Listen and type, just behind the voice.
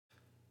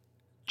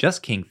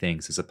Just King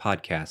Things is a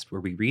podcast where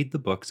we read the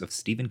books of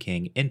Stephen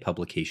King in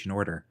publication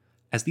order.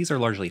 As these are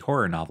largely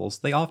horror novels,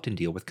 they often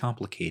deal with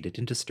complicated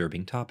and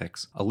disturbing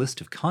topics. A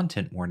list of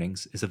content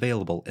warnings is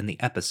available in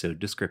the episode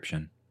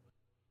description.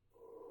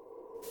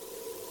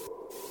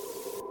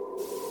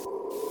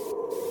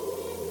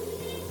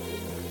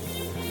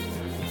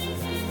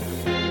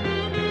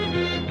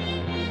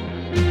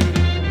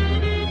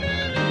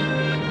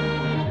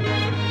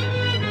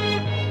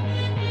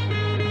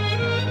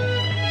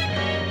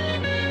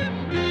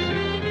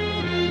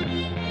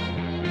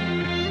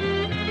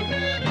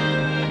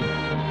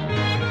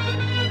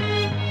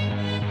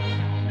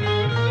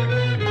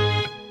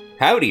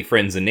 Howdy,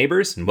 friends and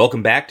neighbors, and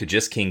welcome back to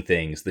Just King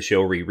Things, the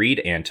show where we read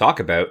and talk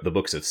about the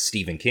books of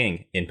Stephen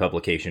King in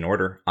publication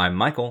order. I'm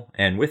Michael,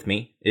 and with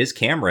me is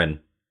Cameron.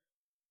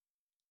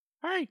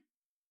 Hey,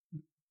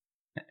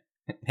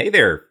 Hey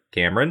there,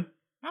 Cameron.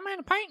 I'm in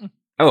a painting.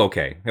 Oh,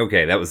 okay,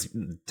 that was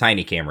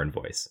tiny Cameron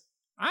voice.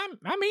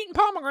 I'm eating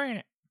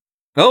pomegranate.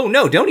 Oh,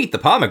 no, don't eat the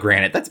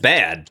pomegranate, that's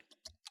bad.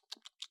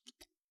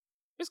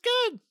 It's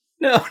good.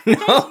 No.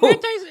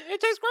 It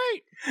tastes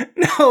great.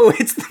 No,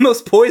 it's the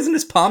most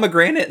poisonous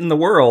pomegranate in the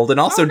world, and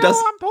also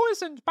I'm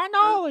poisoned by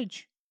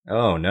knowledge.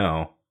 Oh,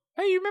 no.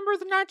 Hey, you remember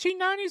the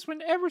 1990s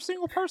when every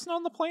single person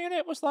on the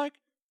planet was like,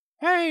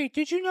 hey,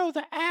 did you know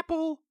the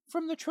apple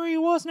from the tree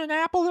wasn't an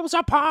apple, it was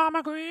a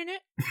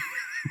pomegranate?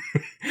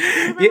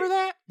 You remember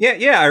that?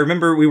 Yeah, I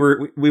remember we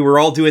were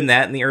all doing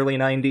that in the early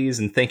 90s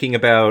and thinking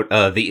about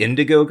the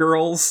Indigo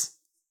Girls.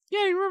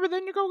 Yeah, you remember the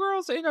Indigo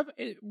Girls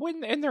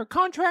in their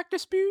contract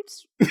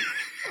disputes?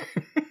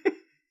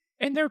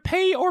 And their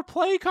pay or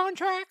play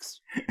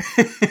contracts?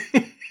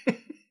 Anyway,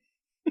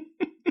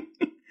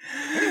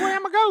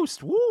 I'm a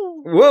ghost.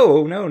 Woo!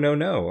 Whoa,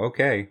 no.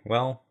 Okay,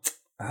 well,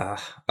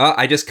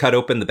 I just cut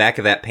open the back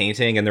of that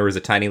painting and there was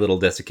a tiny little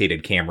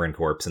desiccated Cameron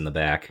corpse in the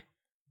back.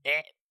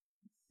 Hey,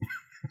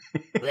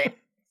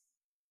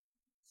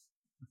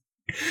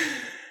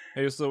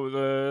 so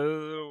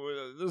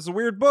this is a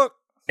weird book.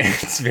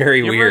 It's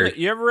very weird.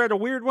 You ever read a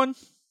weird one?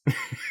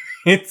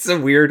 It's a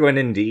weird one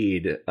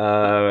indeed.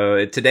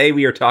 Today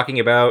we are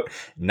talking about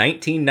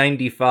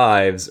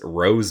 1995's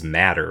Rose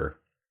Madder.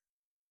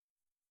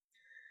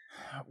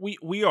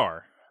 We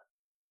are.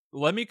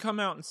 Let me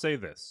come out and say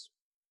this.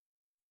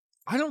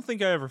 I don't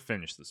think I ever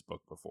finished this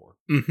book before.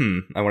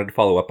 I wanted to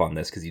follow up on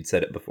this because you'd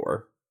said it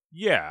before.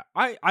 Yeah,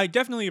 I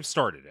definitely have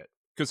started it.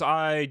 Because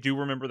I do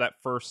remember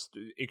that first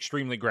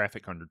extremely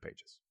graphic 100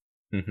 pages.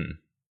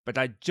 But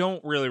I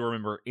don't really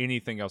remember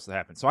anything else that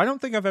happened. So I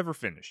don't think I've ever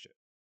finished it.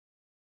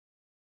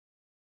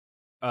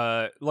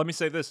 Let me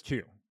say this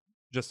too.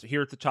 Just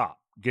here at the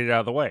top. Get it out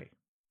of the way.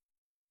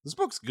 This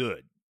book's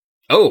good.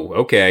 Oh,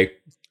 okay.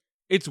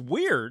 It's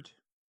weird.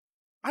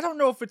 I don't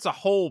know if it's a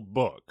whole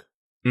book.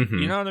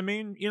 You know what I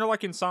mean? You know,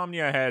 like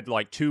Insomnia had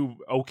like 2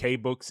 okay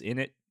books in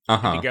it.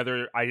 And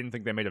together, I didn't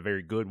think they made a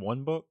very good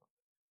one book.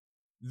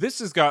 This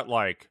has got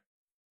like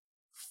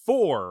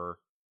 4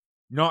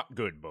 not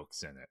good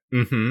books in it.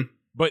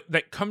 But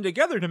that come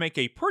together to make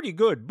a pretty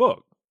good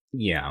book.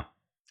 Yeah.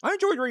 I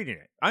enjoyed reading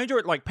it. I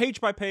enjoyed like page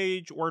by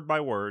page, word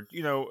by word.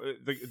 You know,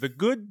 the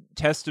good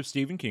test of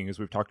Stephen King, as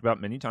we've talked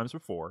about many times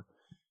before,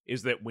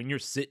 is that when you're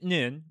sitting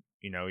in,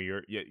 you know,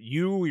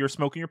 you're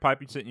smoking your pipe,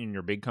 you're sitting in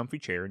your big comfy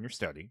chair in your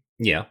study.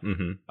 Yeah.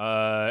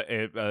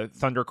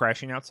 Thunder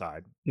crashing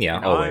outside. Yeah,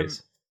 and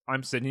always.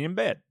 I'm sitting in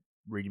bed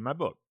reading my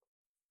book.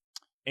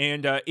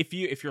 And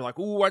if you're like,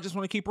 ooh, I just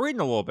want to keep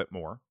reading a little bit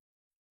more,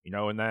 you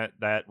know, and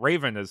that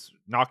raven is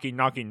knocking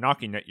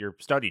at your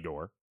study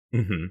door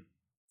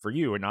for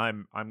you, and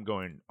I'm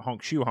going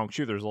honk shoe.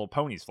 There's little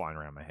ponies flying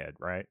around my head,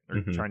 right?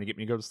 They're trying to get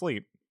me to go to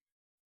sleep.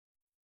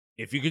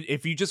 If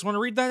you just want to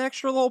read that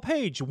extra little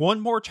page, one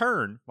more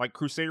turn, like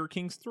Crusader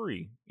Kings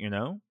 3, you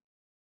know,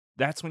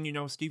 that's when you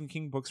know Stephen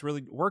King book's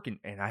really working.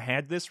 And I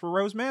had this for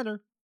Rose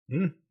Madder.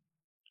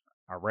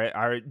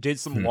 I did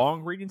some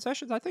long reading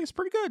sessions. I think it's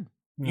pretty good.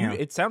 Yeah.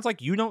 It sounds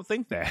like you don't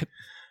think that.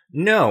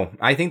 No,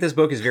 I think this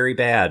book is very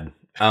bad.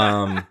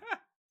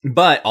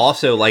 But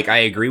also, like, I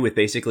agree with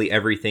basically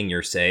everything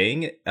you're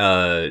saying.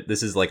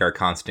 This is like our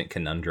constant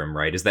conundrum,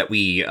 right? Is that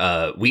we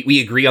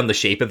agree on the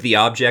shape of the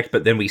object,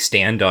 but then we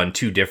stand on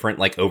 2 different,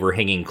 like,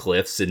 overhanging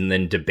cliffs and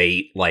then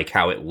debate, like,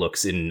 how it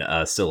looks in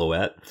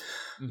silhouette.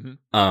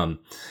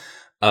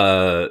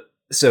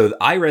 So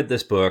I read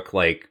this book,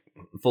 like,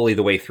 fully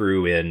the way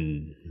through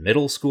in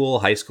middle school,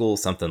 high school,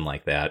 something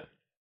like that.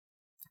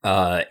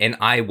 And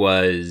I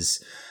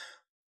was,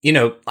 you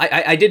know,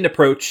 I didn't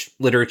approach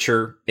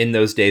literature in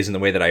those days in the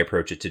way that I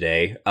approach it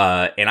today.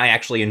 And I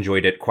actually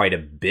enjoyed it quite a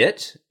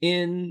bit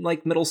in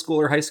like middle school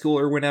or high school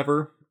or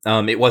whenever.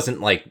 It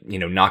wasn't like, you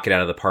know, knock it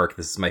out of the park.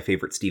 This is my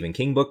favorite Stephen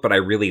King book, but I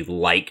really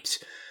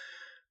liked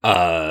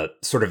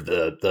sort of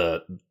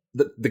the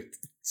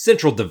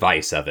central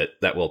device of it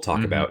that we'll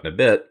talk about in a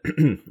bit.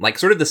 Like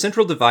sort of the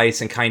central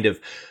device and kind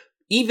of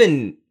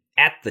even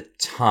at the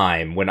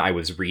time when I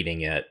was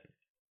reading it,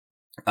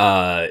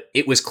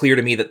 it was clear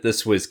to me that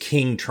this was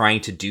King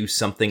trying to do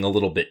something a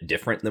little bit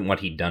different than what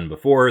he'd done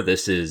before.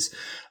 This is,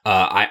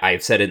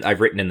 I've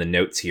written in the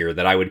notes here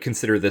that I would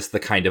consider this the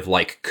kind of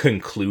like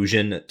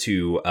conclusion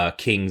to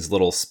King's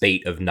little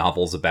spate of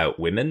novels about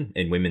women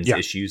and women's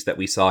issues that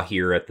we saw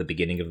here at the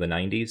beginning of the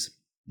 90s.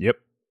 Yep.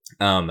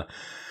 And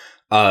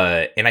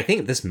I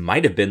think this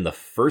might have been the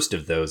first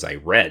of those I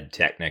read,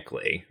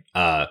 technically.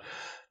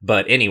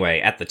 But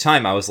anyway, at the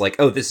time, I was like,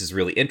 oh, this is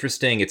really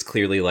interesting. It's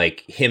clearly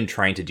like him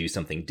trying to do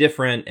something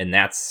different. And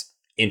that's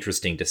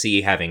interesting to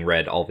see, having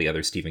read all the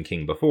other Stephen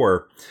King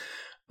before.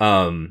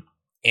 And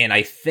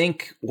I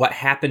think what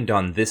happened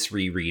on this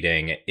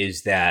rereading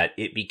is that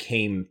it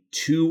became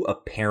too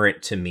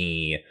apparent to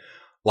me.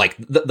 Like,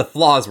 the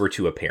flaws were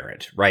too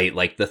apparent, right?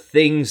 Like, the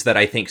things that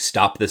I think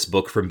stop this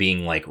book from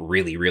being, like,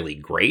 really, really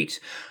great.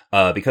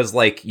 Because,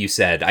 like you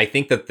said, I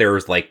think that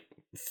there's, like,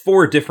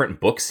 4 different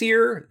books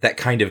here that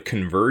kind of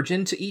converge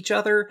into each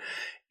other,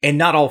 and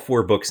not all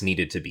 4 books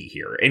needed to be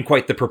here in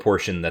quite the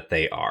proportion that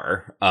they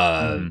are.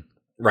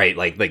 Right,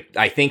 like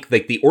I think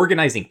like the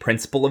organizing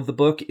principle of the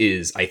book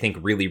is, I think,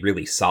 really,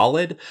 really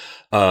solid.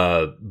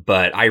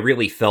 But I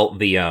really felt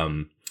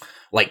the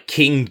like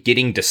King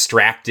getting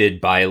distracted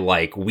by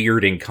like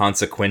weird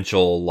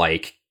inconsequential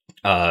like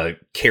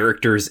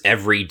characters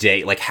every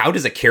day. Like, how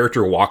does a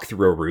character walk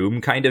through a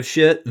room kind of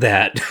shit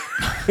that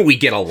we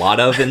get a lot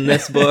of in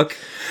this book.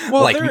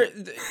 Well, like,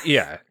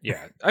 yeah.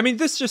 I mean,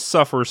 this just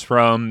suffers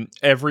from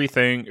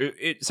everything.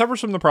 It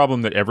suffers from the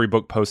problem that every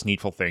book post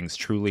Needful Things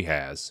truly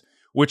has,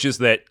 which is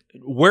that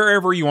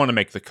wherever you want to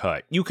make the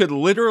cut, you could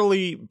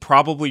literally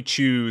probably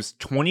choose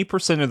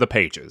 20% of the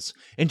pages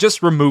and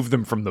just remove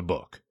them from the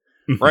book.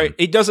 Right?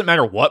 It doesn't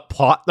matter what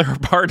plot they're a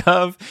part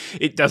of.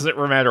 It doesn't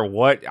matter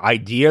what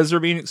ideas are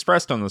being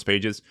expressed on those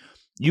pages.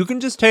 You can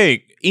just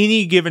take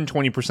any given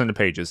 20% of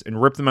pages and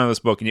rip them out of this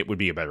book, and it would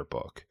be a better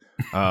book.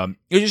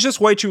 It's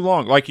just way too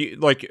long. Like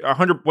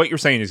 100. What you're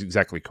saying is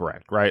exactly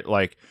correct, right?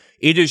 Like,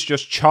 it is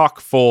just chock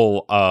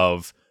full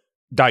of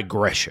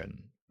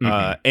digression,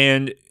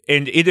 and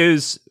it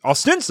is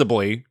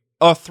ostensibly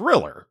a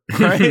thriller,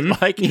 right?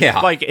 Like,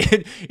 like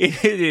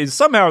it is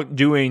somehow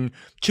doing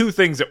 2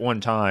 things at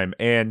one time,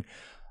 and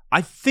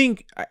I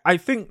think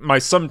my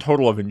sum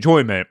total of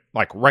enjoyment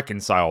like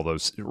reconciles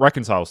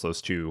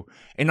those 2,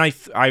 and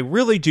I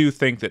really do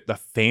think that the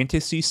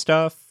fantasy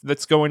stuff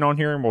that's going on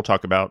here, and we'll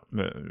talk about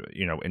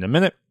in a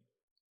minute.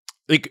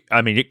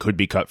 It could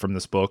be cut from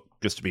this book,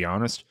 just to be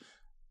honest.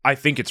 I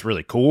think it's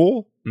really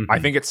cool. I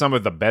think it's some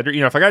of the better,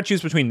 if I got to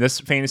choose between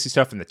this fantasy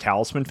stuff and the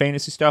Talisman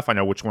fantasy stuff, I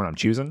know which one I'm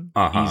choosing.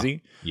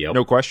 Easy.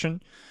 No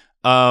question.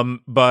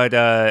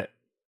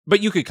 But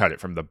you could cut it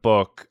from the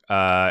book.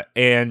 But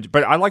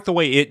I like the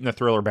way it and the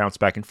thriller bounce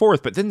back and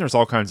forth. But then there's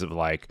all kinds of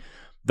like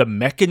the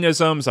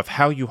mechanisms of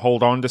how you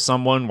hold on to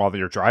someone while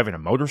they're driving a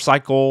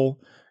motorcycle.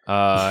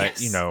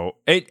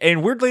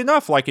 And weirdly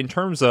enough, like in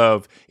terms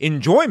of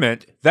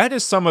enjoyment, that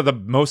is some of the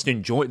most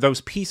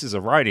those pieces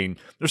of writing.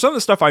 There's some of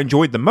the stuff I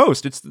enjoyed the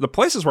most. It's the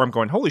places where I'm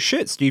going, holy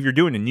shit, Steve, you're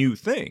doing a new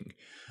thing.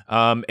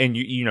 And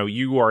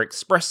you are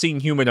expressing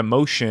human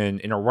emotion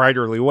in a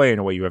writerly way, in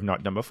a way you have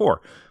not done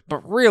before.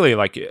 But really,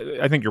 like,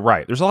 I think you're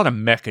right. There's a lot of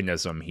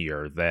mechanism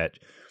here that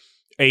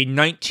a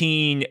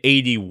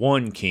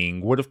 1981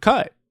 King would have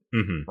cut.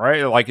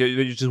 Right? Like,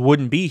 it just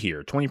wouldn't be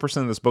here. 20%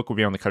 of this book would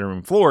be on the cutting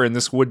room floor, and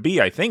this would be,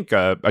 I think,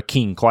 a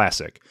King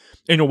classic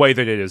in a way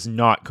that it is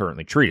not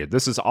currently treated.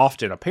 This is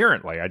often,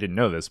 apparently, I didn't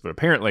know this, but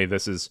apparently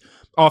this is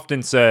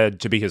often said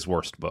to be his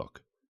worst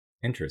book.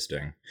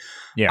 Interesting.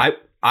 Yeah.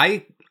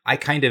 I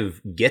kind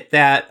of get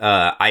that.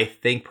 I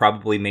think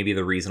probably maybe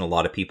the reason a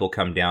lot of people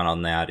come down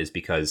on that is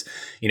because,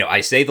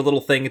 I say the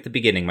little thing at the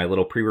beginning, my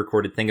little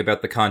pre-recorded thing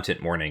about the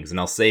content warnings, and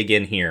I'll say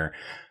again here,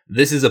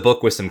 this is a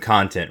book with some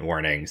content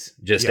warnings,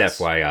 just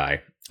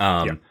FYI.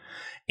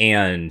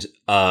 And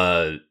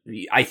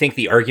I think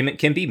the argument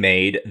can be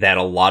made that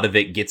a lot of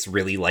it gets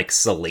really like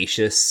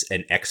salacious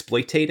and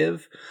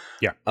exploitative.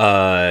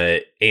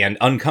 And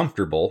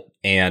uncomfortable.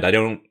 And I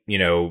don't,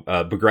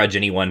 begrudge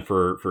anyone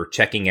for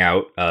checking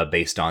out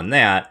based on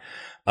that.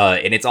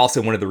 And it's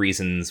also one of the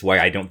reasons why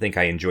I don't think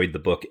I enjoyed the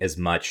book as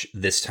much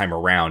this time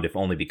around, if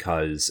only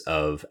because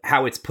of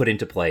how it's put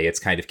into play. It's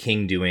kind of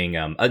King doing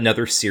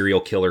another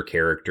serial killer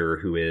character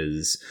who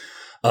is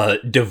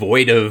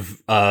devoid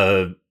of...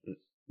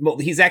 well,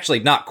 he's actually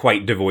not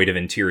quite devoid of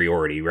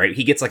interiority, right?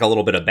 He gets like a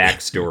little bit of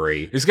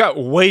backstory. He's got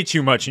way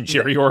too much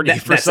interiority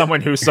for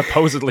someone who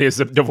supposedly is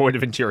devoid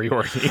of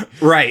interiority.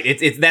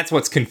 Right. That's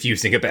what's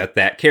confusing about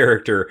that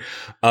character.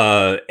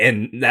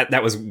 And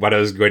that was what I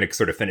was going to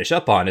sort of finish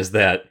up on, is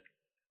that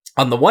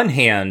on the one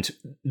hand,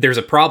 there's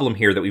a problem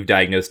here that we've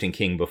diagnosed in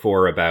King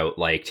before about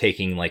like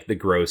taking like the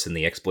gross and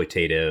the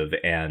exploitative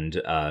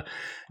and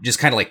just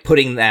kind of like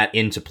putting that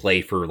into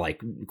play for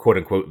like quote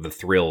unquote the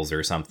thrills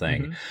or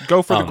something.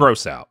 Go for the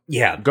gross out.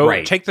 Yeah.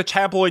 Go take the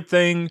tabloid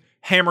thing,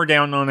 hammer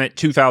down on it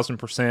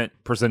 2000%,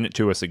 present it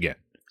to us again.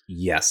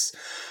 Yes.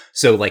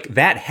 So like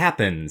that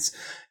happens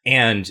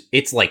and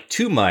it's like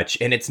too much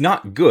and it's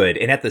not good.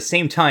 And at the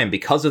same time,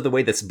 because of the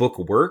way this book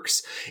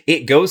works,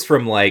 it goes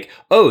from like,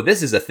 oh,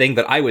 this is a thing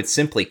that I would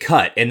simply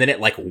cut. And then it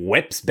like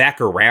whips back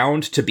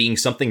around to being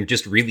something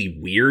just really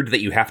weird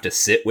that you have to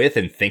sit with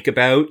and think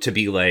about, to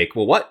be like,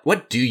 well,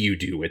 what do you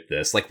do with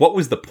this? Like, what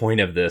was the point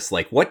of this?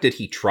 Like, what did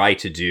he try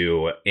to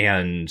do?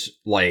 And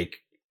like,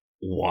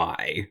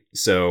 why?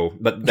 So,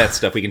 but that's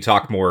stuff we can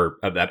talk more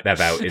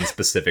about in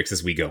specifics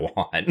as we go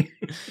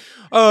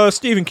on.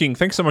 Stephen King,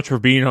 thanks so much for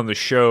being on the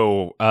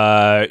show.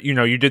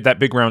 You did that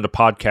big round of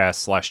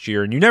podcasts last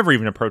year, and you never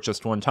even approached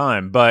us one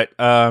time. But,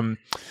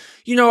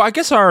 I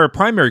guess our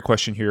primary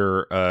question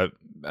here,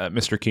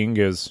 Mr. King,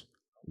 is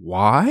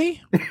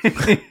why?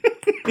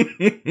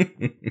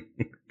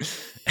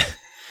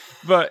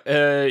 But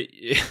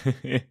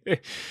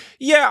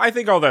yeah, I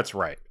think all that's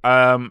right.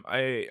 I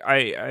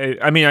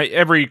mean,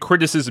 every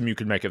criticism you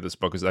could make of this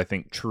book is, I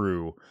think,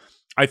 true.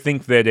 I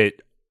think that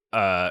it,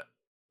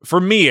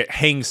 for me, it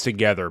hangs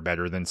together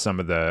better than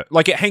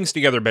it hangs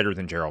together better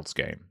than Gerald's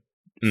Game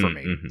for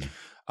me.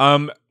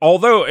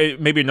 Although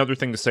maybe another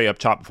thing to say up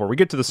top before we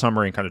get to the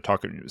summary and kind of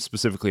talk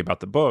specifically about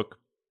the book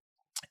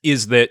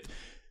is that,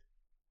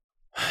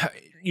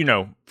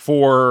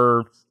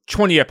 for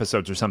 20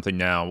 episodes or something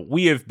now,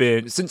 we have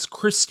been, since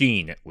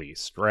Christine at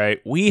least, right?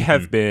 We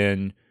have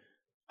been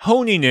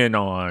honing in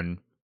on,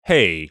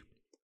 hey,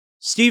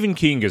 Stephen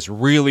King is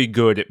really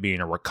good at being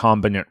a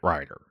recombinant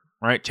writer,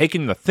 right?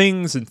 Taking the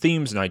things and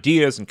themes and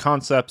ideas and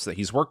concepts that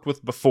he's worked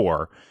with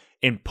before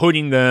and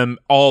putting them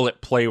all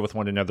at play with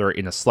one another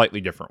in a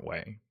slightly different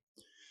way.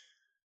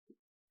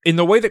 In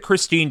the way that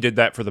Christine did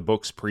that for the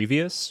books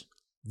previous,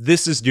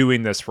 this is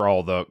doing this for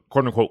all the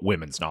quote-unquote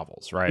women's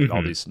novels, right?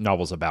 All these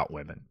novels about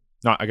women.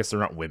 I guess they're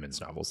not women's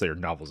novels. They are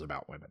novels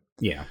about women.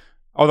 Yeah.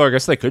 Although I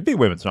guess they could be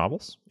women's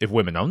novels if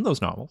women own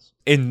those novels.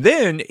 And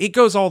then it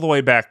goes all the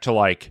way back to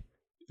like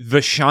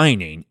The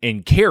Shining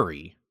and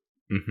Carrie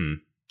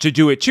to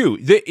do it too.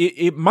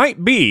 It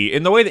might be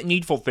in the way that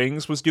Needful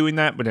Things was doing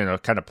that, but in a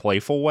kind of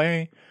playful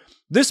way.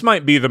 This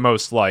might be the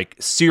most like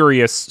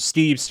serious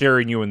Steve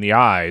staring you in the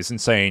eyes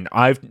and saying,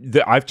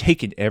 I've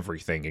taken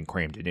everything and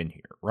crammed it in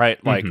here, right?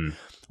 Like,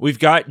 we've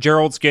got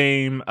Gerald's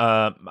Game,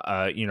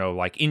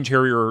 like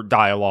interior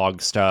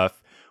dialogue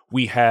stuff.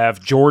 We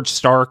have George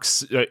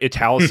Stark's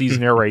italics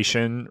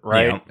narration,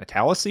 right? Yeah.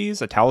 Italics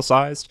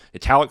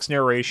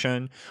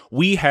narration.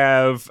 We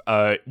have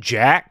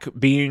Jack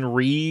being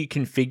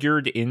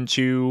reconfigured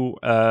into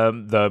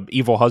the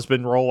evil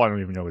husband role. I don't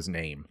even know his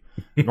name.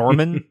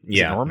 Norman?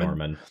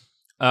 Norman.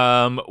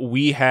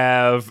 We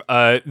have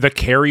the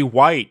Carrie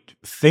White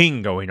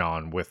thing going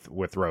on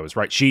with Rose,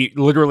 right? She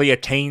literally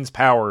attains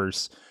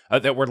powers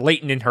that were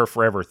latent in her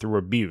forever through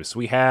abuse.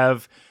 We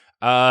have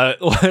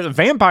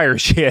vampire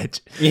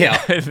shit.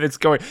 Yeah. It's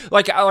going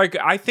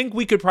I think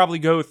we could probably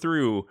go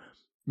through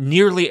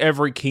nearly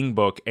every King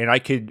book and I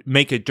could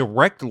make a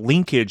direct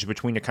linkage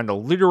between a kind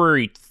of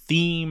literary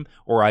theme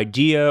or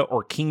idea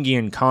or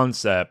Kingian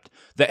concept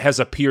that has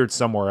appeared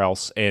somewhere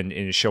else and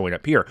is showing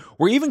up here.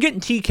 We're even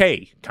getting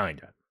TK,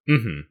 kind of.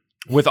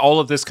 With all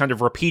of this kind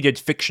of repeated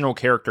fictional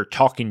character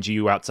talking to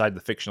you outside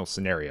the fictional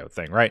scenario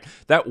thing, right?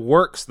 That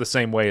works the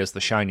same way as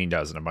The Shining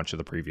does in a bunch of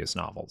the previous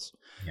novels.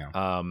 Yeah.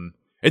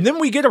 And then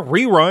we get a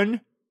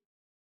rerun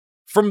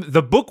from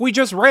the book we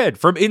just read,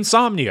 from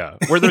Insomnia,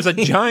 where there's a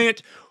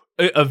giant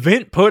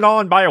event put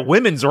on by a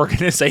women's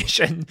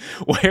organization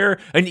where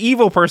an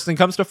evil person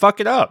comes to fuck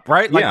it up,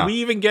 right? Like, we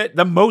even get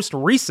the most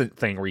recent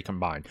thing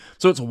recombined.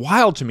 So it's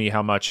wild to me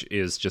how much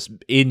is just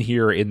in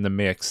here in the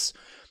mix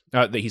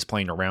that he's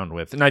playing around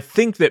with. And I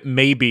think that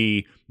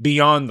maybe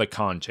beyond the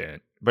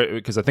content, but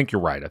because I think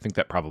you're right, I think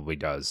that probably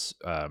does.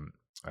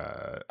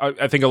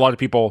 I think a lot of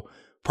people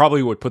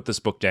probably would put this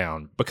book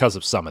down because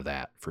of some of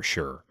that, for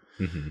sure.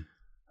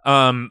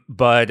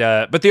 But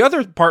the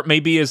other part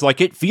maybe is like,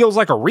 it feels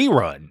like a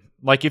rerun.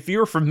 Like, if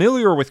you're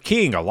familiar with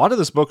King, a lot of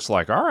this book's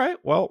like, all right,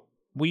 well,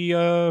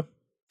 I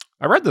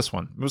read this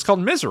one. It was called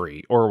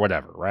Misery or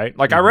whatever, right?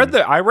 Like, I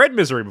read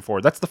Misery before.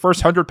 That's the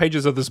first 100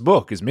 pages of this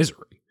book is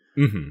Misery.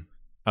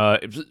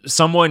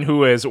 Someone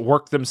who has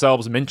worked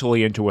themselves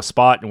mentally into a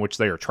spot in which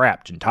they are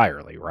trapped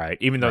entirely, right?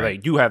 Even though they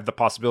do have the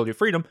possibility of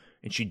freedom,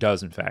 and she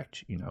does, in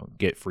fact,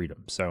 get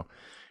freedom. So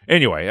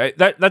anyway,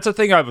 that's a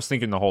thing I was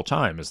thinking the whole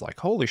time is like,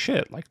 holy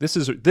shit, like this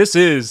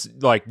is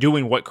like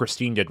doing what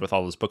Christine did with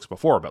all those books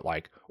before, but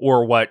like,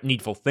 or what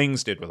Needful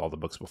Things did with all the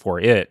books before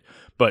it,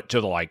 but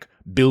to the like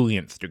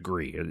billionth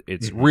degree.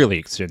 It's really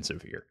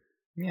extensive here.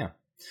 Yeah.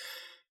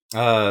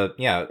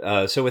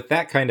 So with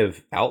that kind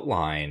of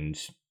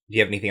outlined, do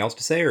you have anything else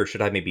to say, or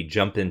should I maybe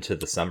jump into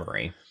the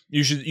summary?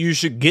 You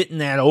should get in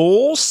that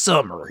old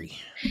summary.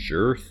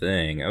 Sure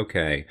thing.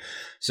 Okay.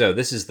 So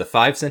this is the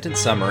 5-sentence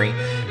summary.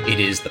 It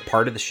is the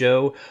part of the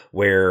show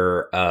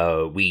where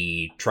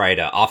we try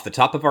to, off the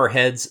top of our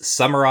heads,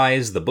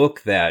 summarize the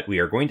book that we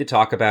are going to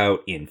talk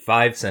about in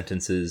 5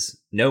 sentences.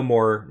 No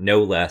more,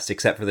 no less,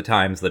 except for the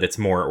times that it's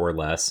more or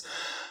less.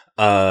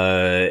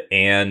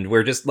 And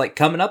we're just like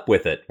coming up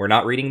with it. We're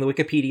not reading the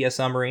Wikipedia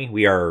summary.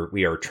 We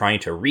are trying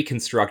to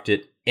reconstruct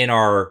it in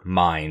our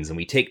minds, and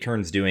we take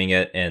turns doing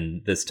it.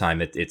 And this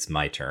time it's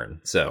my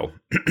turn. So,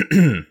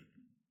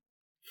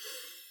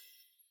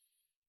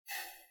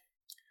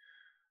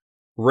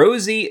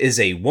 Rosie is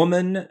a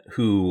woman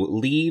who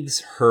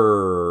leaves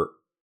her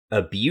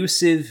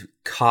abusive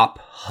cop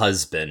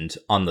husband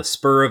on the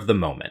spur of the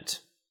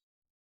moment.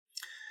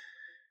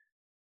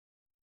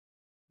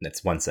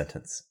 That's one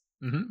sentence.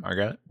 Mm-hmm, I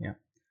got it.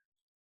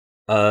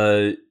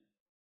 Yeah.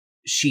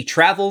 She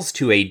travels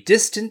to a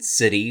distant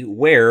city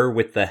where,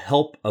 with the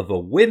help of a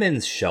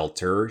women's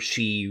shelter,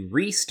 she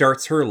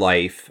restarts her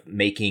life,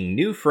 making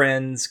new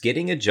friends,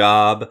 getting a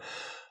job,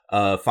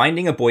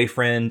 finding a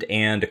boyfriend,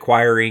 and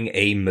acquiring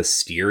a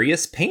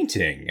mysterious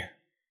painting.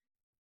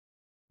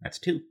 That's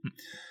 2.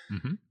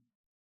 Mm-hmm.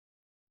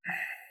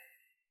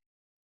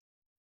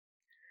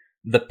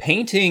 The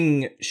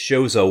painting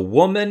shows a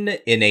woman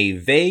in a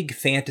vague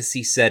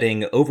fantasy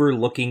setting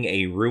overlooking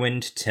a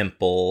ruined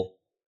temple,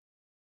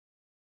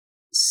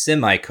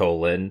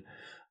 semicolon.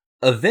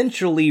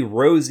 Eventually,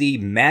 Rosie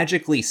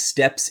magically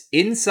steps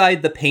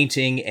inside the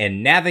painting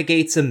and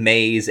navigates a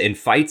maze and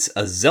fights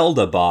a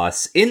Zelda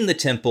boss in the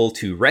temple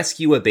to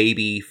rescue a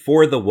baby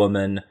for the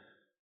woman,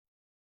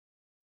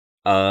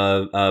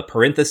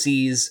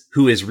 parentheses,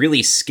 who is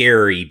really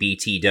scary,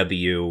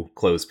 BTW,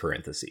 close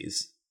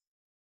parentheses.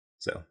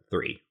 So,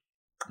 3.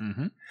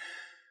 Mm-hmm.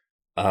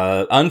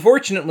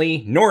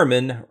 Unfortunately,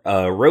 Norman,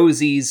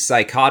 Rosie's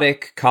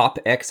psychotic cop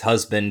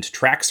ex-husband,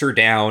 tracks her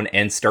down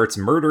and starts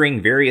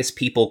murdering various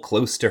people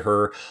close to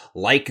her,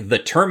 like the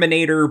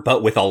Terminator,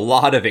 but with a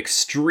lot of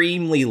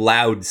extremely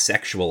loud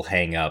sexual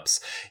hang-ups.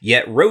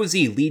 Yet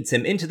Rosie leads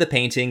him into the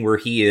painting where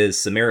he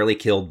is summarily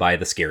killed by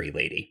the scary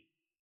lady.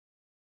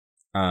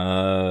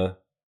 Oh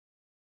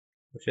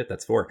shit,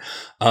 that's 4.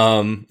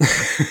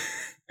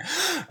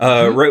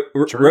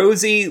 Sure.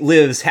 Rosie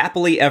lives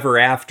happily ever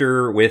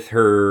after with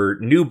her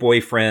new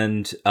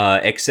boyfriend,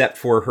 except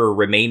for her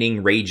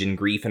remaining rage and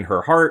grief in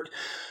her heart.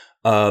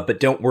 But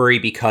don't worry,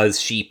 because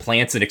she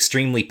plants an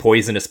extremely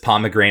poisonous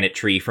pomegranate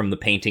tree from the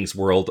painting's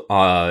world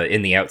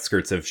in the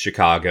outskirts of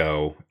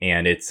Chicago,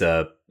 and it's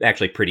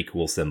actually a pretty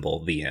cool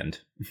symbol. The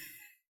end.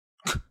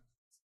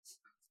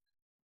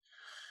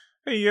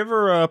 Hey, you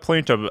ever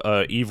plant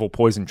a evil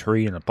poison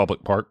tree in a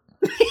public park?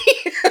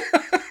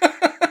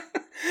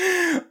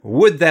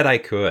 Would that I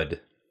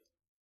could.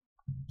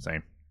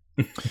 Same.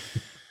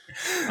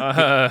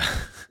 Yeah,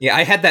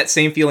 I had that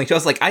same feeling. So I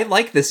was like, I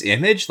like this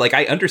image. Like,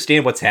 I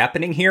understand what's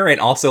happening here. And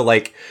also,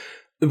 like,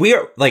 we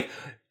are, like,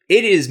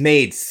 it is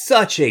made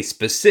such a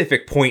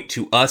specific point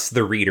to us,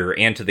 the reader,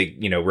 and to the,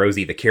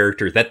 Rosie, the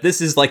character, that this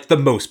is, like, the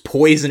most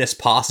poisonous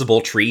possible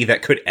tree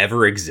that could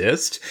ever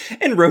exist.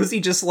 And Rosie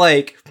just,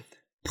 like,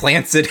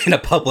 plants it in a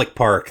public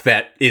park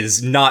that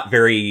is not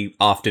very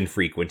often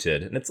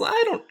frequented. And it's like,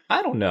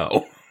 I don't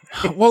know.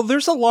 Well,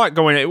 there's a lot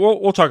going on.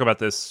 We'll talk about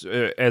this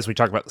as we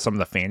talk about some of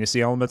the fantasy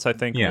elements, I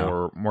think,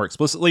 more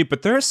explicitly.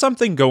 But there's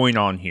something going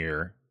on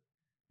here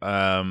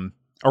around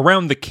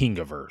the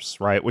Kingiverse,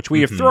 right? Which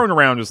we have thrown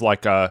around as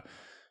like the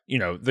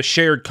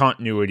shared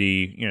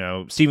continuity,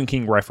 Stephen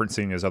King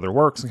referencing his other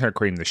works and kind of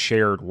creating the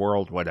shared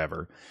world,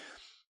 whatever.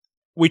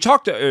 We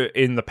talked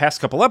in the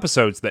past couple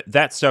episodes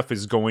that stuff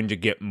is going to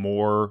get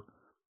more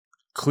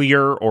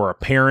clear or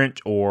apparent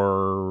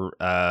or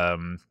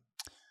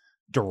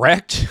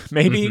direct,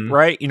 maybe,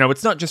 right?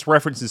 It's not just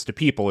references to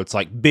people, it's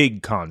like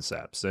big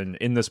concepts. And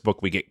in this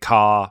book, we get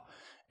Ka,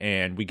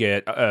 and we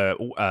get we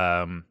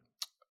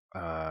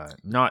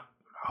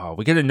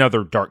get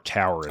another Dark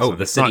Tower. Oh,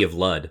 the City of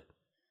Lud.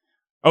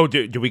 Oh,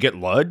 do we get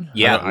Lud?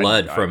 Yeah,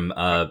 Lud from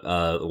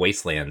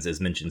Wastelands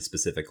is mentioned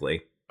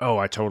specifically. Oh,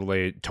 I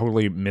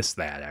totally missed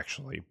that,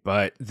 actually.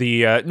 But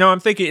I'm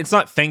thinking it's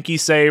not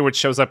Thanky-Say, which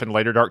shows up in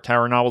later Dark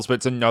Tower novels, but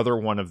it's another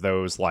one of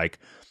those, like,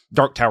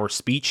 Dark Tower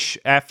speech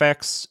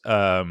affects.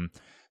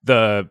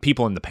 The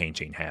people in the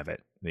painting have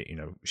it.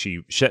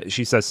 She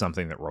says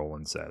something that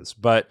Roland says.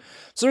 But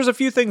so there's a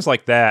few things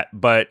like that.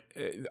 But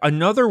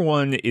another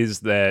one is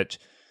that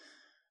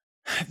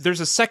there's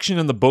a section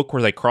in the book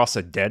where they cross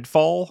a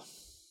deadfall.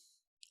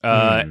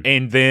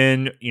 And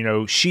then,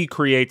 she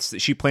plants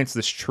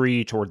this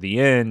tree toward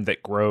the end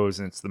that grows,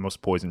 and it's the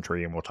most poison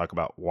tree. And we'll talk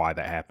about why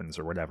that happens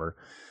or whatever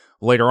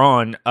later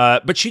on.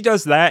 But she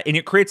does that, and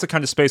it creates a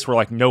kind of space where,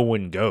 like, no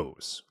one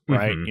goes,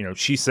 right?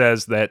 She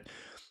says that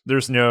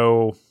there's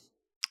no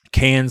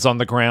cans on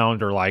the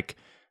ground or, like,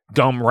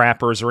 gum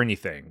wrappers or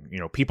anything.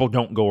 People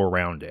don't go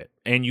around it.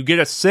 And you get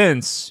a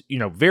sense,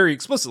 very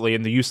explicitly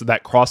in the use of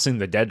that crossing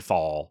the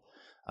deadfall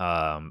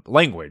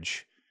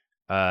language,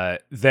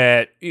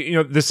 that,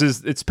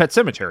 it's Pet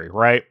Sematary,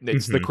 right?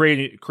 It's the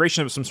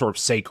creation of some sort of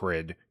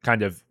sacred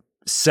kind of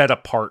set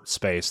apart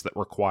space that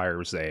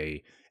requires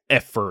a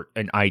effort,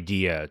 an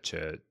idea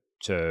to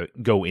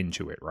go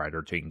into it, right,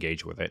 or to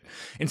engage with it.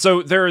 And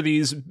so there are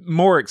these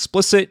more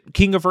explicit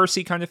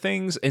Kingiverse kind of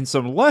things and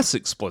some less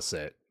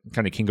explicit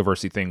kind of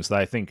Kingiverse things that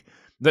I think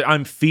that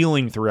I'm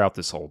feeling throughout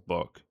this whole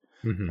book.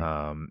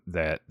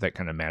 that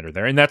kind of matter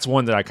there. And that's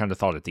one that I kind of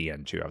thought at the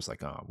end too. I was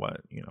like, oh,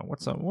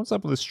 what's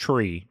up with this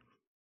tree?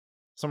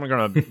 Someone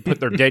gonna put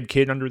their dead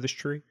kid under this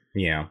tree?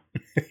 Yeah.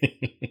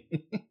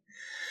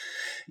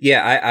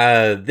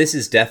 Yeah, this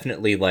is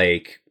definitely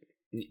like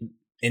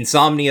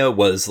Insomnia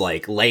was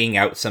like laying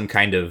out some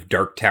kind of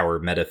Dark Tower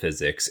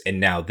metaphysics, and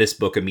now this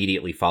book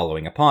immediately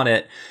following upon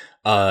it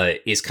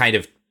is kind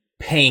of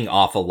paying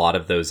off a lot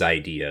of those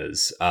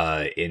ideas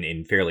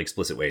in fairly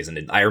explicit ways.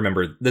 And I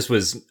remember this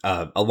was,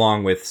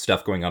 along with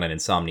stuff going on in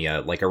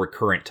Insomnia, like a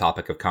recurrent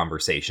topic of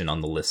conversation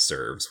on the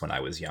listservs when I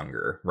was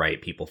younger,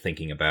 right? People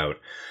thinking about,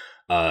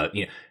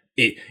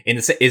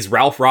 is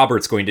Ralph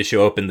Roberts going to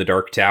show up in the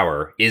Dark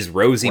Tower? Is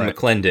Rosie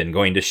McClendon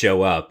going to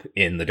show up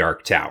in the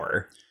Dark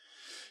Tower?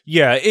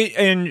 Yeah,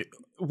 and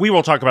we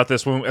will talk about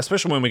this,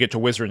 especially when we get to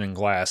Wizard and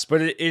Glass,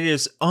 but it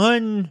is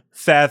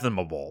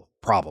unfathomable,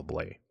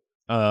 probably,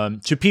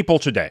 to people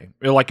today.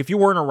 Like, if you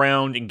weren't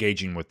around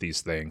engaging with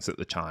these things at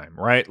the time,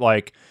 right?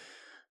 Like,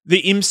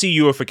 the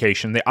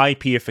MCUification, the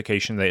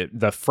IPification,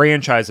 the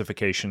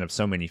franchiseification of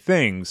so many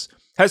things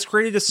has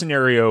created a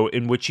scenario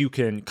in which you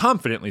can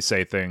confidently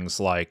say things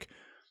like,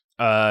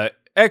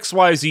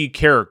 XYZ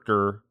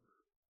character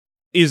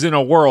is in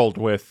a world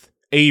with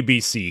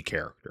ABC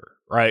character,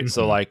 right?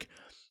 So, like,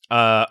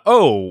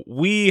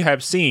 we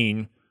have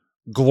seen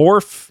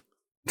Glorf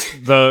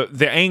the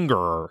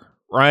Angerer,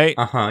 right?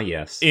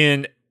 Yes.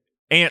 In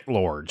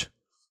Antlord.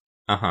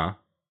 Uh-huh.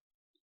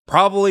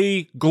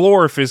 Probably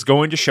Glorf is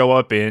going to show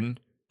up in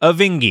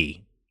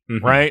Avingi,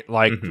 right?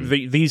 Like,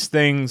 these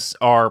things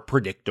are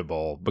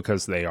predictable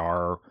because they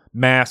are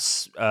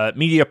mass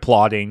media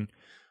plotting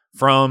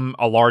from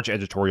a large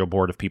editorial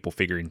board of people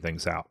figuring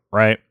things out,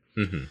 right?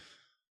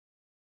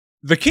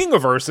 The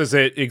Kingiverse, as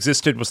it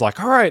existed, was like,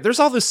 all right, there's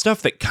all this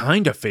stuff that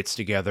kind of fits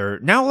together.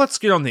 Now let's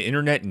get on the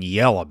internet and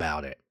yell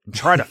about it and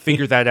try to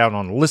figure that out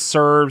on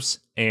listservs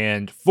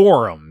and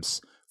forums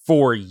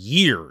for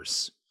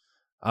years.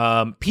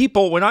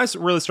 People, when I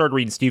really started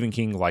reading Stephen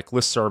King, like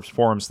listservs,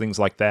 forums, things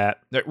like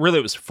that, it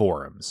was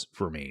forums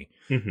for me.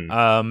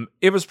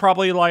 It was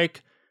probably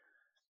like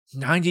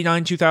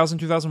 99, 2000,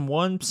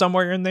 2001,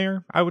 somewhere in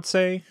there, I would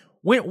say.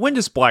 When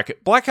does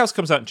Black House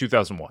comes out in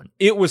 2001?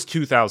 It was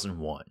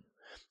 2001.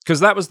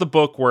 Because that was the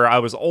book where I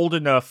was old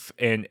enough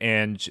and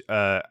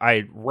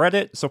I read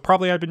it. So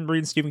probably I'd been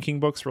reading Stephen King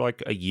books for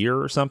like a year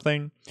or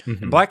something.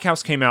 And Black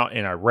House came out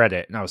and I read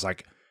it. And I was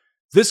like,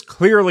 this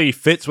clearly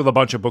fits with a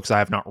bunch of books I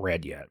have not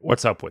read yet.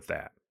 What's up with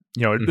that?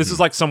 You know, this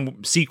is like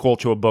some sequel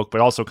to a book, but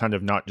also kind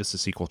of not just a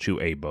sequel to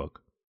a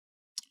book.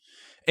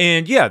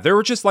 And yeah, there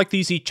were just like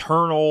these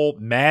eternal,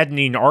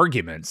 maddening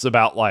arguments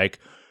about like,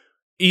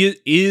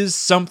 is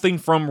something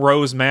from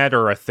Rose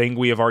Madder a thing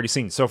we have already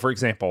seen? So, for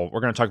example,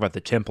 we're going to talk about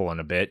the temple in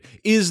a bit.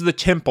 Is the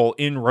temple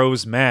in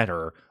Rose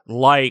Madder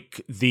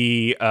like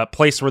the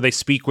place where they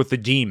speak with the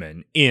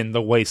demon in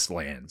the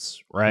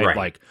Wastelands, right?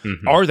 Like,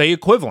 are they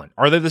equivalent?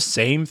 Are they the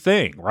same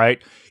thing,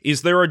 right?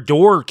 Is there a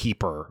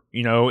doorkeeper,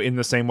 you know, in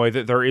the same way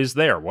that there is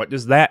there? What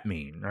does that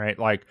mean, right?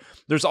 Like,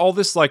 there's all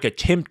this, like,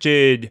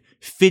 attempted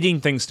fitting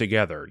things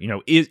together. You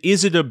know,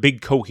 is it a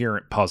big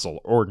coherent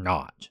puzzle or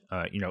not?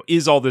 You know,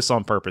 is all this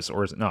on purpose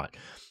or is it not?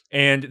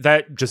 And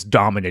that just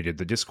dominated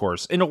the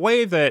discourse in a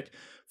way that,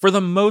 for the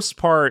most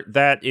part,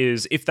 that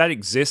is, if that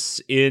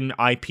exists in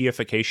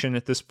IPification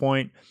at this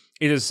point,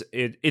 it's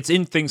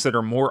in things that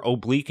are more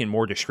oblique and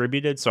more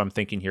distributed. So I'm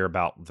thinking here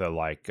about the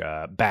like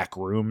back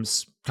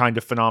rooms kind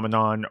of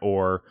phenomenon,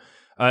 or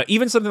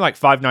even something like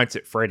Five Nights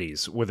at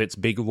Freddy's with its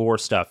big lore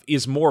stuff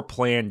is more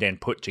planned and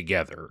put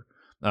together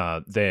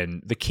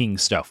than the King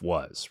stuff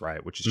was,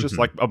 right? Which is just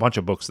like a bunch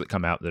of books that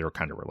come out that are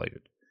kind of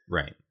related.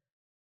 Right.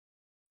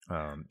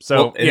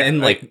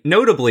 Like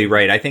notably,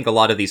 right, I think a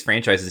lot of these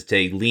franchises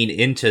today lean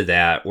into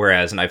that,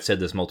 whereas, and I've said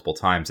this multiple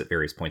times at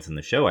various points in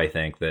the show, I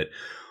think that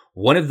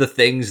one of the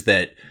things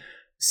that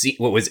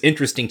what was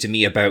interesting to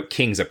me about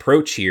King's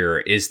approach here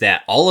is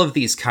that all of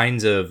these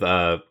kinds of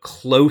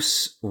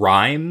close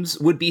rhymes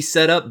would be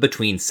set up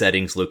between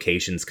settings,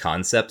 locations,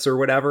 concepts, or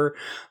whatever,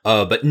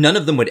 but none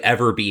of them would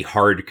ever be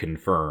hard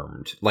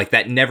confirmed. Like,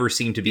 that never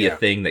seemed to be a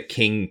thing that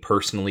King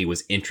personally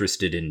was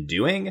interested in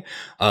doing,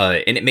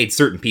 and it made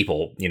certain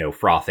people, you know,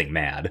 frothing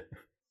mad.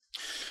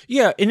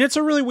 Yeah, and it's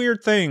a really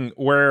weird thing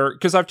where,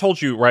 because I've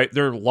told you, right,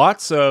 there are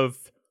lots of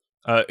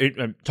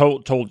I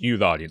told you,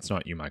 the audience,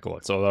 not you, Michael.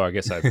 Although I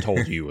guess I've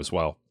told you as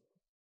well,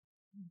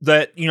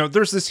 that, you know,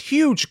 there's this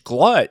huge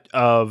glut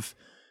of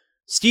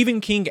Stephen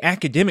King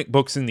academic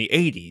books in the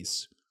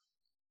 80s.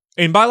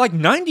 And by like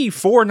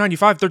 94,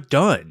 95, they're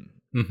done.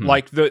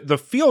 Like the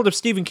field of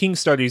Stephen King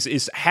studies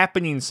is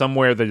happening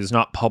somewhere that is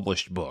not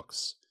published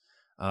books.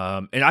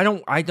 And I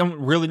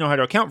don't really know how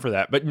to account for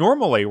that. But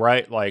normally,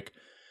 right, like,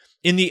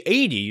 in the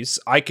 80s,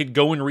 I could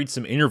go and read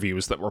some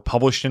interviews that were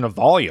published in a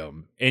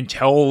volume and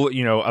tell,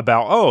 you know,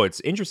 about, oh, it's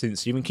interesting that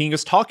Stephen King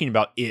is talking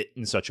about it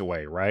in such a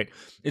way, right?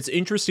 It's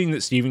interesting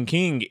that Stephen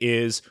King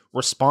is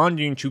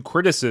responding to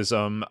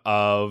criticism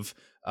of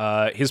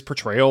his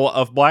portrayal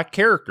of black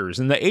characters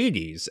in the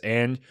 80s.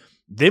 And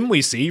then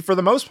we see, for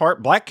the most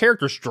part, black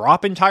characters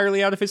drop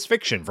entirely out of his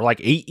fiction for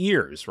like 8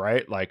 years,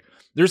 right? Like,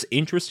 there's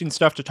interesting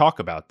stuff to talk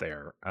about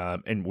there.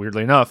 And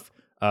weirdly enough,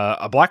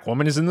 a black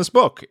woman is in this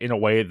book in a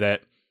way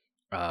that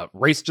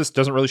race just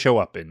doesn't really show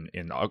up in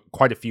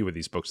quite a few of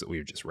these books that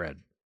we've just read.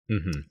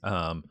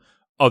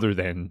 Other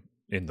than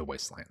in the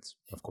Wastelands,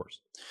 of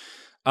course.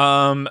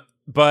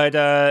 But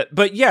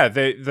yeah,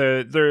 the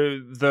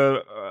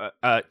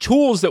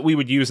tools that we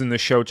would use in the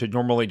show to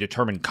normally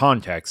determine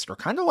context are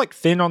kind of like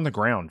thin on the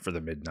ground for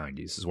the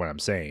mid-90s, is what I'm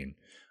saying.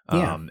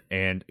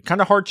 And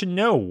kind of hard to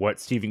know what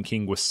Stephen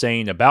King was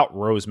saying about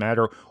Rose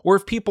Madder, or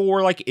if people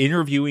were like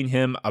interviewing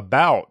him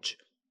about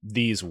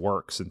these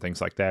works and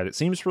things like that. It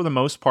seems for the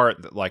most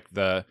part that like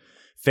the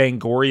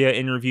Fangoria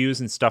interviews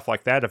and stuff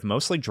like that have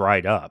mostly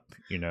dried up,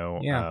 you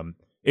know?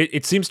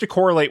 It seems to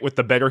correlate with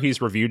the better he's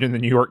reviewed in the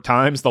New York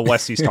Times, the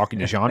less he's talking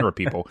to genre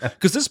people.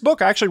 Because this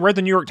book, I actually read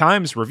the New York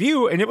Times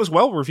review, and it was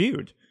well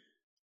reviewed.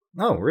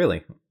 Oh,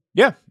 really?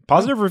 Yeah,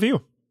 positive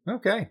review.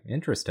 Okay,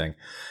 interesting.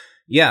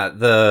 Yeah,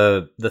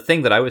 the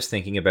thing that I was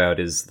thinking about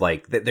is,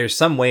 like, there's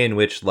some way in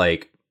which,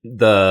 like,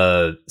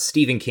 the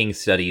Stephen King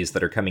studies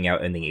that are coming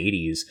out in the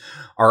 80s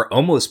are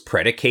almost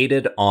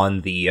predicated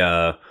on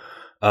the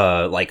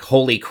like,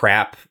 holy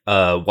crap,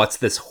 what's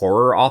this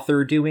horror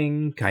author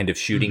doing? Kind of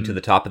shooting to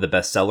the top of the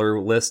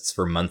bestseller lists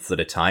for months at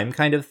a time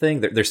kind of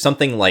thing. There's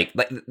something like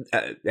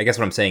I guess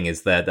what I'm saying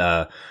is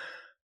that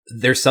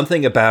there's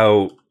something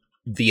about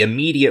the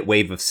immediate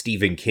wave of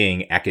Stephen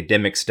King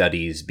academic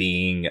studies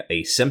being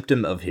a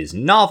symptom of his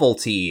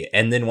novelty,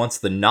 and then once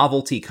the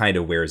novelty kind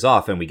of wears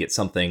off and we get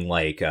something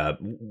like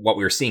what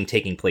we were seeing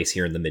taking place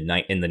here in the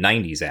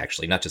 90s,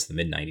 actually, not just the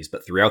mid-90s,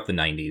 but throughout the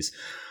 90s,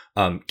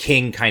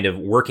 King kind of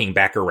working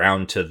back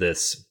around to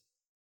this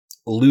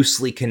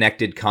loosely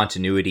connected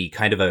continuity,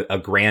 kind of a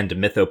grand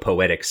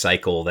mythopoetic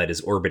cycle that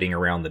is orbiting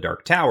around the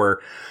Dark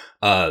Tower.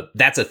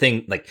 That's a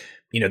thing, like,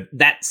 you know,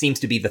 that seems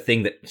to be the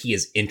thing that he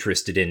is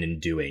interested in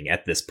doing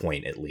at this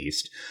point, at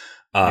least.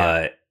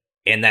 And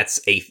that's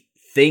a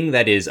thing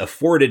that is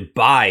afforded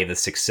by the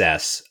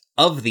success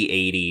of the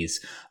 80s,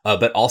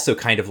 but also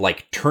kind of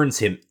like turns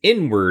him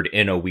inward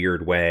in a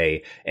weird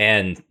way.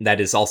 And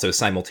that is also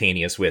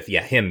simultaneous with,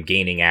 him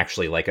gaining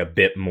actually like a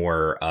bit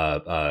more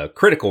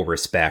critical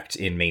respect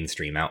in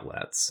mainstream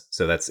outlets.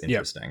 So that's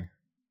interesting.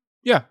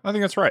 Yeah, I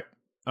think that's right.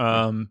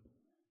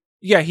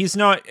 Yeah, he's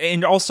not,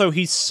 and also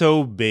he's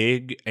so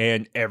big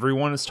and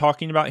everyone is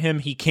talking about him,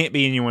 he can't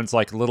be anyone's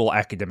like little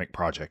academic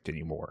project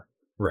anymore.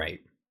 Right.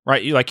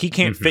 Right? Like, he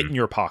can't fit in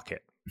your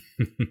pocket.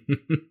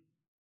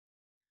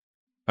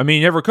 I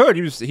mean, he never could.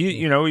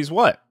 He's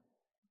what?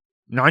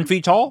 9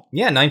 feet tall?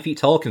 Yeah, 9 feet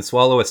tall, can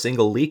swallow a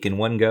single leak in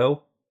one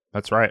go.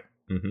 That's right.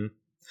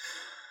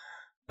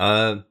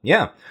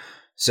 Yeah.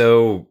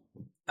 So,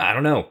 I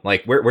don't know.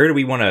 Like, where do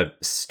we want to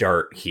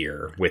start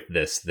here with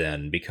this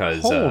then?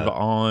 Because hold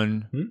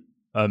on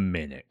a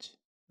minute.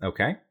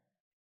 Okay.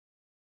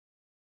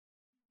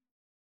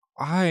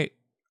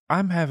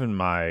 I'm having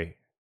my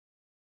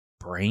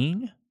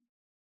brain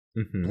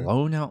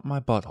blown out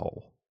my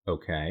butthole.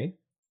 Okay.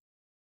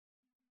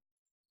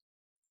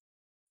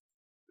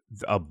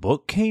 A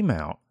book came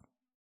out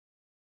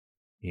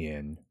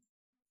in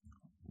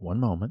one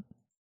moment.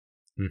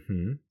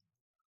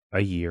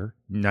 A year,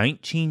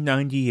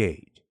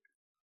 1998.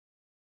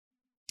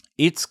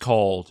 It's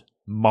called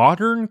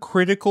Modern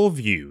Critical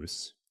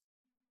Views,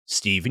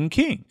 Stephen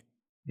King,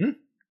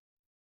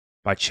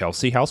 by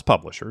Chelsea House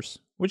Publishers,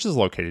 which is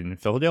located in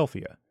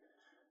Philadelphia.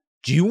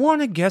 Do you want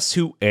to guess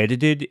who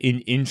edited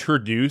and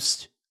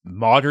introduced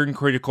Modern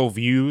Critical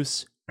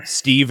Views,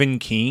 Stephen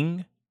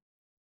King?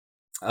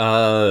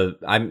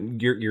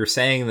 You're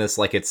saying this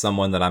like it's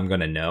someone that I'm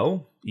gonna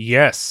know?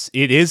 Yes,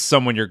 it is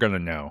someone you're gonna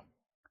know.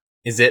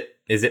 Is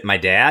it my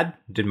dad?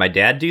 Did my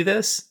dad do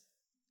this?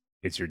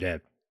 It's your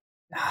dad.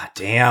 Ah,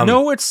 damn.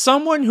 No, it's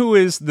someone who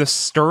is the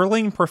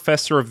Sterling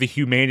Professor of the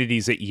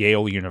Humanities at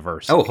Yale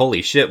University. Oh,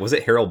 holy shit. Was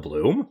it Harold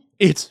Bloom?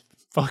 It's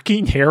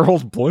fucking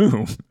Harold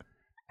Bloom.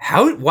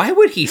 Why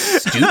would he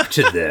stoop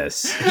to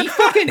this? He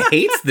fucking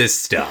hates this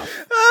stuff.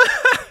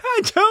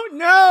 I don't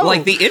know.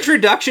 Like, the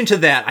introduction to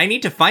that, I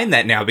need to find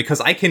that now,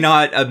 because I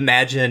cannot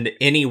imagine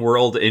any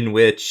world in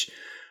which,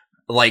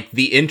 like,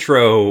 the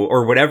intro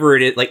or whatever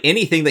it is, like,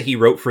 anything that he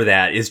wrote for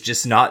that is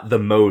just not the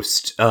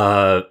most,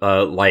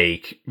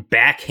 like,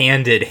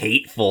 backhanded,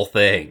 hateful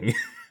thing.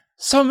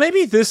 So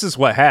maybe this is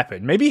what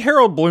happened. Maybe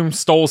Harold Bloom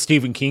stole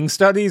Stephen King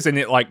studies and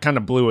it, like, kind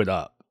of blew it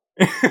up.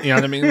 You know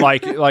what I mean?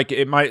 Like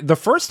it might. The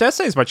first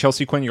essay is by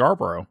Chelsea Quinn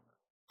Yarborough.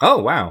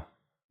 Oh, wow.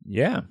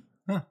 Yeah.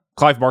 Huh.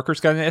 Clive Barker's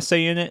got an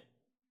essay in it.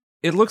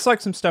 It looks like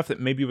some stuff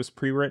that maybe was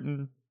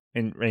pre-written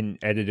and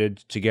edited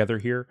together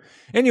here.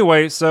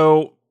 Anyway,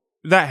 so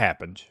that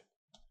happened.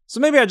 So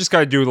maybe I just got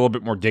to do a little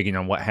bit more digging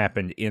on what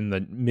happened in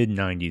the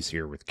mid-90s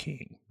here with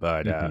King.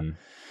 But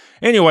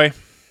anyway,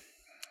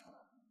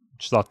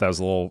 just thought that was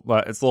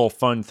it's a little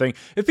fun thing.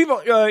 If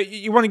people,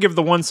 you want to give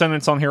the one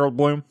sentence on Harold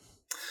Bloom?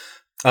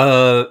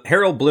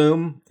 Harold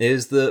Bloom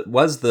was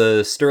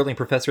the Sterling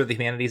Professor of the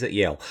Humanities at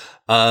Yale.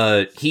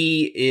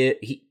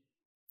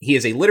 he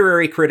is a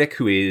literary critic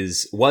who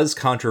was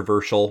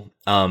controversial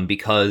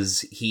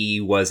because he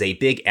was a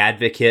big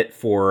advocate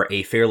for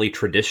a fairly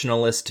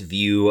traditionalist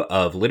view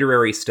of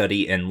literary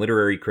study and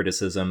literary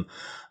criticism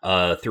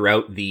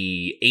throughout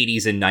the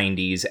 80s and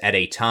 90s at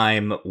a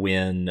time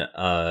when,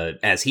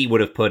 as he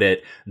would have put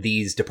it,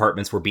 these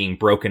departments were being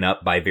broken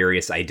up by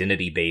various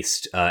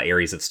identity-based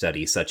areas of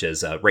study, such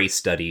as race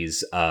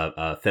studies,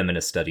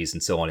 feminist studies,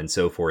 and so on and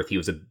so forth. He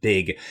was a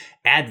big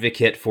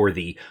advocate for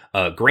the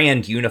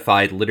grand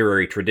unified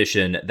literary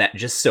tradition that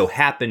just so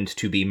happened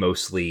to be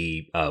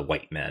mostly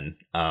white men.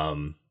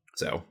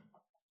 So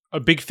a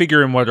big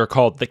figure in what are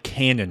called the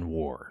Canon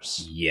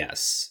Wars.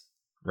 Yes.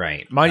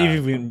 Right. Might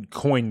even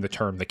coin the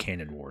term the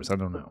Canon Wars. I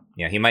don't know.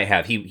 Yeah, he might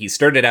have. He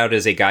started out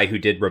as a guy who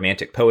did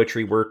romantic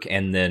poetry work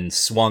and then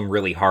swung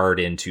really hard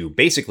into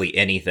basically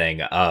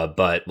anything,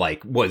 but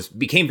like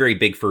became very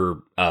big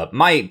for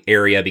my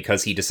area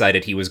because he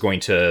decided he was going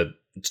to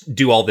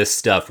do all this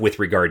stuff with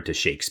regard to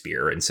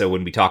Shakespeare. And so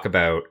when we talk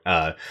about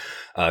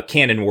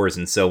canon wars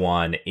and so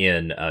on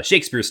in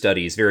Shakespeare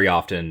studies, very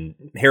often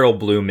Harold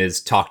Bloom is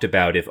talked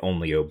about, if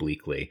only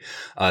obliquely.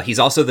 He's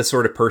also the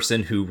sort of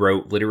person who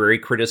wrote literary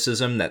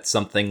criticism that's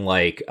something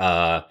like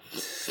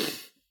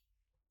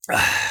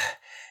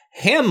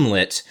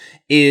Hamlet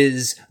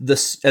is the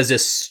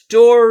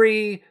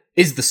story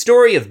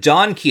of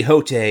Don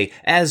Quixote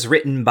as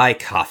written by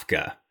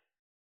Kafka.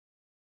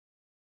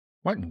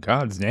 What in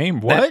God's name?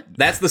 What?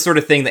 That's the sort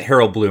of thing that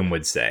Harold Bloom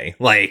would say.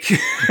 Like,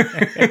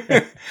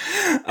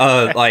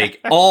 like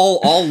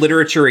all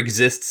literature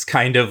exists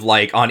kind of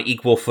like on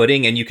equal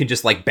footing, and you can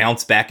just like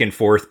bounce back and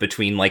forth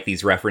between like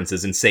these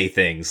references and say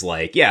things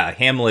like, "Yeah,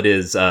 Hamlet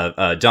is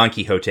Don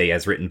Quixote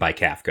as written by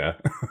Kafka."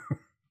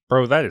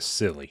 Bro, that is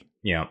silly.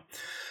 Yeah.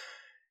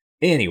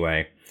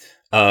 Anyway.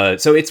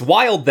 So it's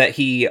wild that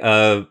he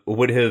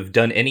would have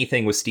done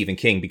anything with Stephen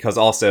King, because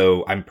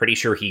also I'm pretty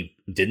sure he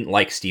didn't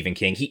like Stephen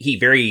King. He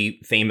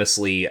very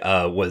famously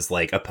was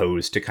like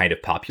opposed to kind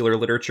of popular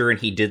literature, and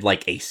he did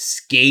like a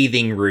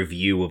scathing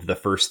review of the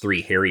first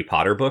 3 Harry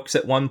Potter books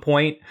at one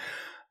point,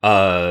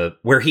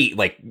 where he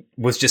like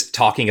was just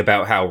talking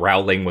about how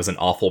Rowling was an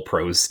awful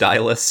prose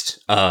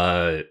stylist.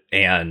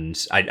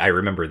 And I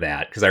remember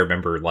that because I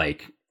remember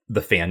like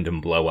the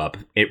fandom blow up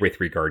with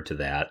regard to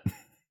that.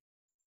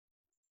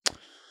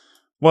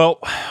 Well,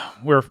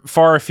 we're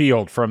far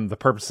afield from the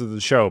purpose of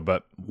the show,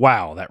 but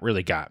wow, that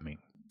really got me.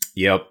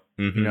 Yep.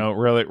 Mm-hmm. You know,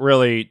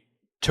 really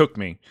took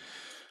me.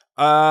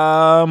 You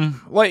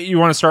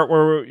want to start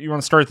where you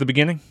want to start at the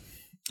beginning?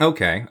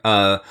 Okay.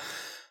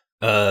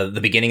 The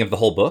beginning of the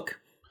whole book?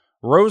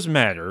 Rose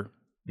Madder.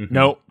 Mm-hmm.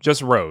 No,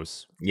 just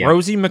Rose. Yep.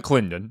 Rosie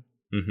McClendon.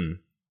 Mm-hmm.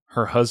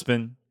 Her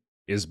husband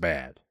is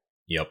bad.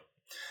 Yep.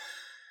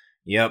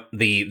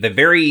 The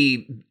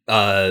very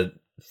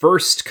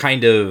first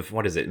kind of,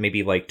 what is it,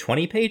 maybe like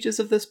 20 pages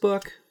of this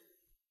book?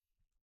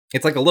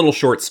 It's like a little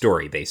short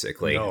story,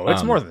 basically. No,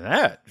 it's more than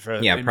that.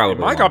 Probably. In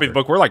my copy of the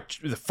book, we're like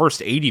the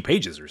first 80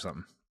 pages or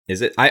something.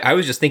 Is it? I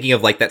was just thinking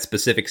of like that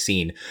specific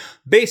scene.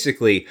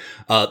 Basically,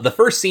 the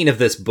first scene of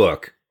this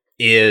book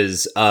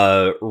is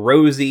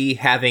Rosie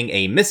having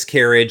a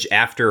miscarriage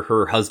after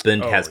her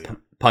husband has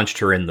punched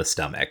her in the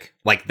stomach.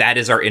 Like, that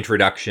is our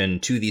introduction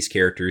to these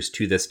characters,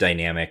 to this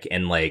dynamic,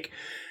 and like,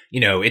 you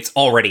know, it's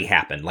already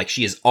happened. Like,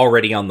 she is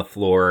already on the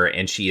floor,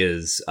 and she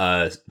is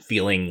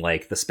feeling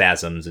like the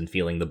spasms and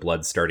feeling the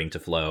blood starting to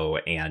flow,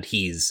 and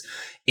he's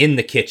in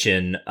the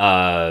kitchen,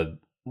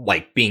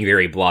 like being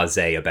very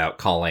blasé about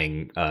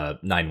calling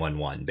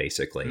 911,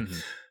 basically. Mm-hmm.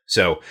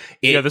 So,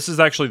 this is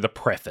actually the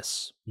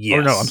preface. Yes.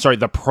 Or no, I'm sorry,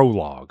 the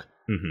prologue.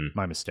 Mm-hmm.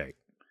 My mistake.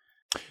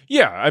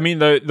 Yeah, I mean,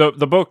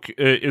 the book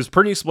is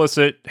pretty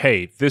explicit.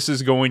 Hey, this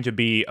is going to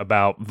be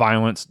about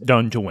violence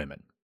done to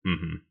women.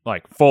 Mm-hmm.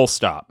 Like, full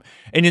stop.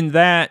 And in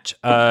that,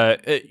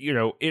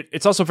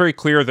 it's also very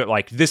clear that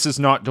like this is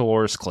not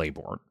Dolores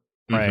Claiborne,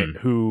 right? Mm-hmm.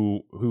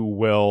 Who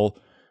will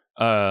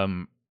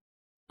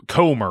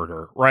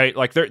co-murder, right?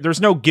 Like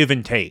there's no give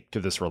and take to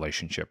this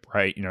relationship,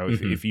 right? You know,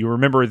 if you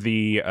remember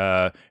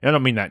I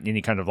don't mean that in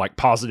any kind of like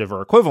positive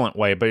or equivalent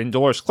way, but in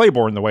Dolores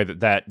Claiborne, the way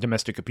that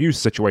domestic abuse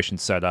situation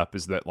set up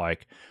is that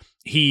like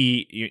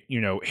he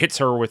hits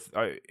her with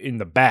in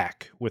the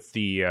back with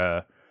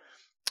the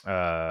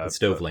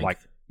stove length. Like,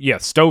 yeah,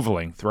 stove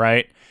length,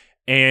 right?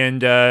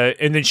 And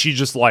then she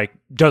just like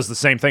does the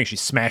same thing. She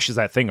smashes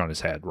that thing on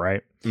his head,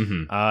 right?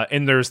 Mm-hmm.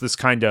 And there's this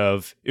kind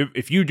of,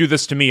 if you do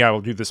this to me, I will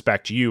do this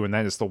back to you. And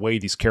that is the way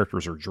these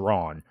characters are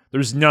drawn.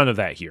 There's none of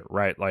that here,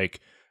 right? Like,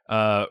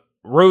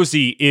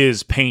 Rosie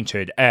is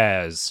painted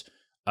as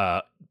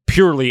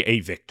purely a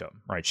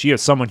victim, right? She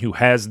is someone who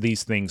has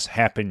these things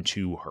happen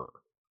to her.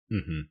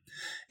 Mm-hmm.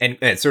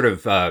 And sort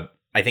of,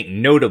 I think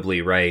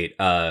notably, right,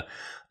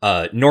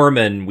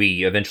 Norman,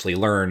 we eventually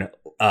learn,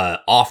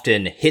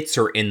 often hits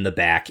her in the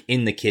back,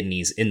 in the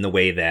kidneys, in the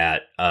way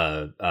that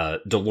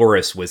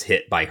Dolores was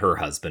hit by her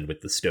husband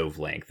with the stove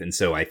length. And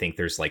so I think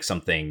there's like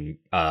something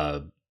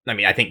I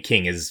mean, I think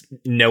King is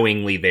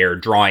knowingly there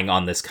drawing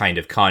on this kind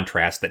of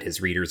contrast that his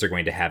readers are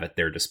going to have at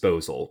their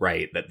disposal,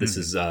 right? That this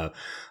is,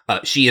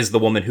 she is the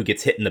woman who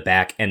gets hit in the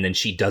back and then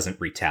she doesn't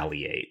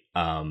retaliate.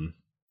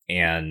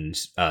 And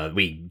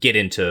we get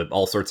into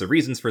all sorts of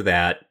reasons for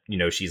that. You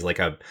know, she's like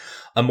a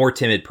more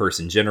timid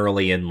person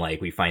generally, and like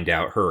we find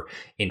out her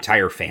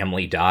entire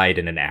family died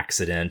in an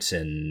accident,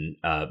 and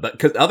but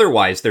because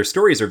otherwise their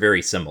stories are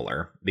very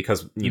similar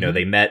because you know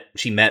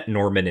she met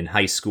Norman in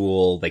high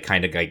school. They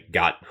kind of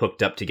got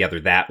hooked up together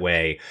that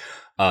way.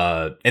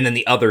 And then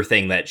the other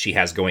thing that she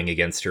has going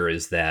against her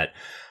is that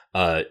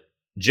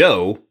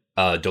Joe,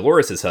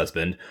 Dolores's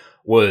husband,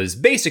 was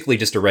basically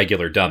just a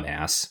regular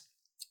dumbass.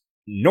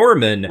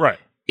 Norman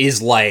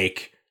is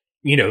like,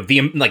 you know,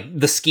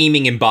 the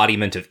scheming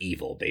embodiment of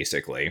evil,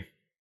 basically.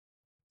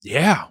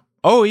 Yeah.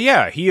 Oh,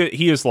 yeah.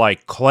 He is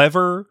like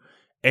clever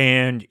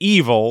and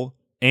evil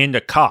and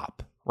a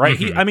cop, right?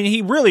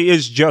 He really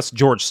is just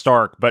George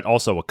Stark, but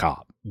also a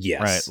cop.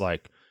 Yes. Right.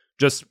 Like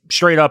just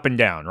straight up and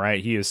down,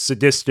 right? He is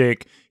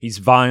sadistic. He's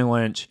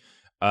violent.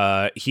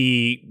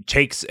 He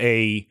takes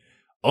a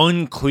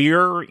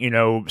unclear, you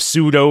know,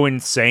 pseudo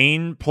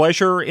insane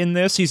pleasure in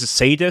this. He's a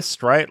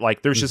sadist, right?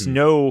 Like there's just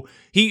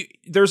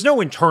there's no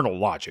internal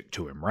logic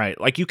to him,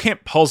 right? Like you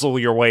can't puzzle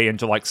your way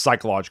into like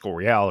psychological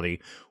reality.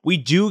 We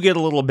do get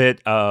a little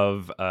bit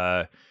of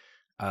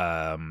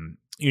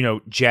you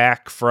know,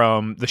 Jack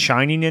from The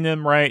Shining in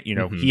him, right? You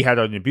know, he had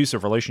an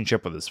abusive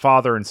relationship with his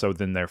father, and so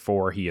then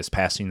therefore he is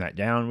passing that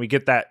down. We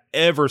get that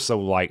ever so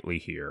lightly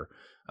here.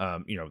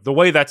 You know, the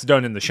way that's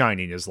done in The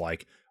Shining is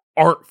like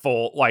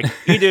artful, like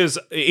it is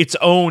its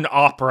own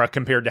opera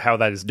compared to how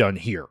that is done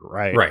here,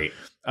 right?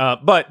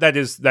 But that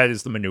is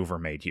the maneuver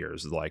made here,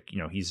 is like, you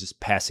know, he's just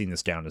passing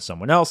this down to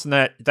someone else, and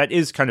that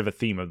is kind of a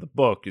theme of the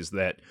book, is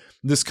that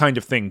this kind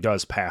of thing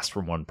does pass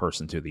from one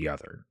person to the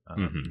other.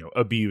 You know,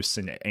 abuse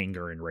and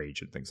anger and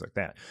rage and things like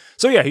that.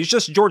 So yeah, he's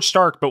just George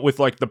Stark, but with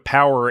like the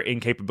power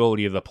and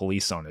capability of the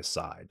police on his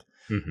side.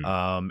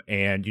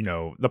 And you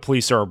know, the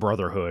police are a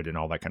brotherhood and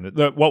all that kind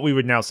of what we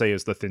would now say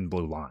is the thin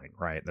blue line,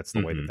 right? That's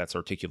the way that's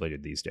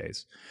articulated these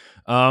days.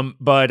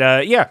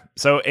 Yeah,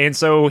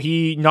 so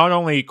he not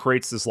only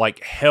creates this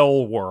like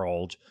hell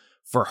world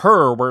for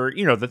her, where,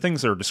 you know, the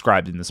things that are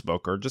described in this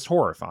book are just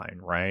horrifying,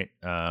 right?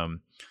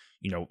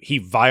 You know, he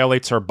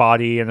violates her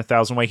body in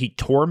 1,000 ways. He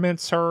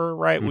torments her,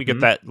 right? We get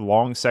that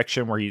long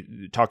section where he's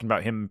talking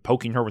about him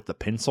poking her with the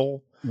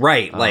pencil.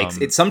 Right, like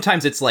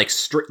sometimes it's like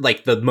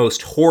like the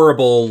most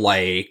horrible,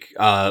 like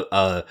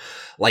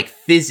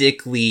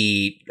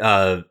physically,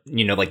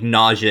 you know, like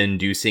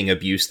nausea-inducing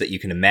abuse that you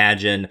can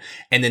imagine,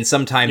 and then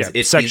sometimes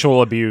it's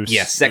sexual abuse,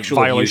 sexual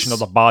violation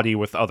abuse of the body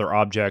with other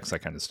objects, that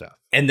kind of stuff.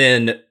 And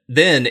then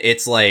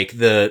it's like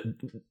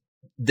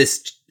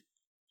this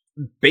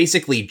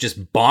basically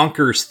just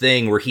bonkers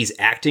thing where he's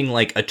acting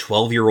like a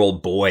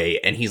 12-year-old boy,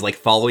 and he's like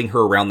following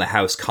her around the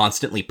house,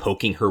 constantly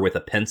poking her with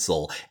a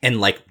pencil, and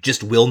like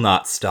just will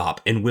not stop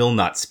and will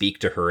not speak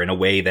to her in a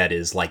way that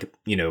is like,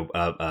 you know,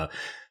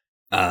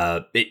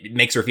 it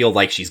makes her feel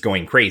like she's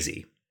going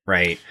crazy,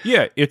 right?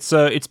 Yeah,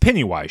 it's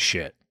Pennywise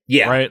shit.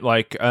 Yeah. Right?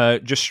 Like,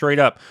 just straight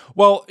up.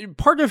 Well,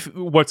 part of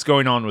what's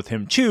going on with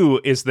him too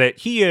is that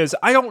he is,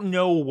 I don't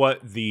know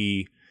what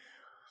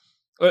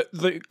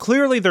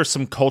clearly there's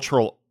some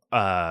cultural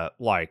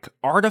like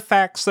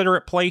artifacts that are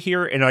at play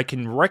here, and I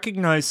can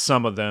recognize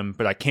some of them,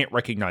 but I can't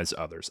recognize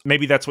others.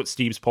 Maybe that's what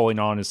Steve's pulling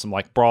on, is some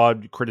like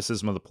broad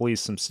criticism of the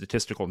police, some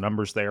statistical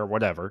numbers there,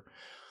 whatever.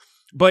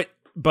 But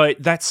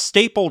that's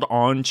stapled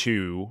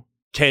onto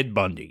Ted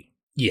Bundy.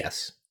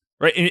 Yes.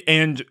 Right,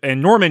 and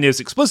Norman is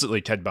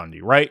explicitly Ted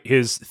Bundy, right?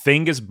 His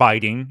thing is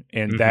biting,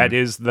 and that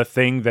is the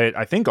thing that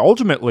I think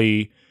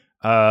ultimately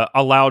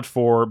allowed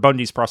for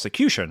Bundy's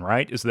prosecution,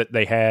 right? Is that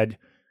they had,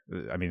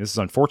 I mean, this is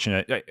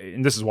unfortunate,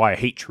 and this is why I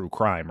hate true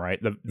crime,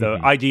 right? The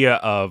idea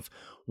of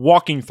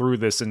walking through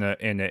this in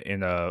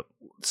a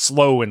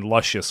slow and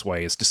luscious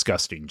way is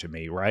disgusting to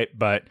me, right?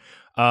 But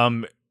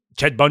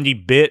Ted Bundy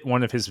bit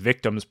one of his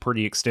victims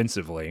pretty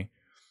extensively,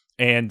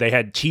 and they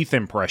had teeth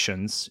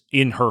impressions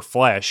in her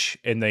flesh,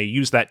 and they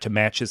used that to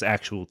match his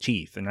actual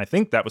teeth. And I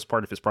think that was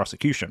part of his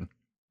prosecution,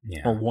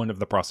 or one of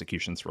the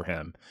prosecutions for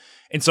him.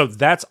 And so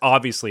that's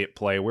obviously at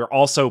play. We're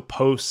also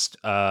post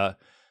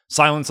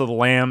Silence of the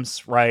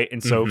Lambs, right?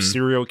 And so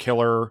serial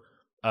killer,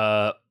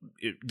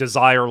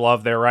 desire,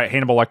 love there, right?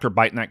 Hannibal Lecter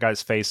biting that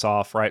guy's face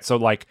off, right? So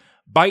like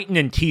biting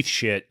and teeth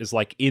shit is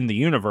like in the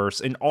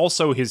universe, and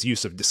also his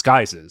use of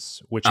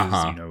disguises, which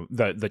is, you know,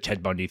 the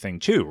Ted Bundy thing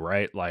too,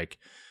 right? Like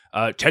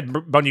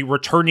Ted Bundy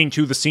returning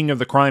to the scene of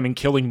the crime and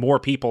killing more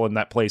people in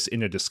that place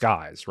in a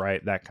disguise,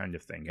 right? That kind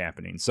of thing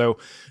happening. So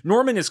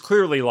Norman is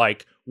clearly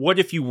like, what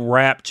if you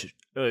wrapped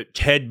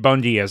Ted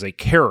Bundy as a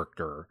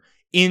character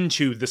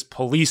into this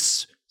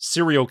police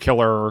serial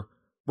killer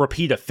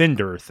repeat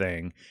offender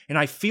thing? And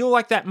I feel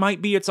like that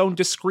might be its own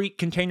discrete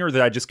container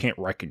that I just can't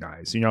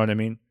recognize. You know what I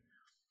mean?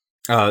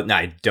 No,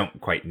 I don't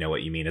quite know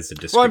what you mean as a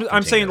discrete. Well,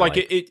 I'm saying like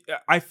it.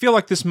 I feel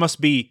like this must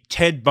be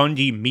Ted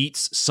Bundy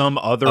meets some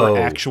other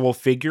actual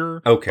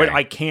figure. Okay, but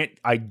I can't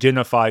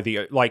identify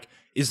the like.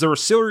 is there a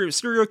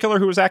serial killer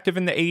who was active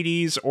in the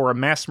 80s or a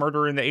mass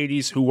murderer in the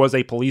 80s who was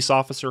a police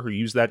officer who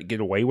used that to get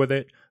away with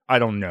it? I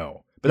don't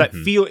know. But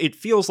it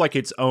feels like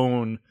its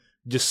own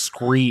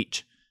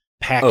discrete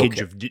package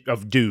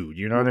of dude,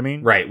 you know what I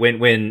mean? Right.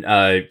 When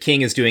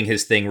King is doing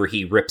his thing where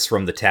he rips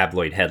from the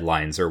tabloid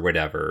headlines or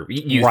whatever,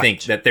 you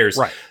think that there's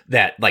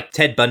that, like,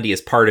 Ted Bundy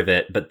is part of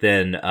it, but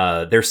then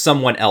there's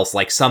someone else,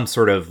 like some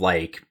sort of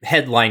like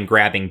headline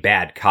grabbing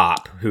bad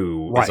cop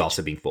who is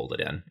also being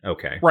folded in.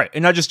 Okay. Right.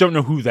 And I just don't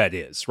know who that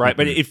is, right?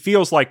 But it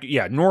feels like,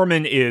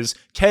 Norman is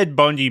Ted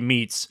Bundy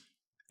meets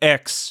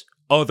X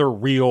other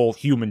real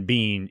human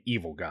being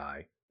evil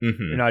guy.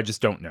 And I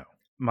just don't know.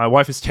 My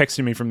wife is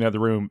texting me from the other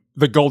room,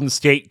 the Golden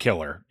State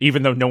Killer,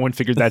 even though no one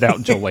figured that out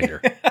until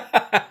later.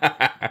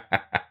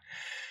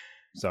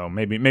 So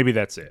maybe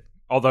that's it.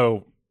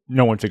 Although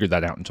no one figured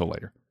that out until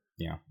later.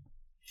 Yeah.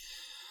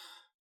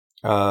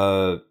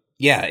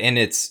 And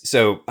it's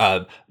so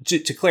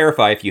to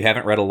clarify, if you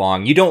haven't read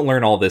along, you don't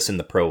learn all this in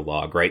the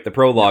prologue, right? The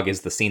prologue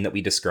is the scene that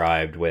we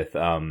described with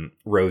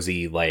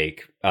Rosie,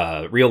 like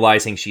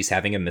realizing she's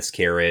having a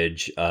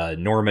miscarriage,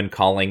 Norman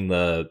calling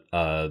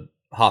the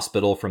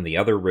hospital from the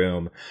other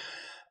room.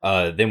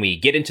 Then we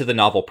get into the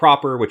novel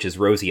proper, which is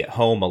Rosie at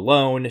home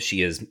alone.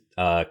 She is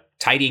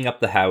tidying up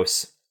the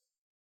house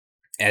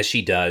as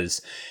she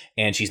does,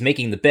 and she's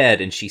making the bed,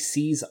 and she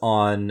sees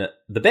on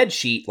the bed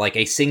sheet like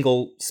a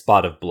single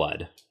spot of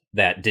blood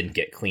that didn't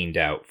get cleaned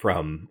out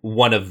from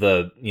one of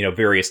the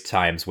various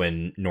times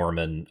when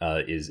Norman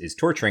is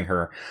torturing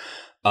her.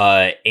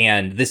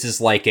 And this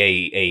is like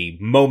a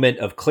moment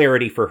of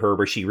clarity for her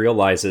where she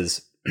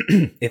realizes,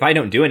 if I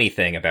don't do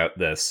anything about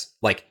this,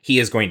 like, he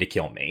is going to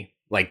kill me.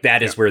 Like,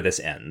 that is where this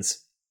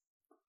ends.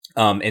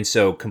 And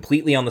so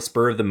completely on the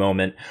spur of the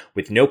moment,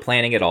 with no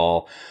planning at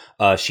all,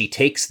 she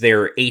takes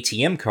their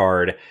ATM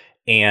card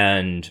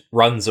and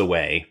runs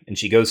away. And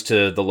she goes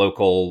to the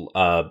local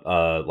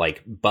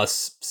like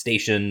bus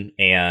station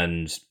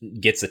and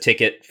gets a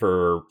ticket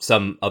for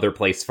some other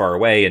place far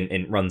away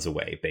and runs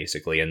away,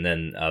 basically. And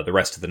then the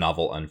rest of the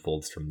novel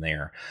unfolds from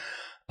there.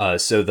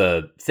 So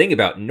the thing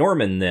about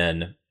Norman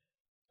then,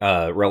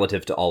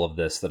 relative to all of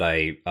this, that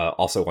I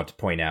also want to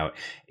point out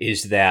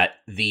is that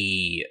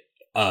the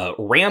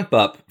ramp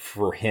up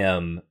for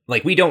him,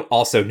 like, we don't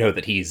also know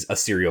that he's a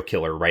serial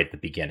killer right at the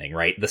beginning,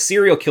 right? The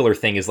serial killer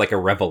thing is like a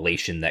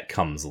revelation that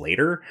comes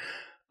later.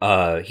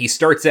 He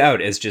starts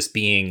out as just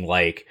being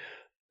like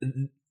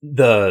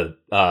the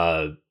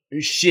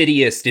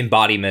shittiest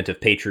embodiment of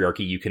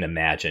patriarchy you can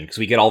imagine, because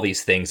we get all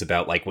these things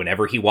about, like,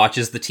 whenever he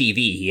watches the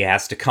TV, he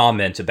has to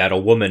comment about a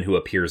woman who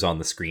appears on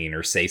the screen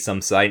or say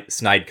some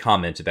snide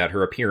comment about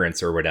her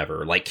appearance or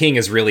whatever. Like, King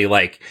is really,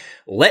 like,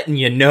 letting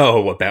you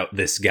know about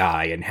this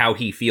guy and how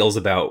he feels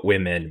about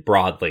women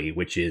broadly,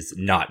 which is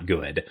not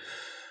good.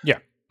 Yeah.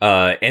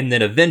 And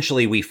then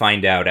eventually we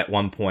find out at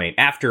one point,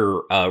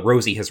 after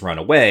Rosie has run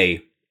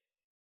away,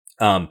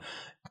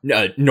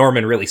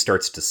 Norman really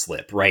starts to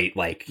slip, right?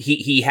 Like,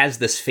 he has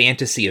this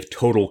fantasy of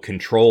total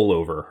control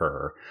over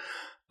her,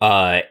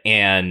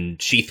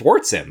 and she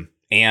thwarts him,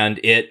 and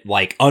it,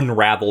 like,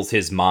 unravels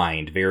his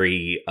mind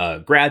very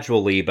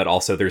gradually, but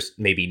also there's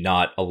maybe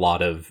not a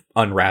lot of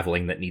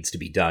unraveling that needs to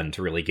be done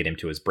to really get him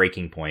to his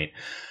breaking point,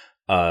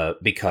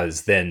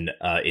 because then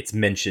it's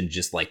mentioned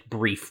just, like,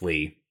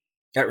 briefly.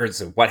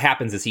 So what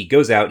happens is he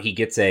goes out, he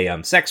gets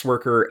a sex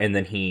worker, and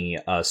then he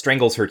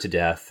strangles her to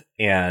death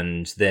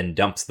and then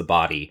dumps the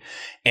body.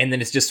 And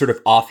then it's just sort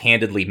of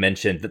offhandedly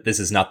mentioned that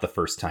this is not the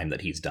first time that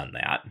he's done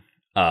that.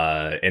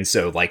 And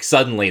so, like,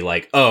 suddenly,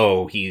 like,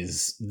 oh,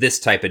 he's this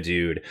type of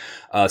dude.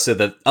 So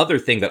the other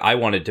thing that I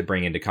wanted to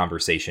bring into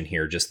conversation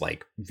here, just,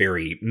 like,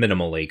 very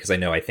minimally, because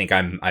I think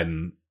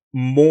I'm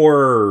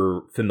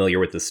more familiar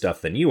with this stuff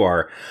than you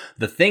are.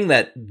 The thing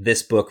that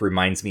this book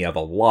reminds me of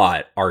a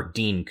lot are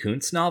Dean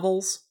Koontz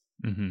novels.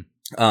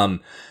 And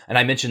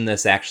I mentioned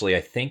this actually, I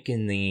think,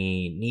 in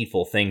the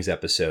Needful Things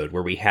episode,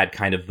 where we had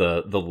kind of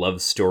the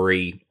love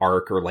story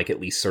arc, or, like,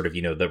 at least sort of,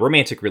 the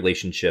romantic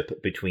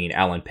relationship between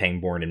Alan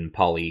Pangborn and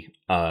Polly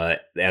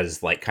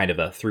as, like, kind of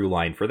a through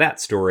line for that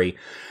story.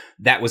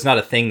 That was not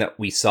a thing that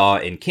we saw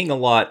in King a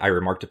lot. I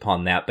remarked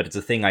upon that, but it's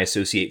a thing I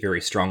associate very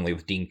strongly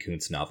with Dean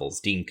Koontz novels.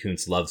 Dean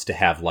Koontz loves to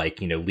have,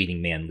 like,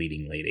 leading man,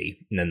 leading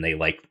lady, and then they,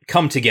 like,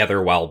 come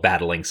together while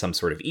battling some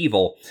sort of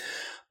evil.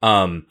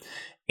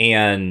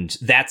 And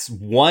that's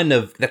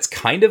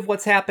kind of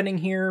what's happening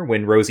here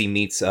when Rosie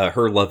meets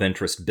her love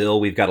interest,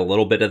 Bill. We've got a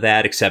little bit of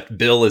that, except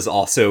Bill is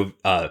also,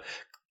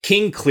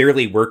 King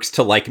clearly works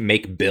to, like,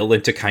 make Bill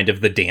into kind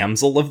of the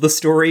damsel of the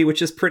story,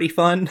 which is pretty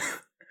fun.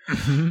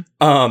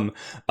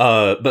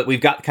 But we've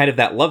got kind of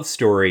that love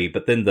story,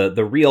 but then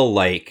the real,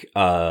 like,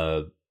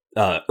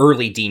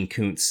 early Dean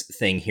Koontz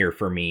thing here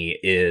for me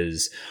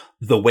is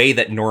the way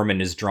that Norman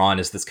is drawn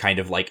as this kind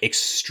of, like,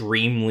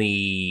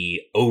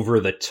 extremely over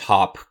the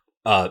top,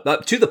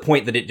 to the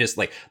point that it just,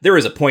 like, there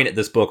is a point at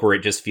this book where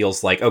it just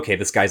feels like, okay,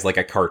 this guy's like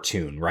a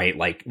cartoon, right?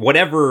 Like,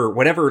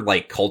 whatever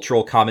like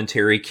cultural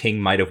commentary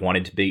King might have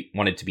wanted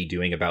to be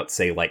doing about,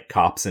 say, like,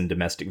 cops and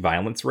domestic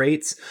violence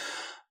rates,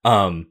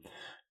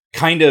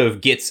 kind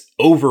of gets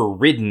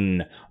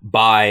overridden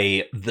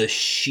by the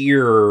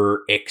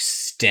sheer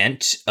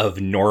extent of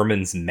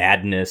Norman's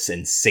madness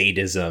and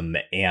sadism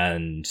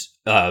and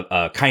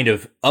kind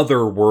of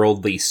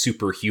otherworldly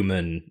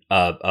superhuman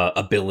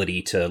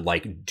ability to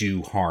like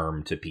do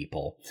harm to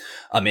people.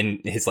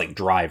 And his like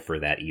drive for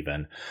that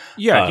even.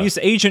 Yeah, he's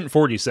Agent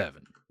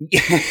 47.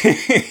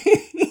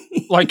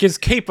 Like his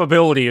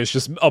capability is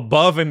just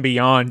above and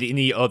beyond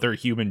any other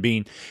human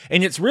being.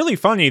 And it's really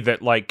funny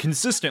that like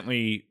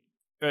consistently,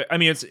 I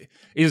mean, it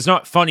is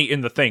not funny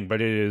in the thing,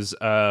 but it is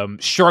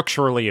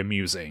structurally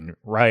amusing,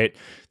 right?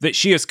 That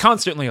she is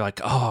constantly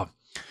like, oh,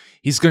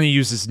 he's going to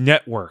use his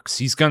networks.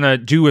 He's going to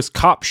do his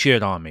cop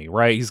shit on me,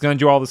 right? He's going to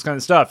do all this kind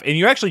of stuff. And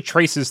you actually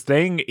trace his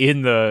thing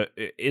in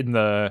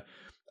the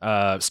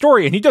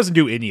story, and he doesn't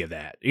do any of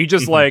that. He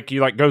just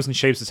he goes and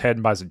shaves his head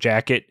and buys a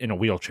jacket in a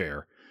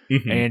wheelchair.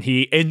 And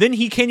then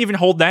he can't even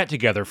hold that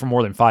together for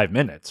more than 5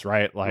 minutes,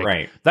 right?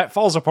 Like that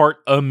falls apart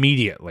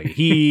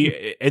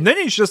immediately. And then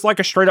he's just like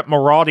a straight up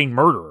marauding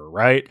murderer,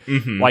 right?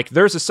 Like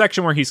there's a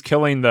section where he's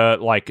killing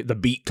the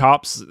beat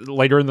cops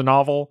later in the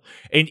novel,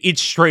 and it's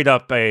straight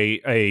up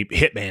a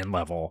hitman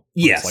level.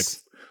 Yes,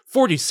 it's like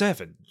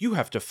 47. You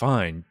have to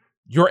find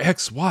your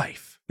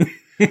ex-wife.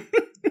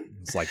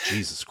 It's like,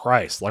 Jesus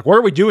Christ. Like, what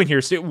are we doing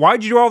here, Steve?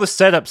 Why'd you do all the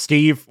setup,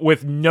 Steve,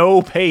 with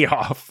no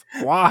payoff?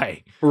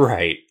 Why?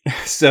 Right.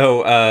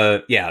 So,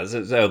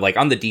 so like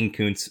on the Dean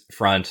Koontz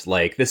front,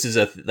 like this is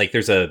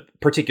there's a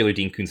particular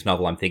Dean Koontz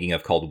novel I'm thinking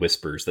of called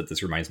Whispers that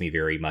this reminds me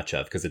very much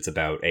of, because it's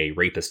about a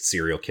rapist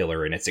serial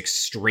killer, and it's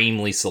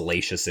extremely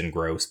salacious and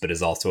gross, but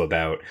is also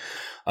about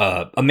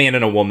a man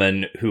and a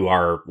woman who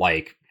are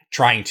like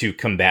trying to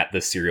combat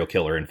this serial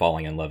killer and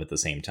falling in love at the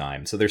same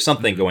time. So there's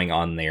something going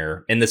on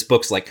there. And this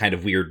book's like kind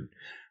of weird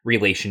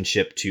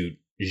relationship to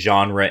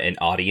genre and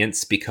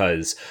audience,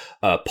 because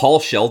Paul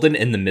Sheldon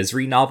in the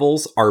Misery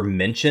novels are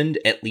mentioned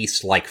at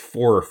least like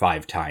 4 or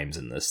 5 times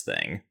in this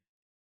thing.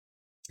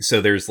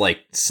 So there's like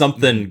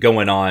something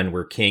going on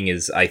where King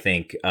is, I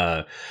think,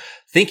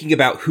 thinking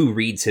about who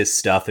reads his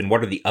stuff and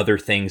what are the other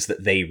things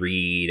that they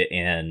read.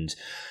 And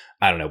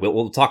I don't know.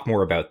 We'll talk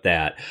more about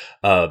that.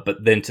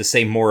 But then to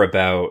say more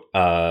about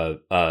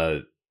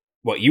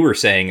what you were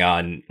saying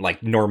on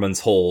like Norman's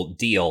whole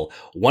deal,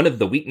 one of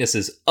the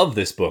weaknesses of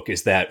this book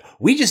is that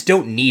we just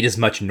don't need as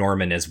much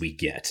Norman as we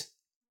get.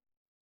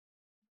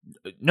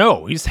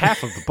 No, he's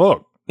half of the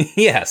book.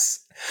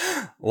 Yes.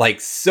 Like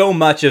so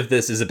much of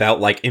this is about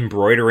like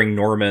embroidering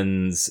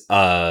Norman's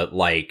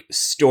like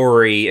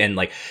story and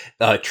like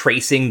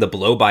tracing the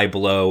blow by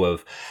blow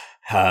of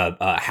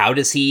how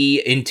does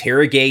he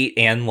interrogate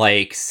and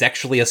like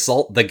sexually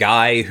assault the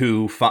guy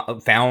who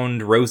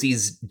found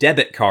Rosie's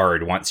debit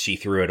card once she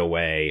threw it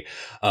away?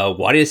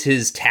 What is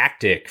his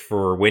tactic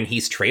for when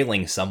he's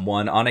trailing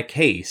someone on a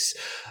case?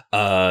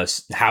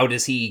 How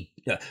does he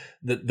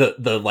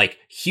the like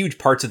huge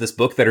parts of this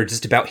book that are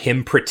just about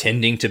him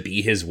pretending to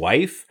be his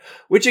wife,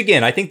 which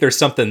again, I think there's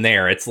something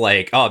there. It's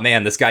like, oh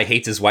man, this guy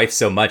hates his wife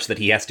so much that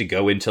he has to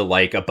go into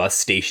like a bus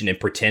station and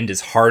pretend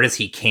as hard as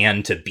he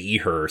can to be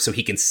her so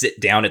he can sit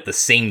down at the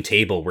same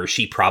table where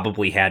she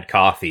probably had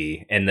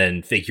coffee and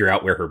then figure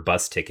out where her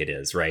bus ticket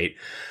is, right?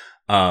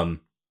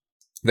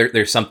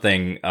 There's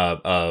something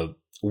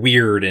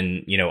weird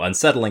and, you know,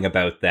 unsettling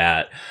about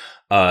that.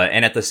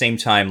 And at the same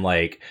time,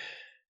 like,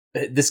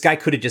 this guy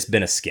could have just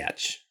been a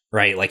sketch,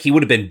 right? Like, he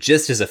would have been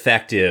just as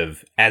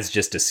effective as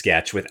just a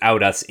sketch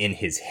without us in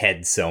his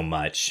head so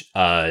much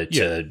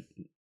to,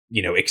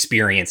 you know,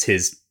 experience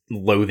his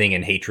loathing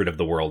and hatred of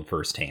the world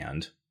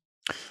firsthand.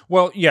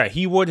 Well, yeah,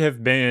 he would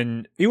have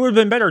been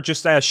better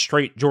just as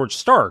straight George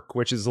Stark,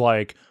 which is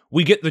like,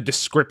 we get the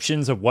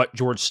descriptions of what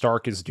George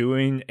Stark is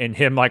doing and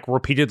him like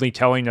repeatedly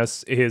telling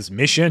us his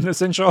mission,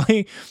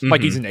 essentially.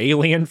 Like he's an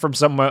alien from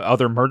some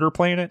other murder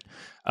planet.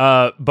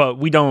 But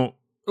we don't,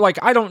 like,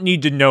 I don't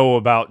need to know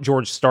about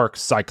George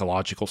Stark's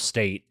psychological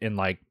state and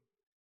like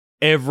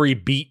every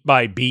beat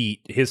by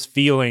beat, his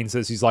feelings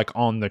as he's like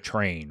on the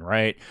train,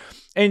 right?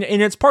 And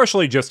it's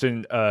partially just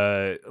an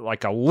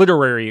like a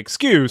literary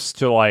excuse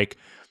to like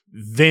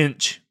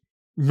vent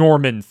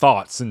Norman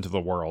thoughts into the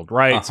world,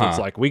 right? So it's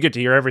like we get to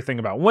hear everything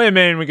about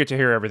women, we get to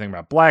hear everything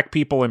about black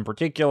people in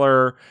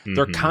particular.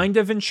 They're kind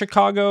of in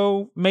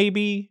Chicago,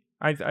 maybe.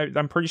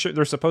 I'm pretty sure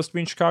they're supposed to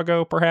be in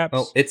Chicago, perhaps.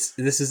 Well,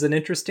 this is an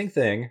interesting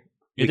thing.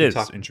 It is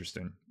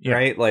interesting,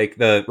 right? Like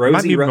the Rosie, it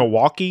might be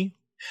Milwaukee.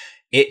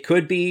 It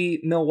could be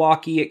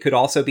Milwaukee. It could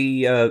also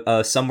be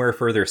somewhere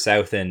further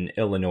south in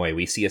Illinois.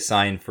 We see a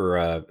sign for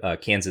a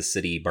Kansas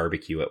City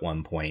barbecue at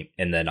one point.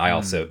 And then I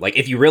also, like,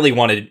 if you really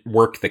want to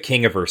work the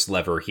Kingiverse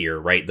lever here,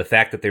 right, the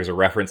fact that there's a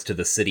reference to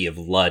the city of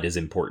Ludd is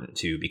important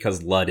too,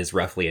 because Ludd is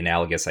roughly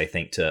analogous, I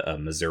think, to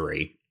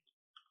Missouri.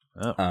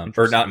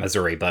 Or not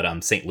Missouri,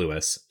 but St.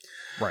 Louis.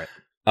 Right.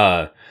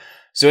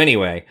 So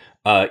anyway,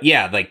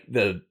 like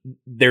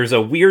there's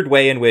a weird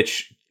way in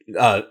which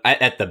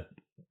at the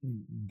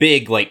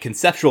big like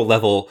conceptual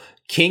level,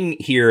 King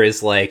here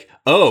is like,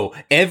 oh,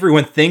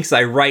 everyone thinks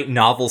I write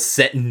novels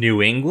set in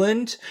New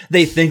England?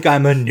 They think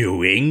I'm a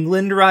New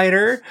England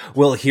writer?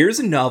 Well, here's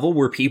a novel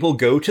where people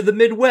go to the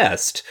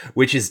Midwest,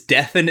 which is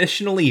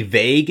definitionally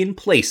vague and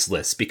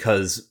placeless,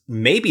 because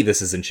maybe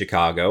this is in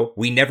Chicago.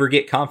 We never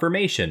get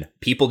confirmation.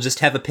 People just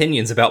have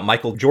opinions about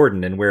Michael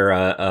Jordan and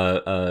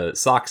wear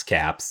socks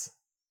caps.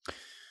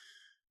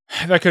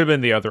 That could have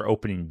been the other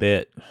opening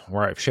bit,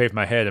 where I've shaved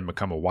my head and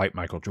become a white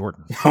Michael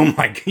Jordan. Oh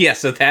my god, yeah,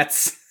 so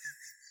that's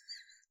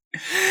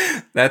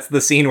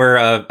the scene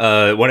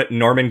where when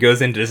Norman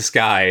goes into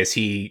disguise,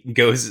 he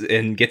goes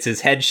and gets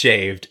his head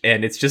shaved,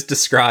 and it's just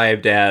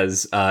described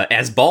as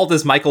bald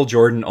as Michael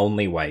Jordan,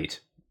 only white.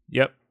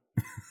 Yep.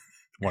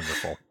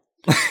 Wonderful.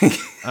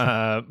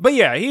 But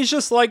yeah, he's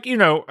just like,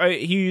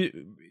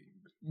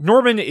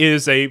 Norman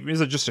is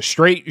just a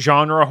straight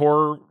genre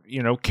horror,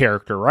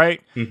 character,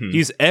 right? Mm-hmm.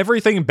 He's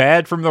everything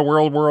bad from the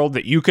world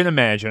that you can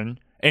imagine,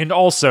 and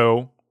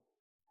also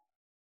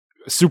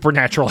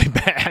supernaturally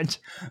bad.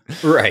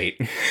 Right.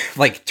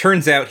 Like,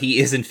 turns out he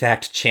is in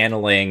fact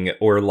channeling,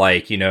 or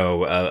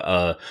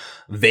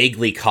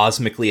vaguely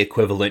cosmically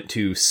equivalent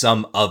to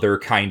some other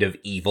kind of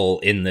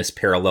evil in this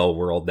parallel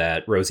world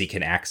that Rosie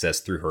can access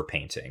through her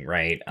painting,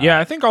 right? Yeah,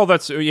 I think all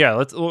that's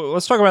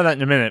let's talk about that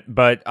in a minute,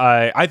 but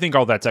I think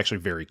all that's actually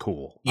very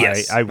cool.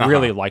 Yes. I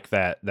really like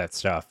that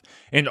stuff.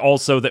 And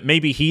also that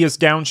maybe he is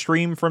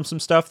downstream from some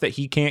stuff that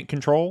he can't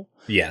control.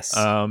 Yes.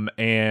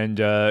 And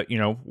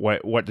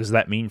what does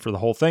that mean for the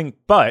whole thing?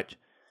 But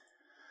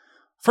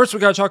first,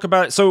 we got to talk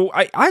about it. So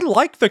I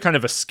like the kind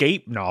of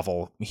escape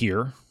novel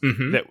here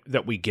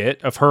that we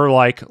get of her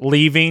like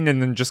leaving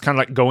and then just kind of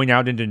like going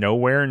out into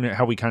nowhere, and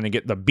how we kind of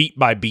get the beat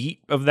by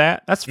beat of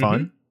that. That's fun.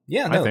 Mm-hmm.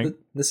 Yeah, no, I think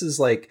this is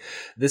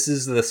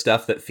the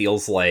stuff that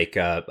feels like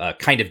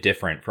kind of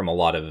different from a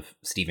lot of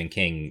Stephen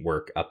King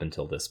work up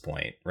until this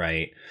point,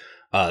 right?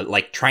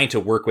 Like trying to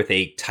work with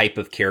a type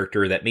of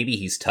character that maybe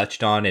he's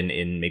touched on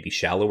in maybe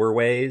shallower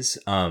ways.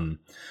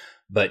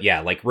 But yeah,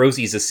 like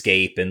Rosie's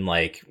escape, and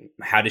like,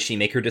 how does she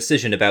make her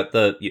decision about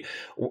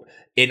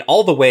in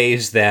all the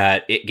ways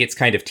that it gets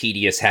kind of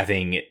tedious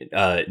having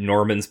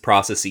Norman's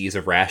processes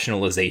of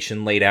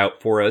rationalization laid out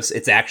for us.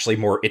 It's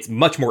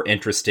much more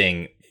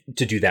interesting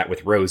to do that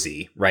with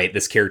Rosie, right?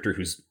 This character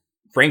who's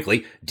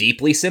frankly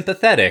deeply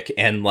sympathetic,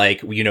 and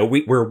like,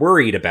 we're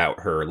worried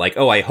about her. Like,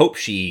 oh, I hope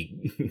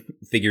she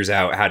figures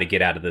out how to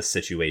get out of this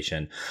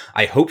situation.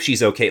 I hope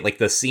she's okay. Like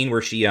the scene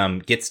where she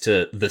gets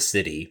to the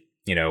city,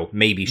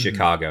 maybe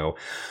Chicago.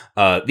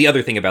 The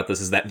other thing about this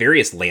is that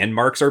various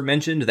landmarks are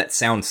mentioned that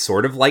sound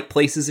sort of like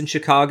places in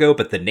Chicago,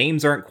 but the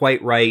names aren't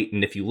quite right.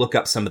 And if you look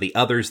up some of the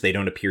others, they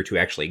don't appear to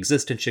actually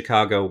exist in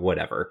Chicago,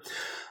 whatever.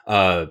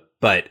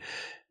 But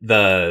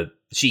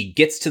she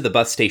gets to the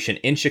bus station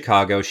in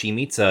Chicago. She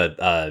meets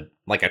a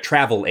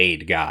travel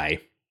aid guy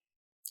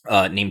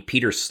named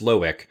Peter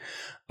Slowick,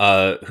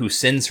 who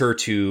sends her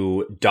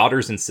to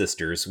Daughters and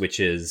Sisters,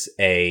 which is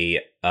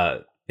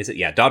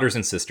Daughters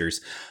and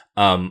Sisters,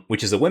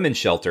 which is a women's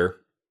shelter.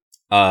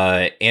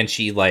 And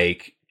she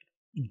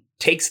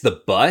takes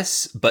the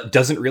bus, but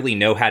doesn't really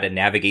know how to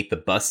navigate the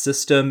bus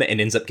system,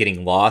 and ends up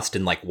getting lost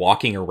and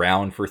walking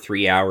around for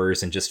 3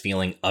 hours and just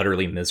feeling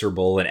utterly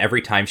miserable. And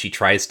every time she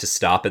tries to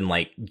stop and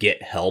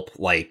get help,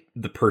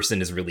 the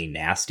person is really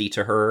nasty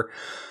to her.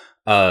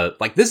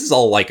 This is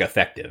all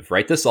effective,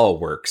 right? This all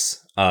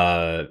works.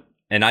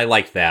 And I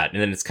like that.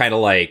 And then it's kind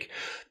of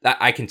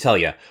I can tell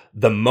you,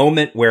 the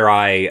moment where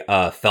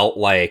I felt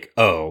like,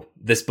 oh,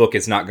 this book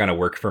is not going to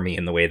work for me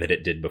in the way that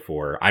it did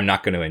before, I'm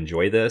not going to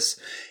enjoy this,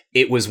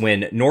 it was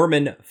when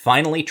Norman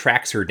finally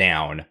tracks her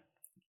down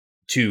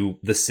to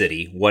the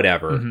city,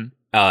 whatever.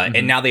 Mm-hmm.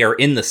 And now they are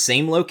in the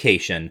same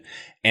location.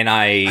 And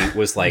I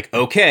was like,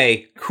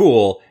 okay,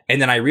 cool.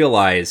 And then I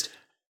realized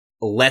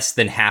less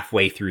than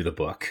halfway through the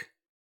book.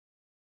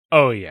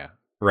 Oh, yeah.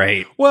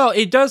 Right. Well,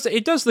 it does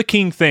the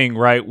King thing,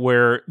 right?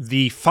 Where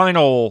the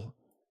final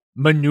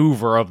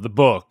maneuver of the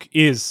book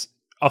is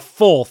a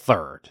full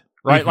third,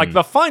 right? Like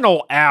the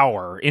final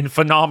hour in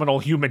phenomenal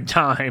human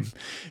time,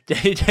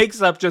 it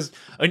takes up just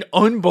an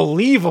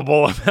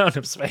unbelievable amount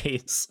of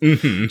space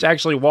to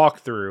actually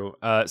walk through.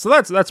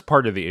 So that's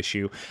part of the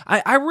issue.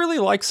 I really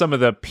like some of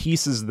the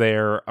pieces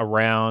there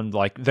around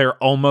they're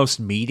almost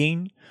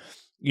meeting,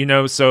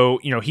 so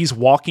he's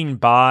walking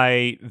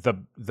by the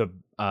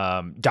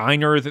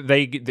diner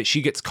that she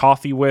gets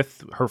coffee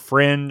with her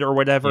friend or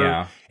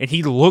whatever, and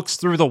he looks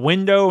through the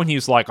window and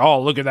he's like,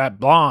 oh, look at that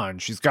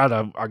blonde, she's got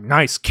a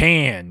nice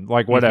can,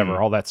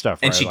 whatever, all that stuff,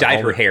 and right? She dyed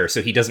her hair,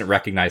 so he doesn't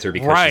recognize her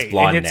because she's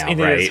blonde now,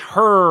 right? It's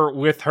her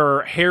with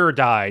her hair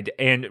dyed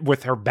and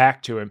with her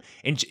back to him,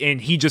 and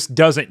he just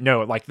doesn't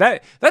know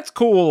it. That's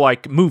cool,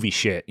 movie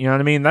shit, you know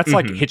what I mean? That's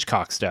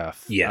Hitchcock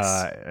stuff.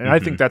 Yes. And I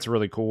think that's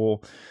really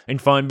cool and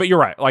fun. But you're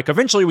right,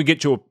 eventually we get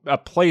to a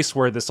place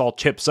where this all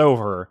tips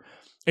over.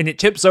 And it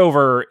tips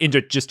over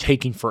into just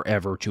taking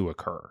forever to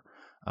occur,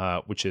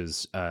 which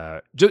is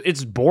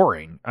it's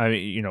boring. I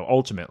mean,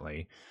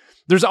 ultimately,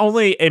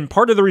 and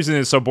part of the reason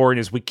it's so boring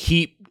is we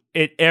keep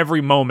at every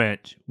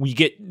moment we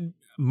get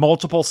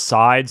multiple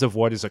sides of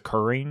what is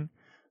occurring.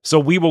 So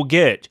we will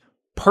get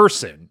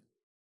person.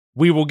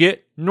 We will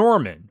get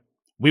Norman.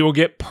 We will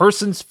get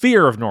person's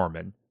fear of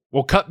Norman.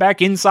 We'll cut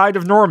back inside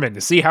of Norman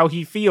to see how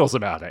he feels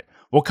about it.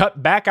 We'll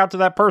cut back out to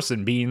that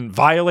person being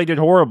violated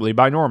horribly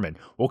by Norman.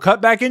 We'll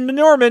cut back into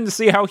Norman to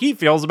see how he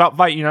feels about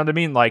fight. You know what I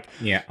mean? Like,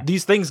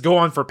 these things go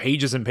on for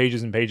pages and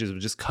pages and pages of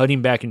just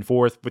cutting back and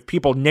forth with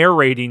people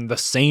narrating the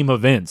same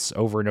events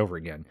over and over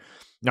again.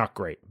 Not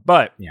great,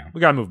 but we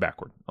got to move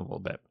backward a little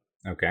bit.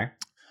 Okay.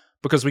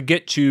 Because we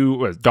get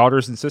to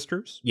daughters and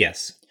sisters.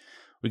 Yes.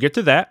 We get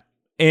to that.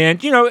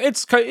 And, you know,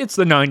 it's the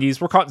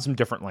 90s. We're caught in some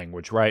different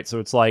language, right? So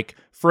it's like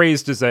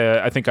phrased as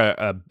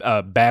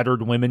a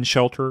battered women's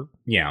shelter.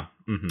 Yeah.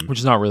 Mm-hmm. Which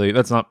is not really,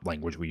 that's not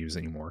language we use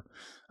anymore.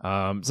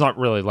 It's not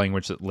really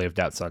language that lived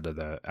outside of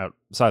the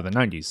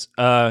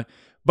 90s.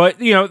 But,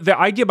 you know, the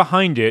idea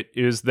behind it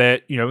is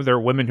that, you know, there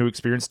are women who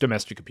experience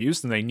domestic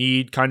abuse and they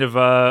need kind of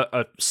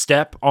a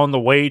step on the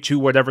way to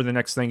whatever the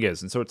next thing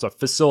is. And so it's a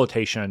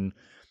facilitation,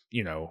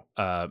 you know,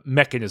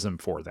 mechanism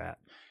for that.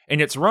 And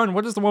it's run,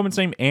 what is the woman's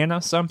name?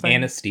 Anna something?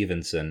 Anna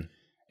Stevenson.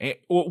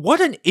 What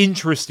an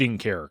interesting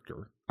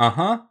character.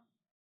 Uh-huh.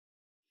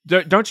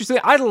 Don't you say?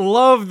 I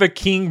love the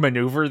King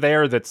maneuver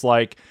there that's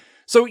like,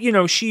 so, you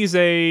know, she's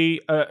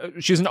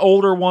an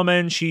older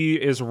woman. She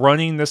is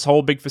running this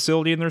whole big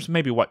facility, and there's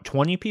maybe,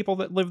 20 people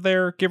that live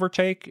there, give or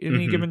take, at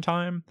any given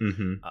time.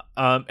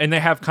 Mm-hmm. And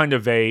they have kind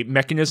of a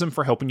mechanism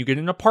for helping you get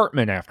an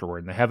apartment afterward,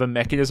 and they have a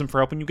mechanism for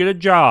helping you get a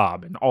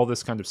job, and all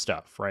this kind of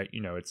stuff, right?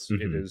 You know, it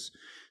is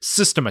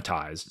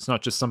systematized. It's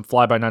not just some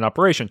fly-by-night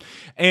operation.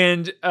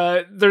 And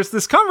there's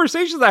this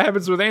conversation that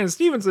happens with Anna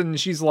Stevenson, and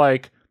she's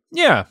like,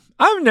 yeah,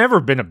 I've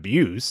never been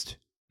abused.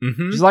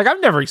 Mm-hmm. She's like,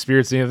 I've never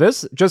experienced any of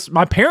this. Just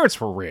my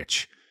parents were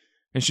rich.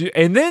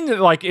 And then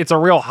like it's a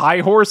real high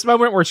horse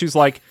moment where she's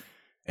like,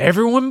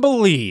 everyone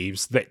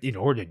believes that in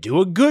order to do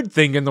a good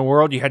thing in the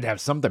world, you had to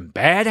have something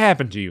bad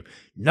happen to you.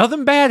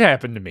 Nothing bad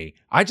happened to me.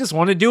 I just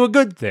want to do a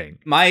good thing.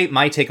 My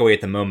takeaway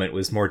at the moment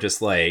was more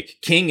just like,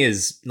 King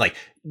is like,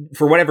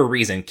 for whatever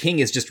reason, King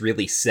is just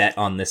really set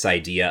on this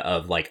idea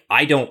of like,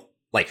 I don't,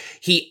 like,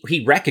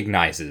 he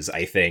recognizes,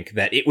 I think,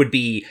 that it would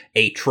be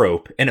a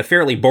trope and a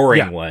fairly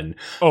boring one.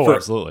 Oh,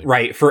 absolutely.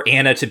 Right, for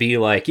Anna to be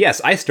like,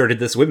 yes, I started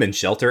this women's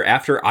shelter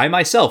after I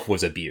myself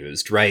was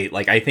abused, right?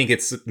 Like, I think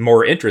it's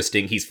more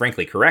interesting, he's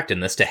frankly correct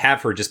in this, to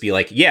have her just be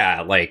like,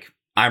 yeah, like,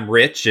 I'm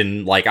rich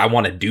and, like, I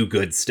want to do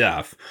good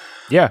stuff.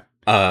 Yeah.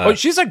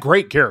 She's a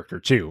great character,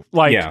 too.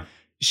 Like,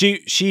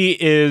 She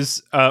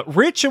is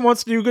rich and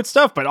wants to do good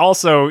stuff, but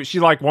also she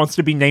like wants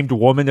to be named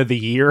Woman of the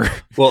Year.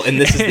 Well, and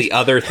this is the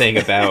other thing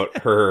about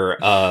her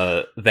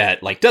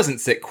that like doesn't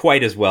sit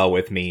quite as well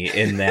with me,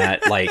 in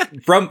that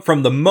like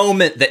from the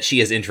moment that she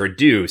is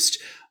introduced,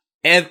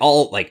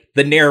 all like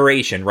the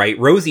narration, right?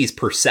 Rosie's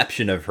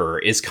perception of her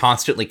is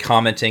constantly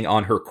commenting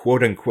on her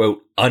quote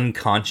unquote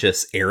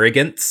unconscious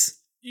arrogance.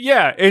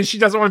 Yeah, and she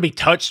doesn't want to be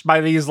touched by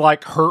these,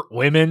 like, hurt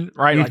women,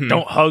 right? Like,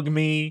 don't hug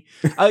me.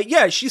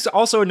 Yeah, she's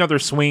also another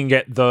swing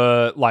at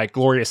the, like,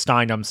 Gloria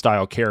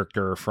Steinem-style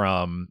character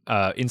from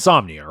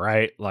Insomnia,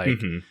 right? Like,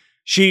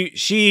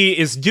 she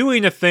is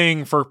doing a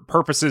thing for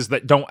purposes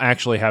that don't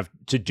actually have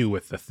to do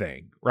with the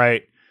thing,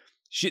 right?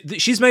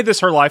 She's made this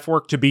her life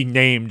work to be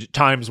named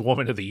Times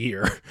Woman of the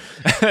Year.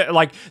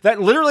 Like, that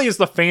literally is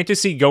the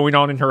fantasy going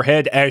on in her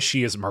head as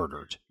she is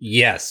murdered.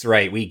 Yes,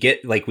 right. We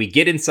get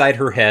inside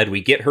her head, we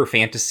get her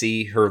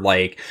fantasy, her,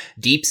 like,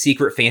 deep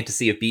secret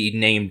fantasy of being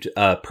named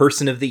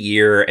Person of the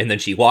Year, and then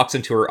she walks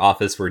into her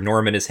office where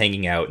Norman is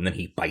hanging out, and then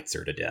he bites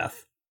her to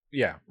death.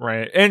 Yeah,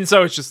 right. And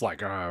so it's just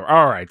like, all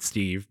right,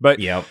 Steve.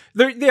 But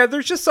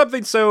there's just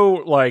something so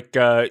like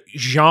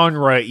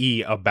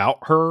genre-y about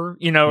her,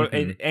 you know,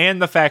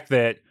 and the fact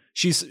that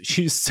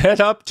she's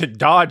set up to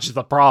dodge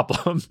the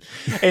problem.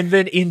 And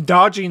then in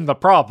dodging the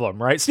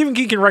problem, right? Stephen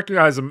King can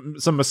recognize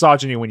some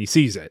misogyny when he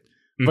sees it.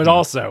 But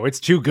also,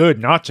 it's too good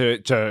not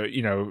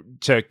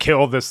to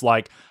kill this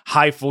like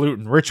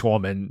highfalutin rich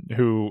woman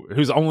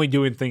who's only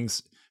doing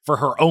things for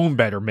her own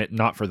betterment,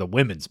 not for the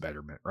women's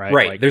betterment, right?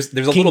 Right. Like, there's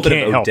a little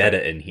bit of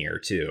Odetta in here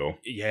too.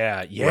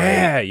 Yeah.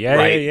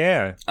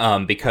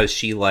 Because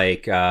she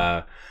like,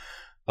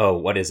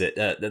 what is it?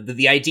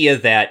 The idea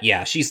that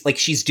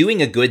she's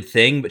doing a good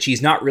thing, but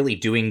she's not really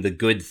doing the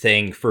good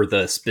thing for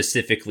the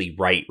specifically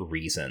right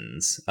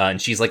reasons,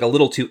 and she's like a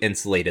little too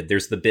insulated.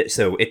 There's the bit.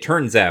 So it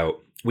turns out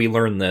we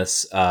learn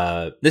this.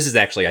 This is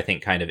actually, I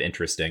think, kind of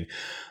interesting.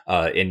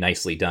 And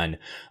nicely done.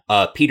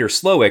 Peter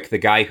Slowick, the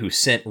guy who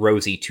sent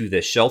Rosie to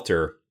this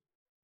shelter,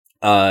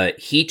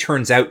 he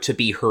turns out to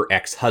be her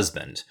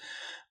ex-husband.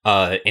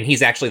 And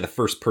he's actually the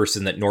first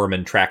person that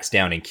Norman tracks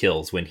down and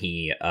kills when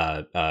he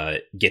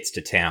gets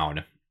to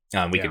town.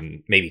 We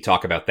can maybe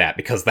talk about that,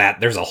 because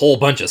there's a whole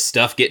bunch of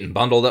stuff getting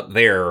bundled up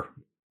there,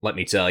 let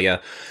me tell you.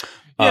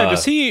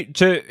 Yeah,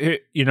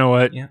 you know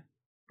what? Yeah.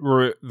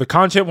 The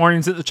content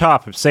warnings at the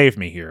top have saved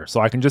me here, so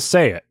I can just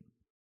say it.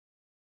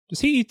 Does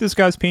he eat this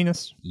guy's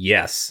penis?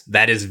 Yes,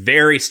 that is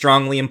very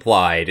strongly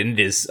implied, and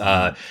it is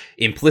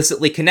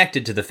implicitly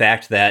connected to the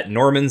fact that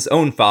Norman's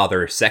own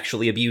father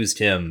sexually abused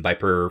him by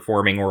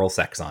performing oral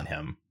sex on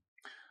him.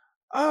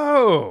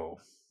 Oh.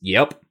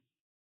 Yep.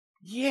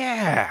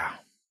 Yeah.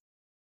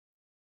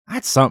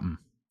 That's something.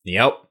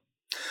 Yep.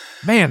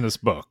 Man, this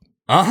book.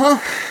 So.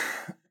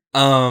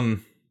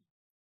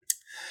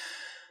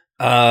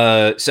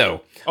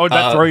 Oh, did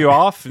that throw you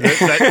off?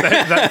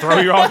 That throw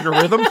you off your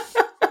rhythm?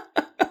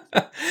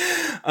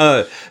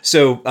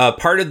 So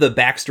part of the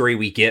backstory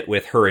we get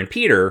with her and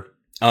Peter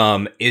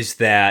is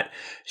that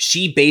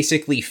she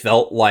basically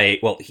felt like,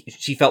 well,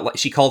 she felt like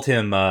she called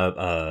him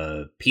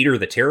Peter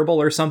the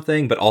Terrible or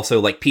something, but also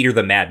like Peter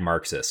the Mad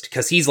Marxist,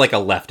 because he's like a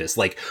leftist.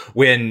 Like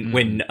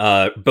when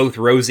both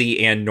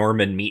Rosie and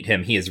Norman meet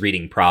him, he is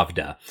reading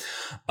Pravda.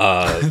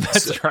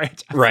 That's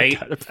right.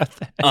 Right. About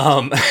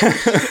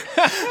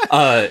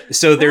that.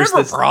 So there's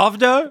Remember this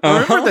Pravda?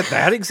 Remember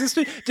that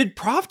existed? Did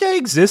Pravda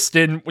exist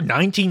in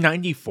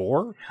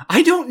 1994?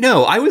 I don't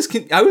know. I was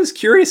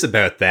curious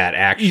about that,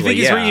 actually. You think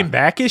he's reading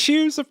back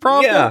issues of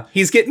Pravda? Yeah,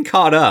 he's getting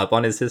caught up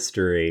on his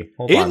history.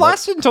 It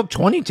lasted until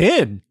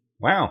 2010.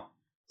 Wow.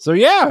 So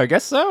yeah, I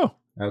guess so.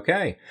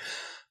 Okay.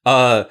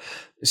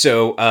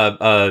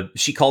 So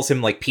she calls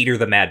him like Peter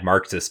the Mad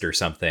Marxist or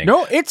something.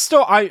 No, it's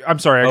still. I'm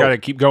sorry. I gotta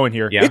keep going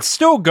here. Yeah. It's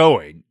still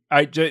going.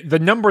 The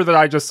number that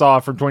I just saw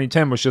from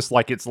 2010 was just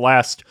like its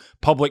last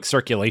public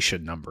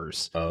circulation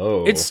numbers.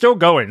 Oh, it's still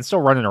going. It's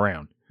still running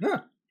around. Huh.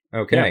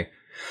 Okay. Yeah.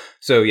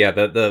 So yeah,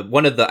 the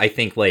one of the, I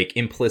think, like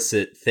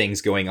implicit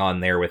things going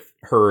on there with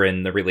her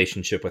and the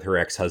relationship with her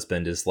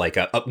ex-husband is like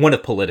a one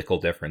of political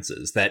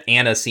differences. That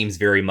Anna seems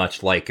very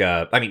much like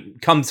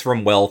comes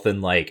from wealth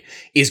and like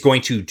is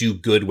going to do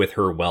good with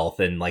her wealth,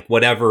 and like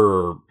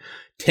whatever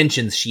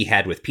tensions she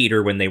had with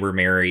Peter when they were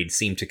married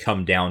seemed to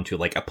come down to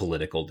like a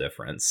political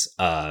difference.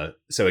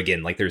 So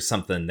again, like there's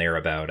something there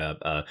about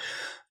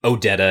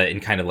Odetta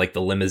and kind of like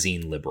the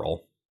limousine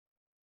liberal.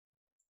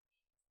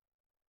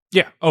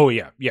 Yeah. Oh,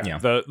 yeah.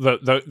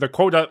 The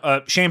quote,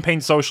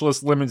 champagne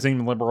socialist,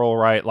 limousine liberal,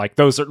 right? Like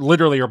those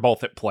are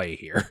both at play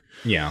here.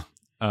 Yeah.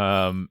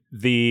 And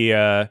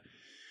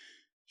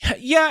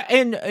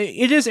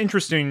it is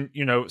interesting,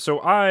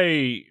 so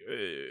I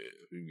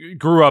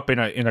grew up in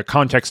a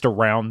context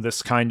around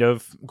this kind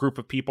of group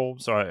of people.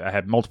 So I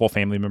had multiple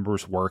family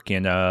members work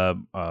in a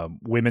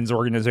women's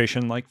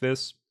organization like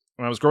this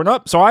when I was growing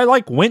up. So I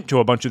like went to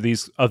a bunch of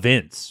these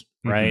events,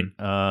 right?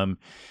 Mm-hmm.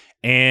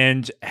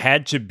 And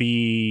had to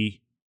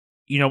be,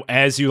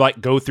 as you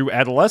like go through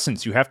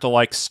adolescence, you have to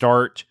like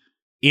start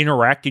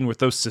interacting with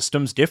those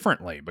systems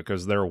differently,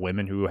 because there are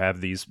women who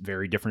have these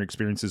very different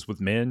experiences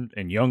with men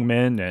and young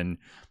men. And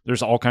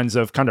there's all kinds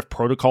of kind of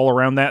protocol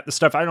around that. The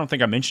stuff, I don't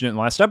think I mentioned it in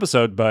the last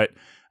episode, but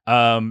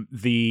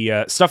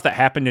the stuff that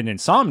happened in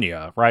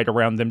Insomnia, right?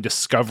 Around them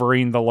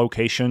discovering the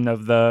location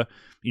of the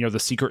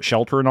secret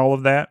shelter and all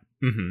of that.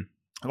 Mm-hmm.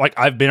 Like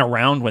I've been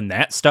around when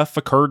that stuff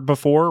occurred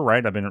before,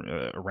 right? I've been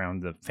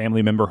around the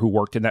family member who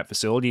worked in that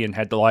facility and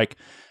had to I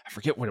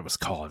forget what it was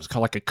called. It was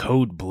called like a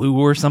code blue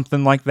or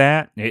something like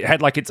that. It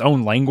had like its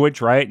own language,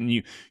 right? And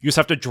you just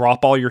have to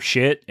drop all your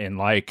shit and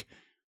like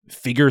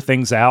figure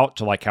things out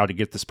to like how to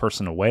get this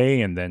person away.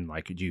 And then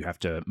like, do you have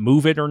to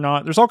move it or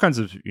not? There's all kinds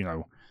of,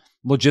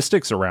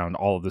 logistics around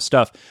all of this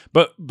stuff.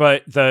 But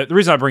the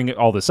reason I bring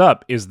all this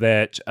up is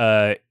that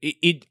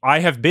I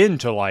have been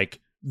to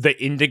like the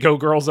Indigo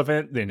Girls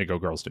event. The Indigo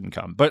Girls didn't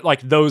come, but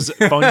like those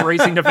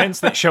fundraising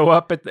events that show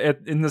up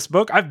in this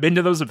book, I've been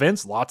to those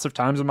events lots of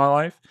times in my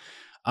life.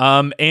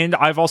 And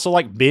I've also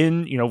like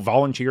been,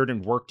 volunteered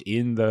and worked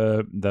in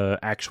the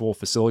actual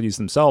facilities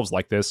themselves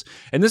like this.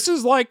 And this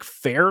is like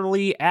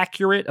fairly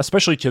accurate,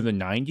 especially to the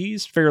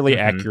 90s, fairly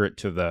accurate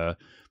to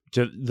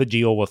the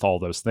deal with all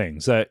those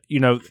things.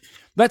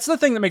 That's the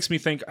thing that makes me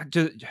think,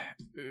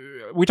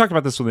 we talked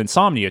about this with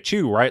Insomnia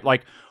too, right?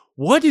 Like,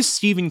 what is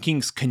Stephen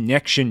King's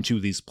connection to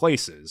these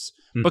places?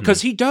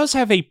 Because he does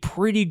have a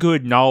pretty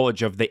good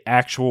knowledge of the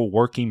actual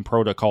working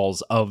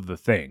protocols of the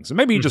things. And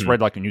maybe he just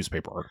read like a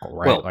newspaper article,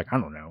 right? Well, like, I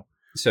don't know.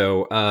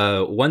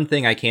 So one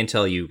thing I can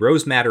tell you,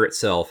 Rose Madder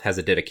itself has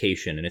a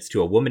dedication, and it's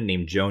to a woman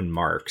named Joan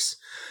Marks.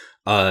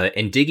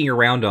 And digging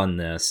around on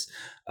this,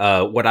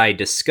 what I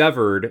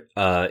discovered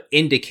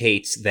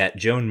indicates that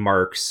Joan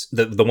Marks,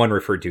 the one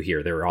referred to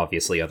here, there are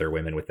obviously other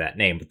women with that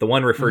name, but the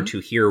one referred to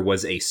here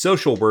was a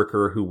social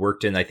worker who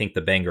worked in, I think,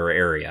 the Bangor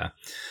area.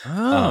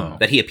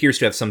 That he appears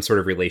to have some sort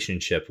of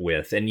relationship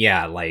with. And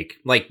yeah, like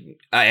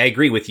I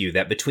agree with you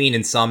that between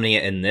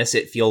Insomnia and this,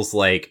 it feels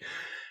like,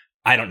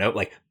 I don't know,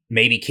 like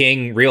maybe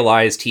King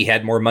realized he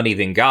had more money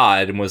than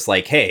God and was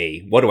like,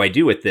 hey, what do I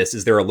do with this?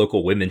 Is there a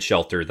local women's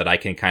shelter that I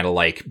can kind of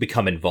like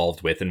become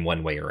involved with in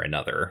one way or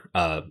another?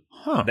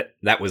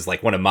 That was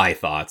like one of my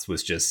thoughts,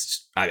 was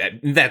just,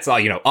 that's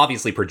all,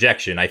 obviously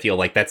projection. I feel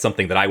like that's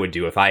something that I would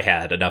do if I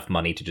had enough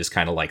money to just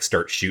kind of like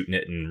start shooting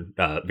it in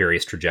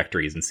various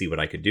trajectories and see what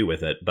I could do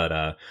with it.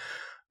 But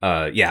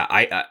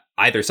I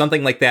either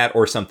something like that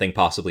or something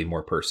possibly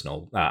more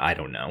personal. I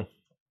don't know.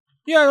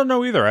 Yeah, I don't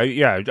know either.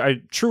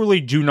 I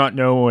truly do not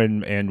know,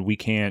 and we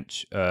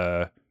can't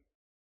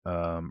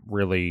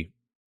really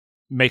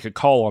make a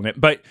call on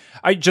it. But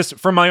I just,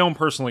 from my own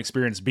personal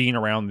experience, being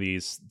around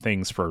these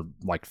things for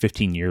like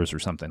 15 years or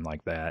something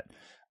like that,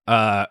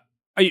 I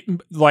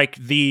like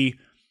the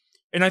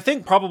And I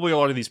think probably a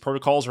lot of these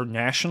protocols are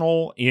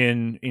national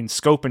in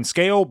scope and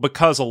scale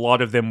because a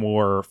lot of them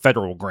were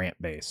federal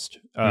grant based.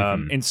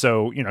 And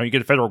so, you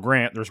get a federal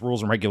grant, there's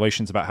rules and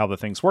regulations about how the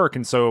things work.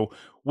 And so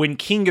when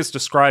King is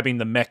describing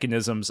the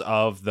mechanisms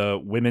of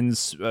the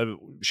women's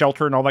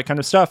shelter and all that kind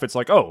of stuff, it's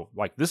like, oh,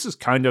 like this is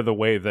kind of the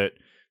way that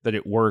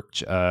it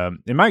worked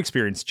in my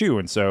experience too.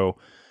 And so,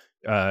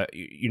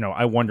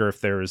 I wonder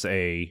if there's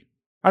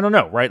I don't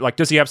know, right? Like,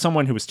 does he have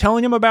someone who was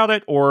telling him about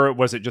it, or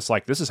was it just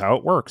like, this is how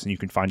it works and you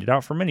can find it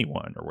out from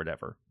anyone or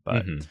whatever?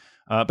 But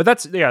but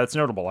that's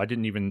notable. I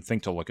didn't even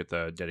think to look at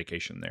the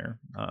dedication there.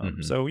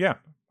 So yeah,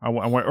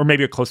 or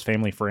maybe a close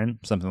family friend,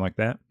 something like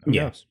that. Who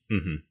knows?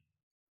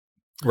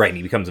 Right, and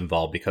he becomes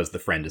involved because the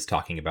friend is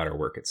talking about her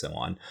work and so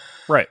on.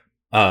 Right.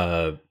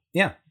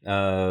 Yeah.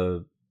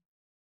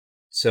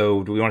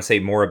 So do we want to say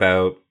more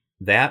about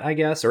that, I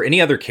guess, or any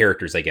other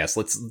characters? I guess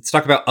let's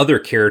talk about other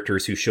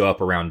characters who show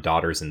up around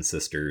daughters and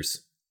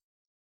sisters,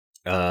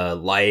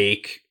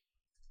 like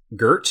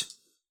Gert.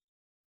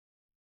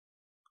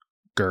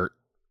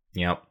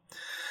 Yep.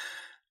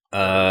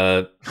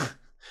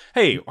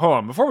 Hey, hold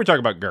on. Before we talk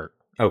about Gert,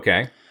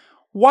 okay.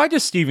 Why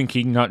does Stephen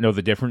King not know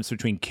the difference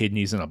between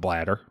kidneys and a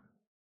bladder?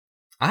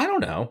 I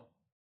don't know.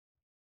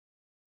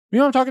 You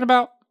know what I'm talking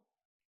about?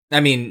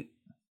 I mean,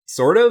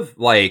 sort of.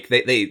 Like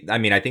they. I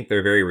mean, I think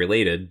they're very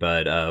related,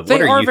 but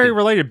they are very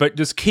related. But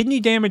does kidney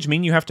damage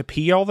mean you have to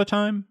pee all the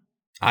time?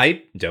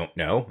 I don't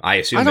know. I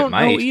assume I don't it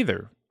might. know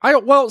either.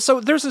 Well, so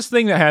there's this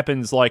thing that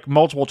happens like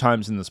multiple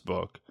times in this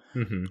book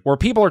where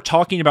people are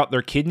talking about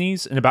their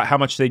kidneys and about how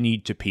much they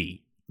need to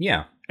pee.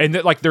 Yeah, and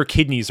that like their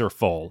kidneys are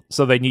full,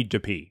 so they need to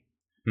pee.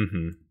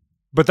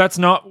 But that's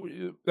not.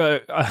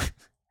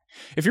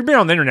 If you've been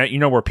on the internet, you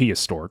know where pee is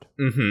stored,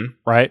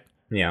 right?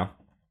 Yeah,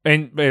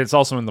 and it's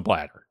also in the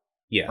bladder.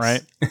 Yes.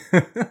 Right.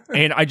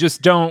 And I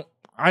just don't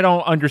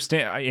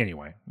understand.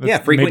 Anyway. Yeah.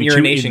 Frequent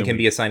urination can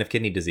be a sign of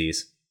kidney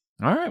disease.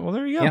 All right. Well,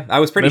 there you go. Yeah. I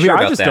was pretty sure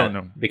about that. Don't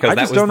know. Because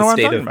that was the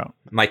state of about.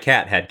 My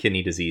cat had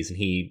kidney disease and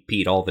he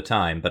peed all the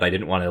time, but I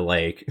didn't want to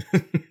like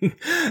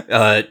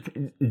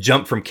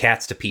jump from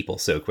cats to people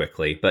so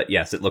quickly. But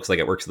yes, it looks like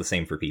it works the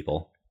same for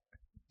people.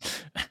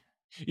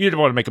 You didn't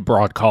want to make a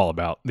broad call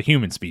about the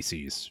human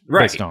species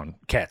based on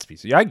cat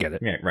species. Yeah, I get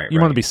it. Yeah, right.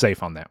 You want to be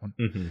safe on that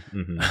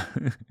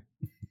one.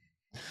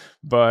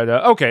 But,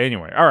 okay,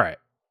 anyway. All right.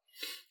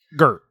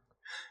 Gert.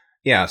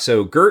 Yeah,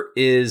 so Gert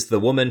is the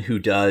woman who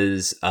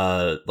does,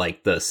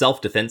 like, the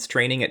self-defense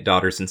training at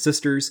Daughters and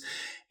Sisters,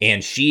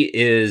 and she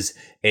is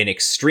an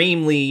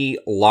extremely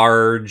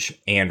large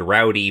and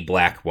rowdy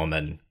black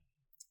woman.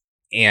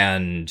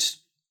 And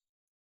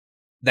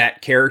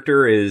that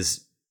character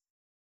is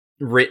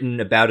written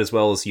about as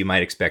well as you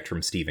might expect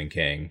from Stephen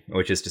King,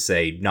 which is to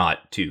say,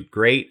 not too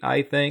great,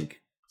 I think.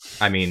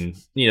 I mean,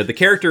 the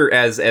character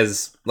as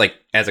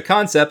a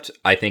concept,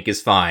 I think is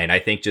fine. I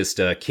think just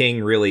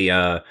King really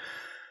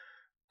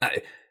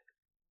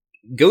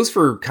goes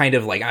for kind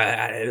of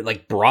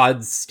like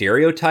broad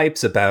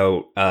stereotypes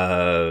about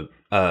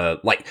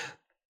like,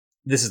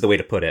 this is the way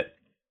to put it.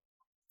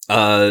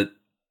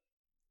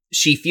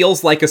 She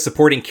feels like a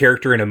supporting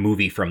character in a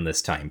movie from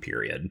this time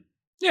period.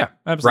 Yeah,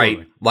 absolutely.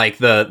 Right, like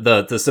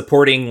the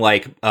supporting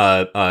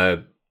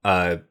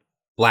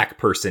black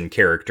person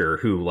character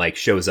who like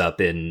shows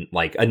up in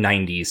like a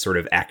 90s sort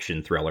of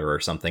action thriller or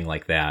something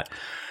like that.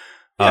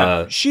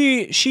 Yeah,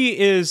 she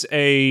is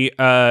a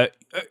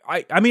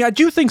I mean, I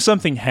do think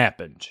something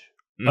happened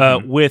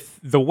with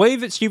the way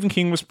that Stephen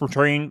King was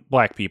portraying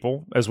black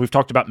people, as we've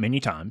talked about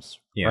many times,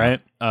 right?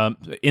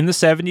 In the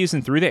 70s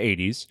and through the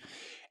 80s.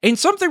 And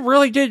something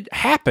really did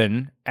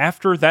happen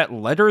after that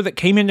letter that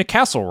came into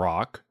Castle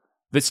Rock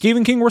that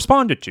Stephen King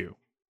responded to.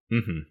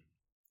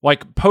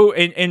 Like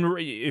and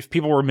if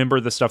people remember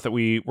the stuff that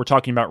we were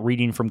talking about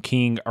reading from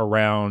King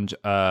around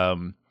I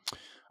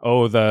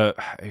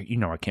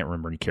can't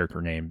remember any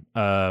character name.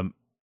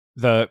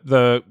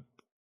 The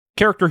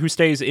character who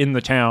stays in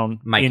the town,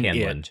 Mike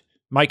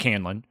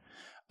Hanlon.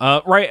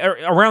 Right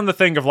around the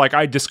thing of like,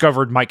 I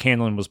discovered Mike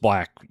Hanlon was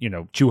black,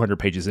 200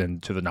 pages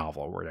into the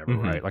novel or whatever,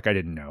 right? Like I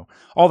didn't know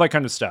all that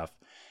kind of stuff.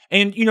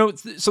 And,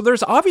 so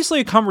there's obviously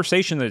a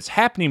conversation that's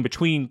happening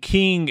between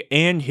King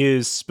and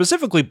his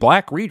specifically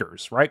black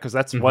readers, right? Because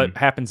that's what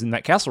happens in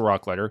that Castle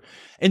Rock letter.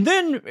 And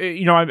then,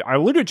 I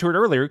alluded to it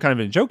earlier, kind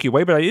of in a jokey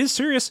way, but it is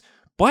serious.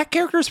 Black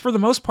characters, for the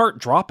most part,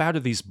 drop out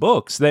of these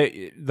books.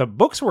 The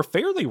books were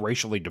fairly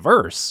racially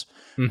diverse.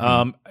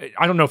 I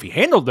don't know if he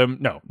handled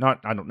them.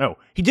 I don't know.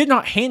 He did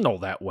not handle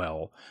that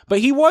well, but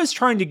he was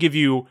trying to give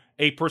you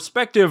a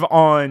perspective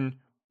on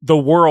the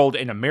world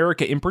and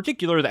America in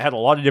particular that had a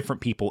lot of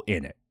different people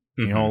in it.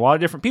 A lot of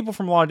different people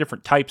from a lot of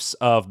different types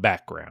of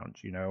background,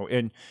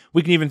 and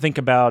we can even think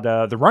about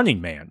The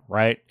Running Man,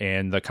 right?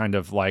 And the kind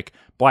of like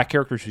black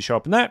characters who show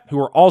up in that, who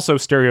are also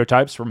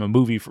stereotypes from a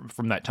movie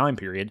from that time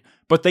period,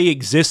 but they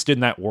exist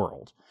in that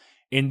world.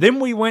 And then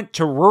we went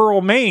to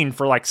rural Maine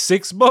for like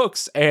 6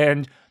 books,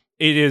 and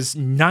it is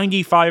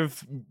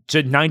 95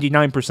 to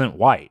 99%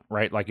 white,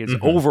 right? Like it's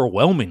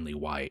overwhelmingly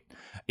white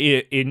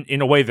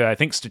in a way that I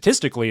think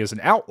statistically is an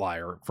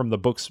outlier from the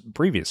books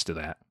previous to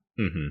that.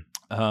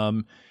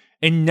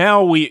 And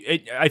now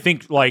I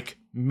think like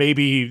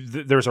maybe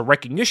there's a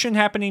recognition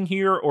happening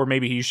here, or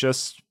maybe he's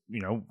just,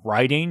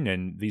 writing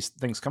and these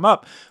things come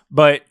up.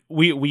 But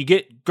we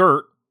get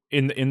Gert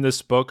in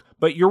this book,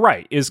 but you're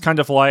right, is kind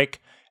of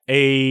like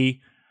a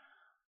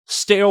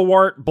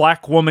stalwart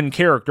black woman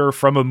character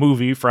from a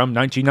movie from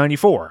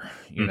 1994,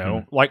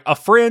 like a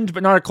friend,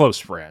 but not a close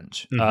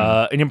friend,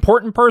 an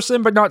important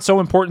person, but not so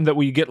important that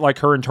we get like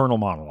her internal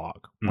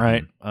monologue,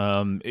 right?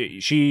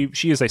 She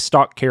is a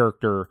stock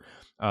character,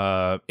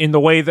 in the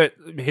way that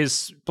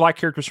his black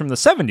characters from the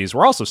 70s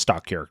were also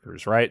stock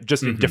characters, right?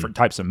 Just in different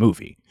types of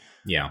movie.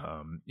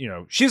 Yeah.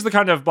 She's the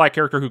kind of black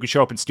character who could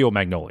show up in Steel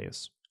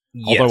Magnolias.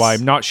 Yes. Although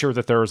I'm not sure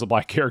that there is a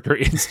black character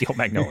in Steel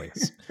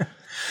Magnolias.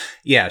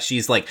 Yeah,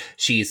 she's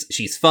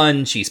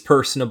fun, she's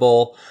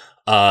personable.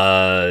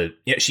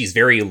 She's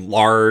very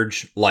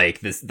large, like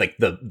this, like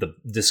the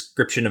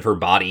description of her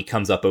body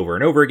comes up over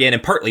and over again,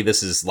 and partly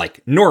this is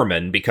like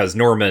Norman, because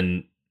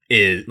Norman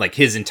is like,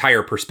 his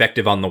entire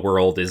perspective on the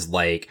world is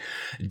like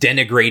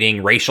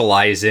denigrating,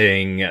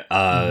 racializing,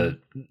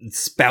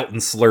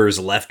 spouting slurs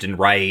left and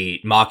right,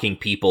 mocking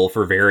people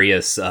for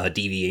various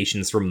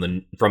deviations from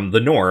the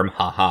norm.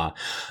 Haha.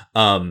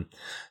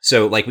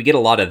 So like we get a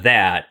lot of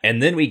that,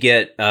 and then we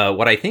get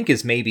what I think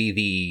is maybe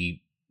the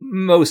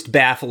most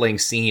baffling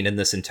scene in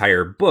this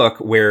entire book,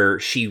 where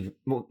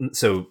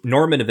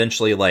Norman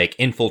eventually like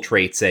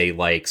infiltrates a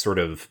like sort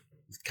of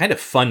kind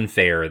of fun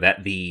fair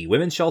that the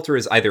women's shelter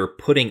is either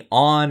putting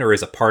on or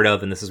is a part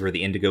of, and this is where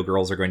the Indigo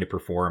Girls are going to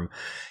perform.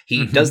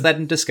 He does that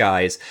in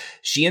disguise.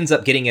 She ends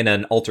up getting in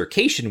an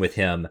altercation with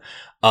him,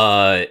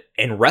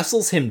 and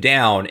wrestles him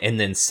down, and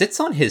then sits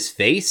on his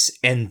face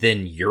and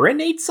then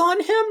urinates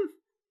on him.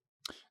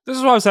 This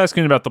is why I was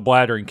asking about the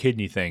bladder and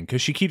kidney thing,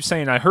 because she keeps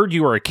saying, I heard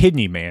you are a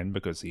kidney man,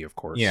 because he, of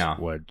course,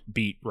 would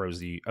beat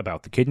Rosie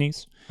about the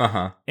kidneys.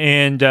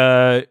 And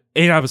I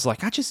was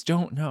like, I just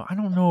don't know. I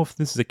don't know if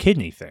this is a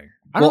kidney thing.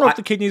 I don't know if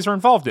the kidneys are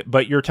involved in it,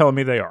 but you're telling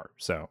me they are.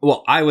 So,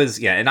 well, I was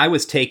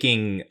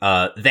taking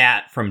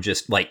that from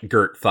just like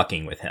Gert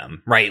fucking with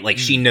him, right? Like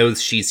she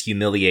knows she's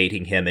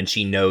humiliating him, and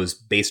she knows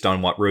based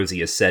on what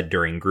Rosie has said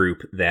during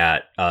group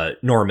that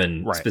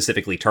Norman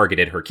specifically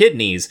targeted her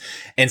kidneys,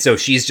 and so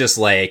she's just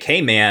like,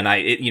 hey man,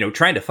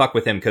 trying to fuck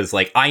with him because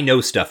like I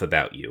know stuff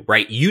about you,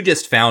 right? You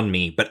just found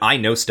me, but I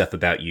know stuff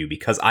about you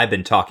because I've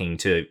been talking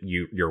to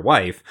your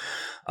wife.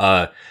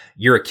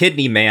 You're a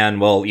kidney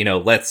man. Well,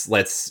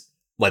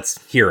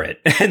 let's hear it.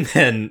 And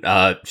then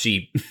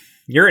she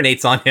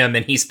urinates on him,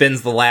 and he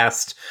spends the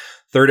last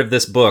third of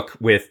this book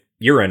with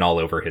urine all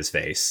over his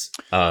face.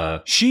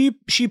 She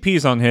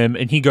pees on him,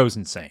 and he goes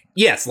insane.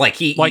 Yes, like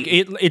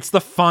it's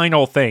the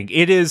final thing.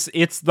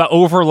 It's the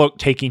Overlook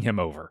taking him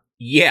over.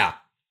 Yeah,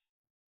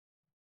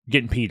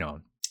 getting peed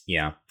on.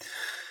 Yeah,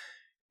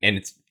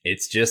 and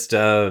it's just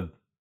you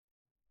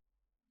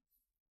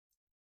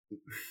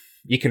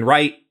can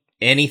write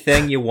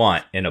anything you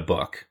want in a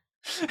book.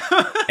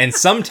 And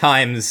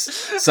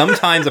sometimes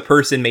a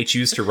person may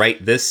choose to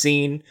write this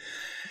scene,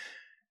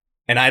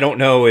 and I don't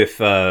know if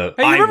hey,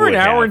 you remember an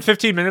hour and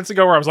 15 minutes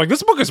ago where I was like,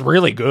 this book is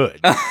really good.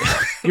 You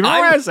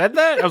remember when I said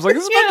that? I was like,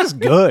 this book is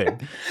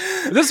good.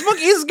 This book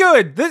is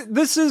good.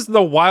 This is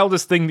the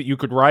wildest thing that you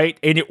could write,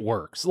 and it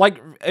works. Like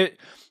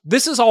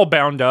this is all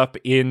bound up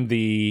in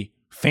the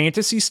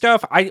fantasy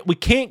stuff. We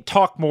can't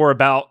talk more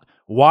about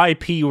why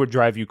pee would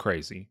drive you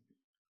crazy.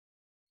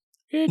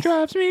 It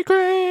drives me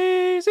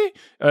crazy.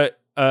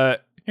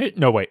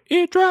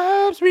 It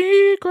drives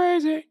me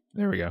crazy.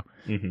 There we go.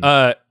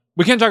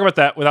 We can't talk about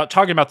that without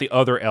talking about the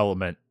other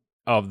element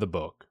of the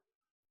book,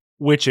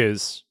 which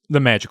is the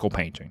magical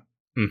painting.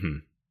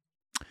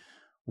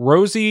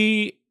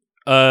 Rosie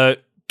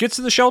gets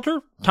to the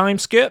shelter, time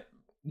skip,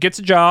 gets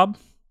a job,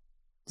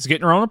 is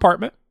getting her own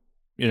apartment.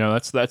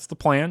 That's the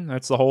plan.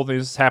 That's the whole thing.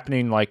 This is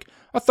happening like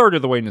a third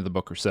of the way into the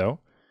book or so.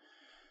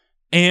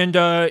 And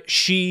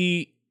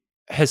she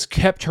has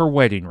kept her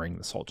wedding ring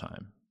this whole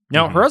time.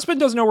 Now, her husband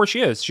doesn't know where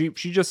she is. She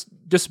just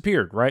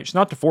disappeared, right? She's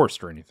not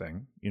divorced or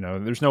anything.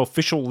 There's no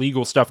official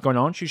legal stuff going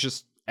on. She's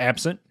just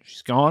absent.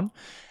 She's gone.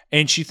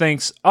 And she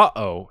thinks,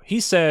 uh-oh, he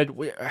said,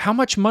 how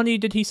much money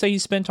did he say he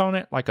spent on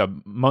it? Like a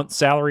month's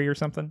salary or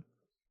something?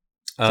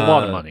 It's a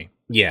lot of money.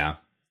 Yeah.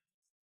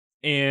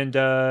 And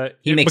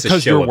he makes a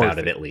show about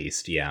it, at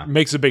least. Yeah.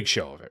 Makes a big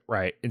show of it,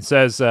 right? And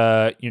says,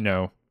 it's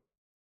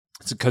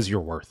because you're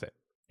worth it.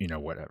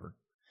 Whatever.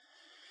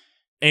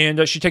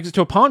 And she takes it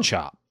to a pawn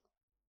shop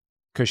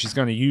because she's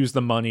going to use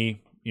the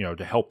money,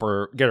 to help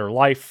her get her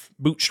life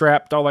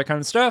bootstrapped, all that kind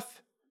of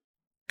stuff.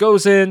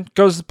 Goes to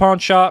the pawn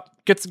shop,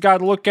 gets the guy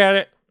to look at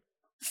it.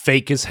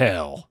 Fake as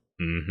hell.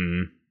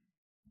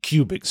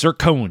 Cubic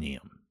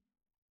zirconium.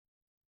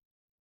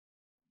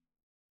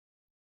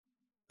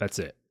 That's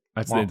it.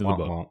 That's the end of the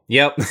book.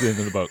 Yep. That's the end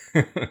of the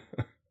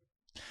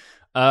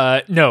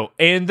book. No.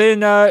 And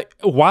then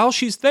while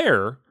she's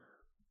there,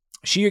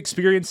 she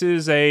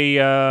experiences a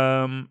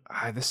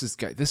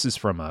this is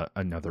from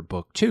another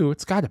book too.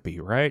 It's got to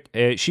be, right?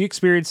 She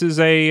experiences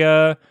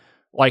a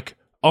like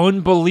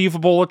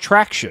unbelievable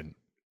attraction.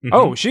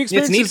 Oh, she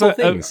experiences it's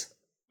things.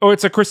 Oh,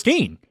 it's a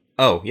Christine.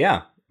 Oh,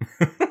 yeah.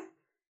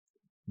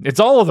 It's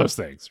all of those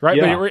things, right?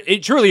 Yeah. But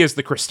it truly is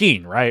the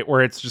Christine, right?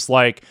 Where it's just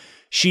like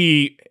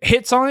she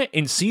hits on it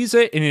and sees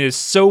it, and it is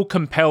so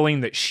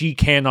compelling that she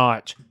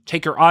cannot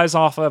take her eyes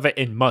off of it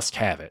and must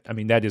have it. I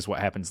mean, that is what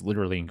happens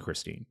literally in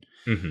Christine.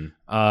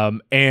 Mm-hmm.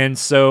 And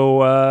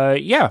so,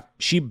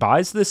 she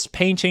buys this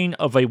painting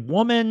of a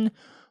woman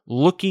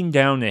looking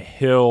down a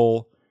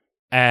hill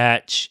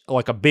at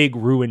like a big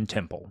ruined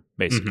temple,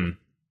 basically. Mm-hmm.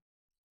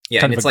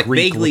 Yeah, Kind and of it's a like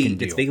Greek-looking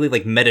vaguely, it's deal. vaguely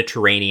like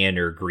Mediterranean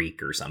or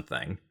Greek or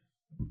something.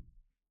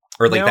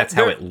 Or like Now, that's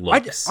how it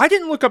looks. I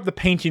didn't look up the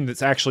painting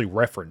that's actually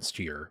referenced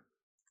here.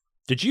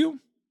 Did you?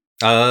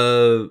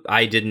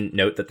 I didn't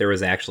note that there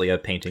was actually a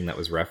painting that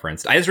was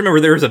referenced. I just remember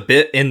there was a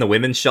bit in the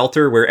women's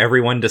shelter where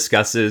everyone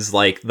discusses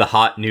like the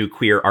hot new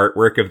queer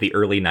artwork of the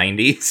early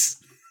 90s.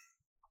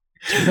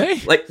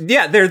 Like,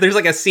 yeah, there's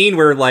like a scene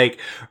where like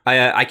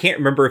I can't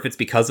remember if it's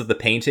because of the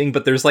painting,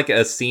 but there's like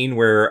a scene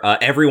where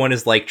everyone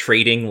is like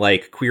trading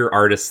like queer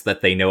artists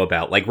that they know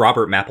about. Like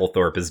Robert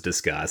Mapplethorpe is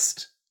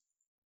discussed.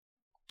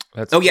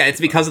 It's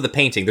because of the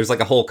painting. There's like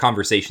a whole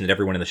conversation that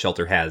everyone in the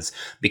shelter has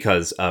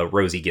because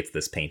Rosie gets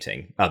this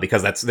painting.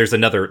 Because there's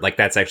another, like,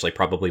 that's actually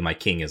probably my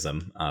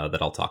kingism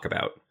that I'll talk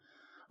about.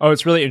 Oh,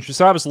 it's really interesting.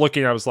 So I was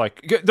looking, I was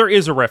like, there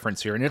is a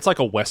reference here, and it's like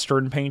a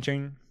Western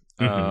painting.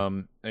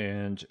 Mm-hmm.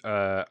 And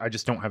I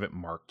just don't have it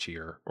marked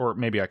here, or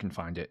maybe I can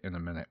find it in a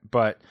minute.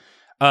 But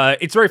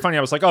it's very funny.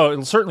 I was like, oh,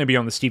 it'll certainly be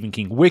on the Stephen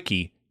King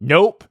wiki.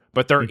 Nope.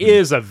 But there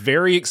is a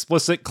very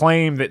explicit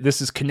claim that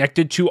this is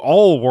connected to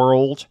All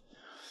World.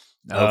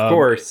 Of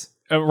course.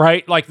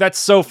 Right? Like, that's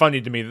so funny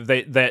to me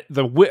that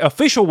the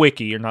official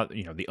wiki, or not,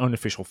 the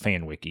unofficial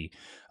fan wiki,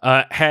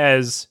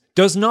 does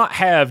not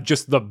have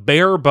just the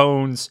bare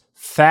bones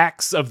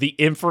facts of the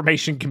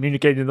information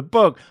communicated in the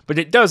book, but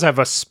it does have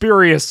a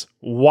spurious,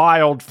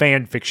 wild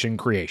fan fiction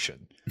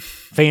creation,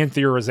 fan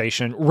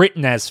theorization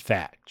written as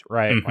fact,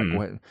 right?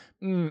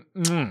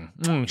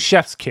 Like,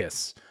 chef's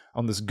kiss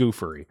on this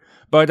goofery.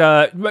 But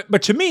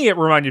to me, it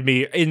reminded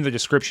me in the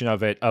description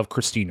of it of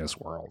Christina's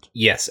World.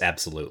 Yes,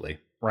 absolutely.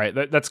 Right.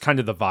 That's kind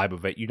of the vibe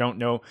of it. You don't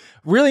know.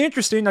 Really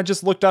interesting. I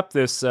just looked up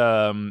this,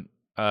 I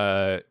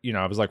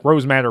was like,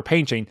 Rose Madder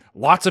painting.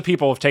 Lots of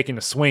people have taken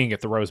a swing at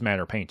the Rose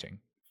Madder painting.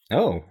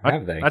 Oh,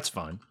 have they? That's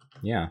fun.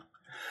 Yeah.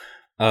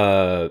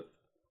 Do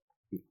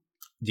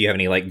you have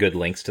any like good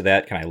links to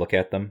that? Can I look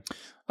at them?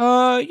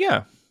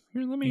 Yeah.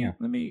 Here, let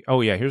me.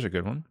 Oh yeah, here's a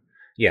good one.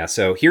 Yeah.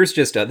 So here's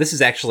just this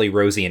is actually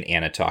Rosie and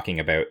Anna talking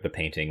about the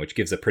painting, which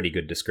gives a pretty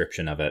good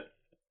description of it.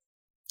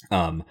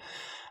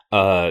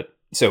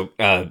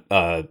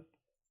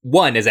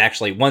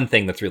 One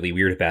thing that's really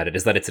weird about it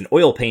is that it's an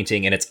oil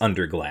painting and it's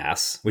under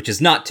glass, which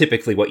is not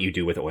typically what you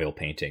do with oil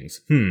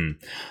paintings.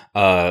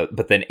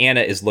 But then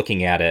Anna is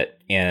looking at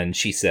it and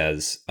she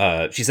says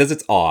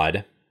it's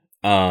odd.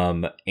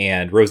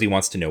 And Rosie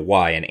wants to know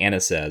why. And Anna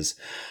says,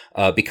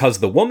 because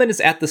the woman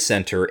is at the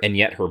center and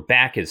yet her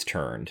back is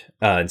turned.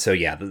 And so,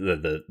 yeah,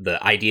 the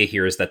idea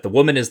here is that the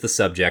woman is the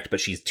subject, but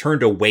she's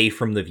turned away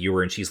from the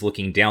viewer and she's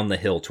looking down the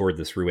hill toward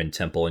this ruined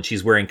temple. And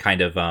she's wearing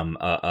kind of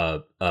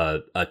a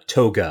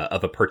toga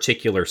of a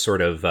particular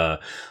sort of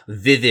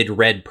vivid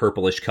red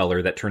purplish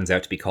color that turns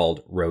out to be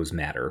called Rose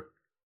Madder.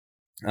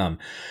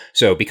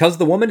 So because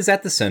the woman is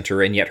at the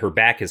center and yet her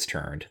back is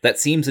turned, that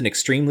seems an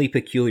extremely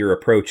peculiar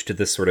approach to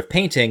this sort of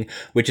painting,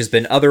 which has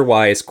been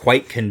otherwise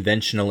quite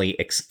conventionally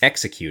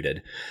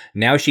executed.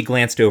 Now she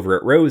glanced over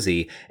at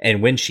Rosie,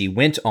 and when she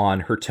went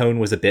on, her tone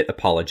was a bit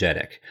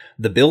apologetic.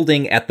 The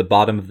building at the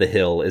bottom of the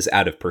hill is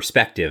out of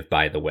perspective,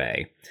 by the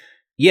way.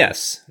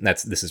 Yes,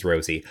 this is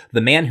Rosie.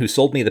 The man who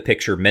sold me the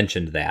picture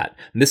mentioned that.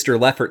 Mr.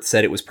 Leffert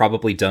said it was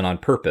probably done on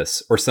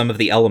purpose, or some of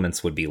the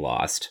elements would be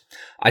lost.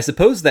 I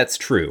suppose that's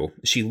true.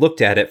 She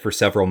looked at it for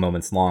several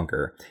moments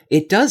longer.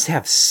 It does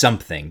have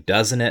something,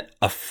 doesn't it?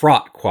 A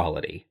fraught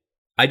quality.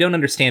 I don't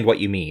understand what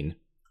you mean.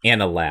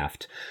 Anna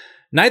laughed.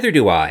 Neither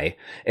do I,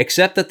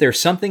 except that there's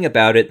something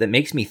about it that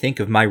makes me think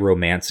of my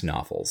romance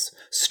novels.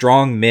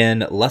 Strong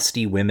men,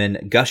 lusty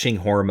women, gushing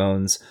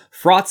hormones.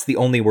 Fraught's the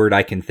only word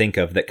I can think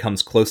of that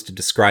comes close to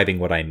describing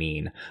what I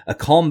mean. A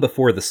calm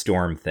before the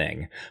storm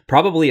thing.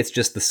 Probably it's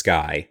just the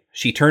sky.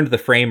 She turned the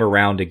frame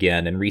around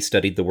again and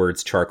restudied the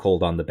words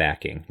charcoaled on the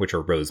backing, which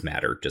are Rose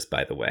Madder, just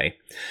by the way.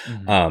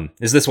 Mm-hmm.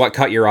 Is this what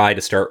caught your eye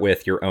to start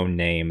with? Your own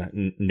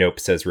name? Nope,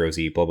 says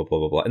Rosie, blah, blah, blah,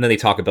 blah, blah. And then they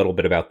talk a little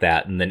bit about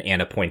that, and then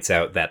Anna points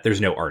out that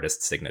there's no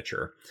artist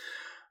signature.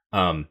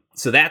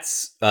 So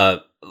that's,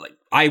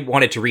 I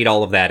wanted to read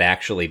all of that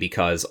actually,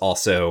 because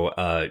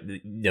also,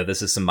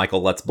 this is some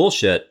Michael Lutz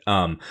bullshit.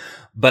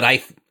 But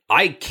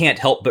I can't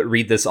help but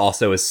read this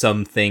also as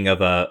something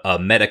of a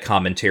meta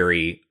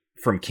commentary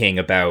from King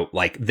about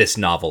like this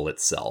novel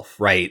itself,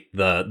 right?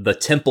 The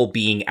temple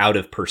being out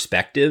of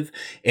perspective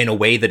in a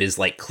way that is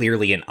like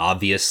clearly and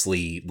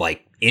obviously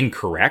like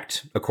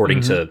incorrect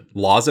according to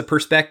laws of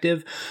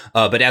perspective.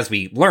 But as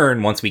we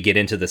learn, once we get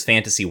into this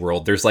fantasy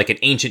world, there's like an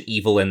ancient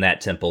evil in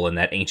that temple, and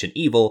that ancient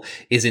evil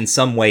is in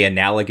some way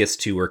analogous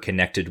to or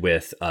connected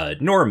with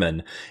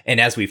Norman.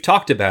 And as we've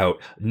talked about,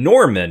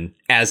 Norman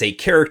as a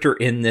character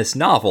in this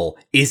novel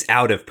is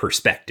out of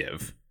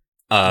perspective.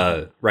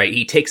 Right.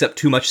 He takes up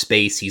too much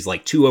space. He's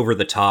like too over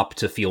the top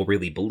to feel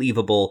really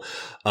believable.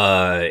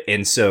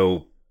 And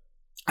so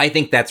I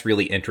think that's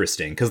really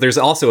interesting because there's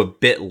also a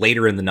bit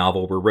later in the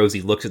novel where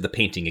Rosie looks at the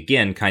painting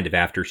again, kind of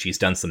after she's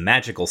done some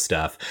magical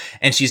stuff.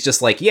 And she's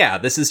just like, yeah,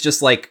 this is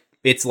just like,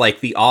 it's like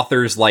the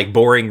author's like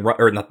boring,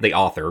 or not the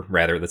author,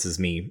 rather, this is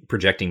me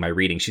projecting my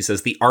reading. She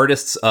says the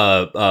artist's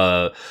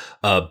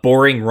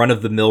boring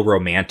run-of-the-mill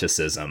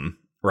romanticism,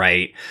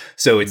 right?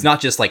 So it's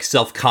not just like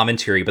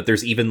self-commentary, but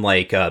there's even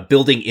like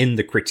building in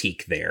the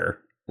critique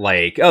there.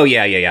 Like, oh,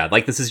 yeah.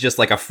 Like, this is just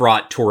like a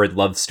fraught, torrid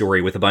love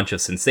story with a bunch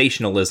of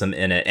sensationalism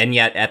in it. And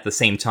yet, at the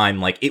same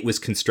time, like, it was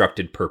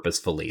constructed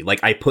purposefully.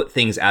 Like, I put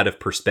things out of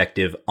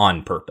perspective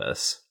on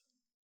purpose.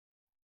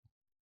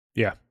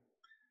 Yeah.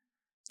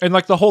 And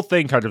like the whole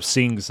thing kind of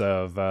sings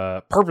of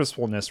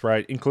purposefulness,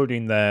 right?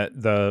 Including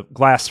the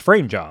glass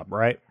frame job,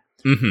 right?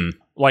 Mm-hmm.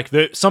 Like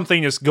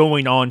something is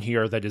going on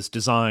here that is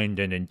designed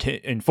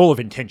and full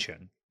of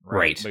intention,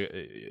 right? Right.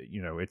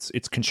 You know, it's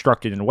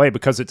constructed in a way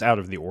because it's out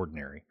of the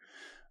ordinary.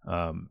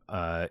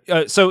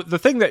 So the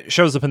thing that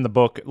shows up in the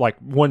book, like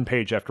one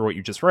page after what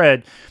you just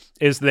read,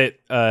 is that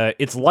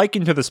it's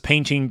likened to this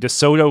painting, De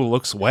Soto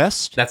Looks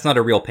West. That's not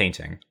a real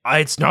painting.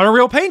 It's not a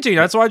real painting.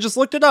 That's why I just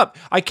looked it up.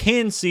 I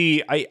can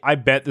see, I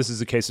bet this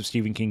is a case of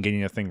Stephen King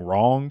getting a thing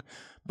wrong,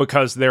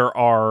 because there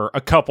are a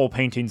couple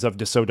paintings of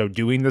De Soto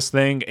doing this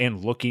thing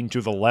and looking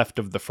to the left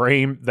of the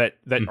frame that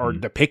are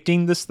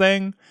depicting this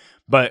thing.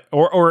 But,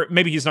 or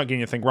maybe he's not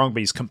getting a thing wrong,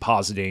 but he's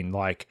compositing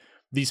like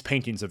these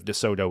paintings of De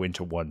Soto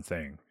into one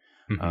thing.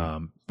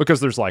 Because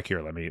there's like,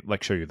 here, let me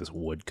like show you this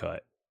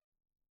woodcut.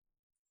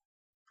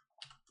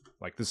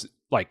 Like this,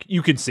 like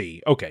you can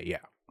see, okay, yeah.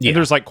 And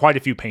there's like quite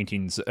a few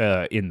paintings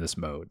in this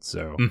mode.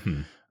 So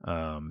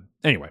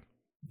anyway,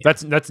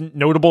 that's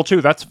notable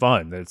too. That's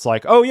fun. It's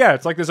like, oh yeah,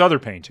 it's like this other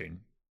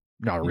painting,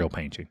 not a real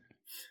painting.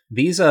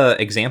 These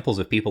examples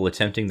of people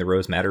attempting the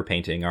Rose Madder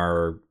painting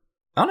are,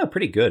 I don't know,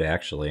 pretty good,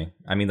 actually.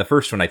 I mean, the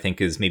first one I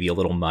think is maybe a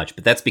little much,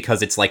 but that's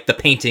because it's like the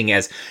painting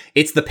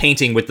it's the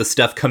painting with the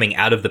stuff coming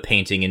out of the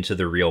painting into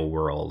the real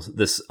world.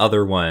 This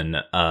other one,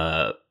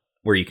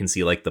 where you can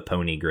see like the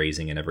pony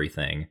grazing and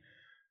everything,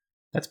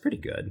 that's pretty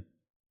good.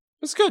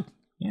 It's good.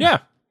 Yeah.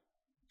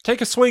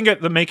 Take a swing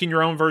at the making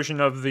your own version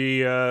of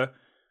the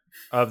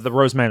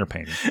Rose Madder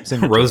painting.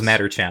 Rose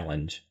Madder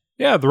challenge.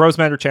 Yeah, the Rose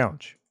Madder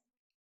challenge.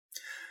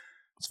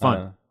 It's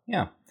fun.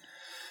 Yeah.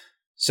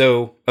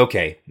 So,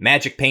 okay,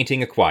 magic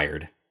painting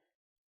acquired.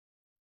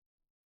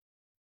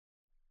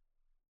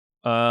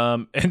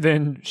 And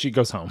then she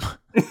goes home.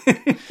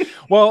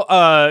 Well,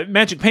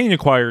 magic painting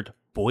acquired,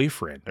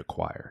 boyfriend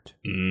acquired.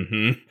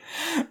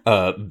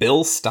 Mm-hmm.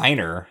 Bill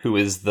Steiner, who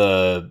is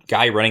the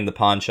guy running the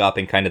pawn shop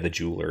and kind of the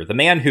jeweler. The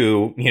man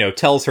who,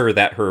 tells her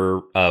that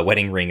her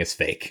wedding ring is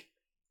fake.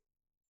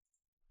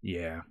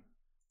 Yeah.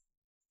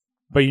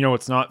 But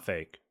it's not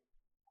fake.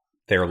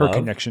 Their her love?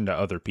 Connection to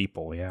other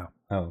people, yeah.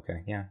 Oh,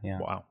 okay. Yeah.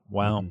 Wow.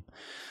 Mm-hmm.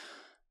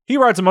 He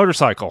rides a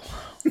motorcycle.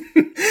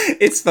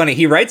 It's funny.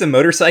 He rides a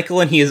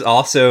motorcycle, and he is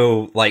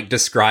also like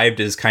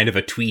described as kind of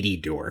a tweedy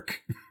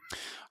dork.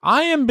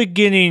 I am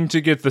beginning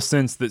to get the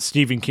sense that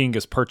Stephen King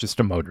has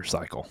purchased a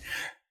motorcycle.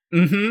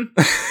 Mm-hmm.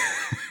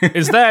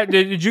 Is that,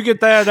 did you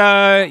get that?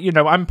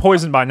 I'm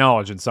poisoned by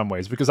knowledge in some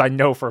ways, because I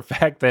know for a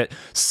fact that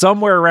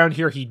somewhere around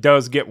here he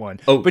does get one.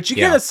 Oh, but you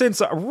get a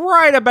sense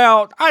right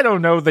about, I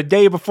don't know, the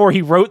day before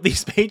he wrote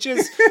these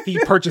pages, he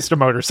purchased a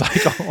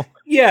motorcycle.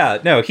 Yeah,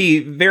 no, he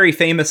very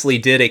famously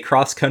did a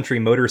cross-country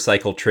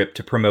motorcycle trip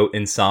to promote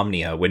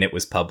Insomnia when it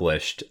was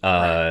published.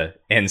 Right.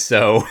 And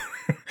so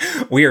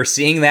we are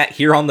seeing that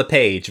here on the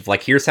page of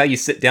like, here's how you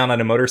sit down on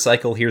a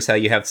motorcycle, here's how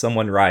you have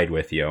someone ride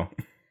with you.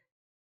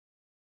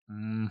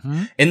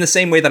 Mm-hmm. In the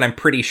same way that I'm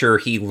pretty sure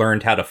he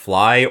learned how to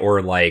fly,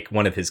 or like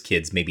one of his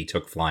kids maybe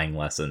took flying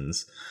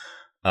lessons,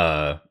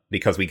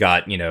 because we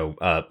got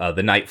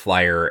the Night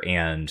Flyer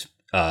and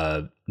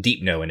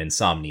Deep No and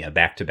Insomnia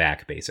back to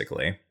back,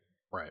 basically.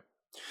 Right.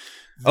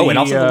 And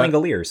also the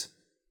Langoliers.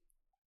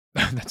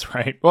 That's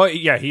right. Well,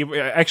 yeah,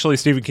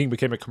 Stephen King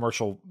became a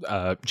commercial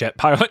jet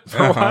pilot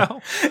for a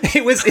while.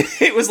 It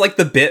was like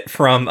the bit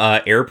from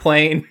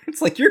Airplane.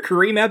 It's like, you're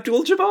Kareem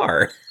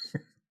Abdul-Jabbar.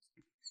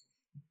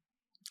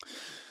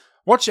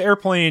 Watched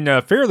Airplane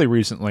fairly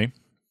recently.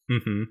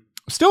 Mm-hmm.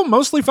 Still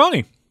mostly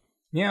funny.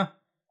 Yeah.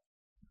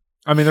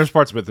 I mean, there's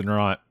parts of it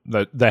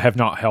that have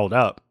not held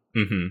up.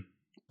 Mm-hmm.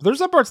 There's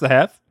some parts that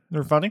have.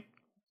 They're funny.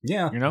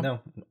 Yeah. No.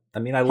 I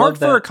mean, I hard love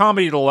that. for a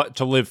comedy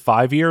to live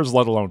 5 years,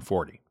 let alone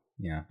 40.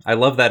 Yeah. I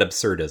love that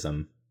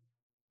absurdism.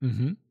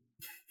 Mm-hmm.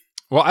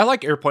 Well, I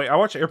like Airplane. I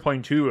watch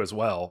Airplane 2 as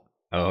well.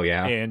 Oh,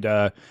 yeah.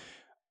 And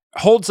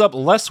holds up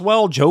less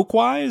well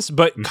joke-wise,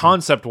 but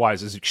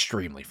concept-wise is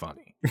extremely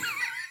funny.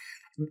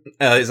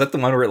 Is that the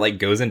one where it like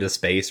goes into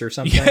space or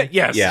something?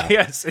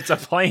 Yes. It's a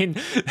plane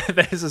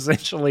that is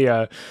essentially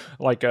a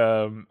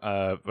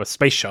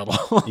space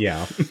shuttle.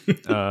 Yeah.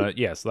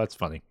 Yes, that's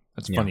funny.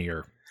 That's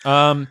funnier.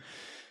 So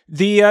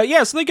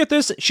they get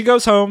this. She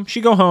goes home.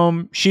 She go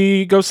home.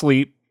 She go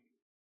sleep.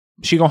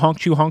 She go honk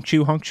chew.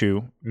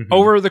 Mm-hmm.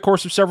 Over the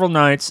course of several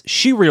nights,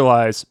 she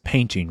realized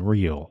painting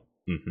real.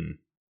 Mm-hmm.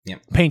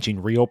 Yep.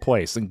 Painting real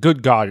place, and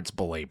good God, it's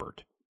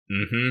belabored.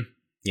 Mm-hmm.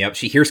 Yep,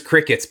 she hears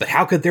crickets, but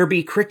how could there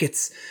be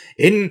crickets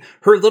in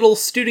her little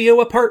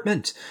studio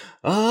apartment?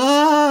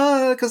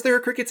 Because there are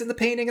crickets in the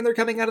painting and they're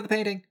coming out of the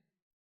painting.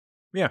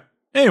 Yeah.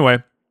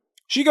 Anyway,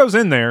 she goes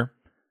in there,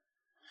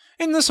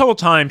 and this whole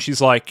time she's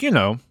like,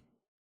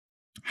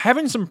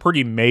 having some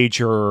pretty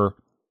major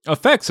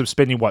effects of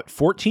spending,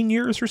 14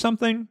 years or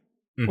something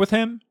with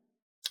him?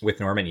 With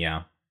Norman,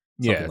 yeah.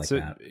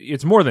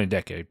 It's more than a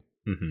decade.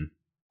 Mm-hmm.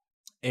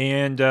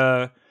 And,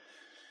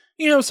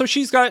 so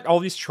she's got all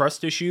these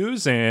trust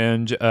issues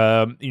and,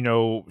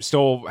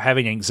 still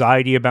having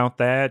anxiety about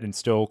that and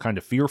still kind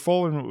of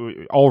fearful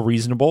and all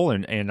reasonable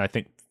and I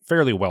think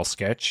fairly well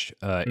sketched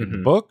in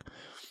the book.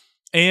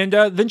 And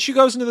then she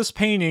goes into this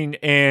painting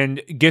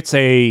and gets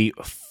a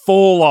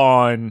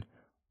full-on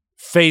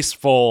face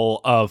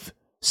full of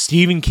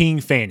Stephen King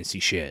fantasy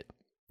shit.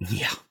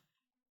 Yeah.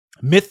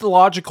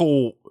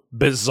 Mythological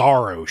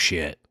bizarro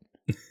shit.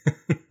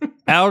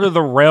 Out of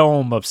the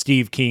realm of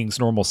Steve King's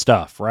normal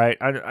stuff, right?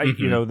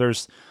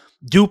 There's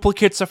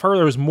duplicates of her.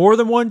 There's more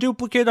than one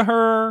duplicate of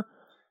her.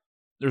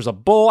 There's a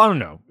bull. I don't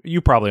know.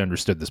 You probably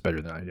understood this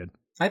better than I did.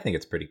 I think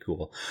it's pretty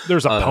cool.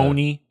 There's a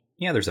pony.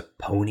 Yeah, there's a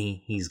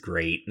pony. He's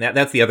great.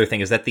 That's the other thing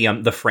is that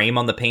the frame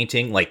on the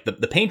painting, like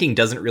the painting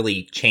doesn't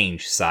really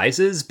change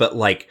sizes, but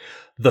like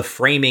the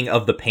framing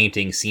of the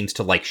painting seems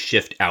to like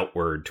shift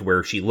outward to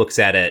where she looks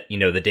at it,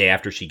 the day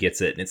after she gets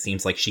it, and it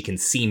seems like she can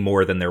see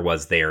more than there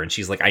was there. And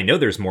she's like, I know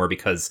there's more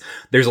because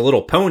there's a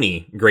little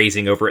pony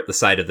grazing over at the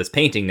side of this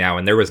painting now,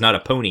 and there was not a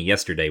pony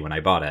yesterday when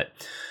I bought it.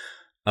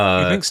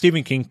 You think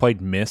Stephen King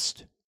played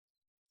Myst?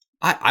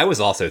 I was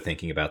also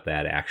thinking about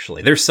that,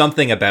 actually. There's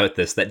something about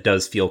this that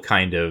does feel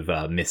kind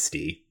of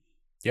misty.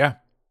 Yeah.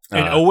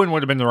 And Owen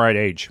would have been the right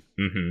age.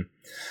 Mm-hmm.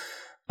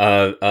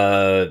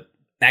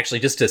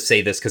 Actually, just to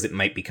say this, because it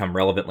might become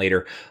relevant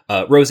later,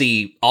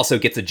 Rosie also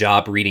gets a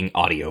job reading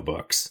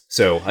audiobooks.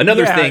 So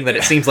another thing that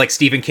it seems like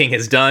Stephen King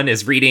has done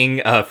is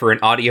reading for an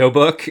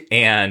audiobook,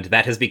 and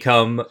that has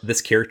become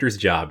this character's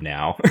job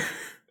now.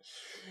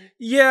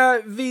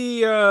 Yeah,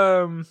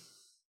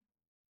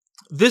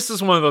 this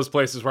is one of those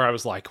places where I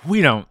was like,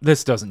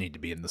 this doesn't need to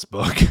be in this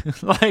book.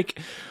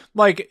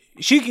 like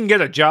she can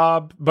get a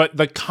job, but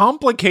the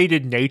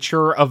complicated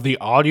nature of the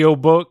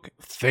audiobook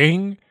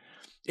thing,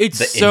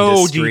 it's so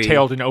industry.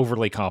 Detailed and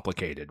overly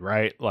complicated,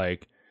 right?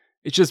 Like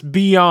it's just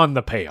beyond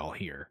the pale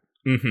here.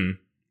 Mm-hmm.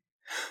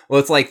 Well,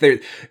 it's like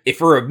if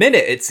for a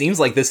minute, it seems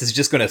like this is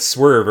just going to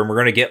swerve and we're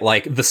going to get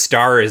like The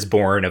Star is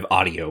Born of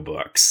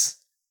audiobooks.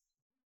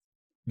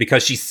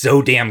 Because she's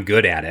so damn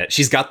good at it.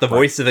 She's got the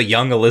voice of a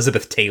young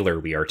Elizabeth Taylor,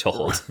 we are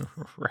told.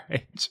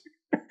 Right.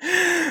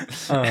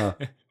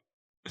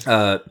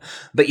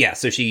 But yeah,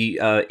 so she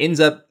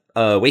ends up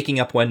waking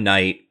up one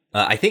night.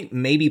 I think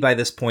maybe by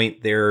this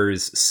point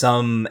there's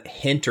some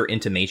hint or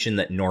intimation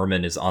that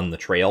Norman is on the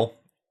trail.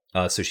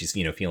 So she's,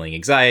 feeling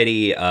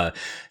anxiety.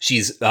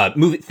 She's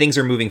things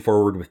are moving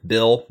forward with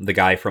Bill, the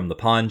guy from the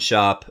pawn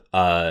shop.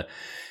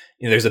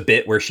 There's a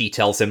bit where she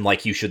tells him,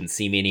 like, you shouldn't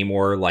see me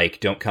anymore, like,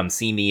 don't come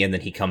see me, and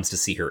then he comes to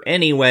see her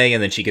anyway,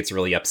 and then she gets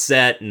really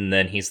upset, and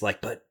then he's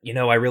like, but,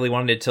 I really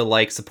wanted to,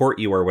 like, support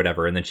you or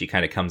whatever, and then she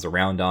kind of comes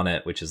around on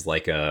it, which is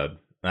like I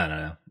don't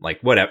know,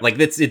 like, whatever, like,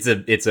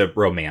 it's a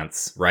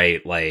romance,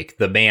 right? Like,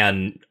 the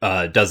man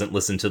doesn't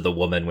listen to the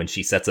woman when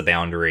she sets a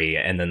boundary,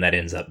 and then that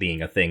ends up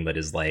being a thing that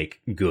is,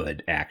 like,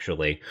 good,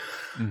 actually.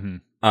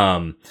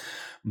 Mm-hmm.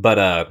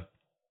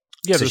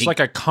 Yeah, so there's like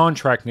a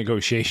contract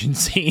negotiation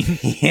scene.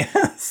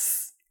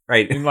 Yes.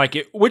 Right. And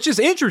which is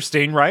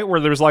interesting, right? Where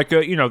there's like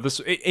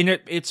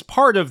it's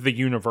part of the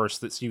universe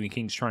that Stephen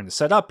King's trying to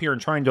set up here and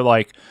trying to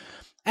like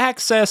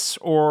access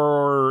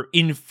or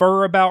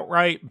infer about,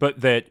 right?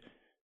 But that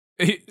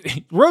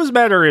Rose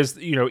Madder is,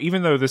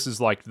 even though this is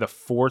like the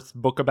fourth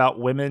book about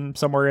women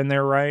somewhere in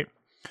there, right?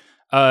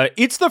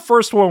 It's the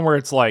first one where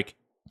it's like,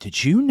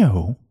 did you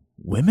know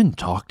women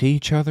talk to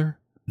each other?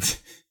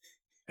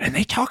 And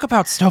they talk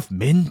about stuff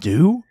men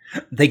do?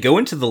 They go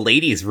into the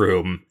ladies'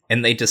 room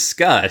and they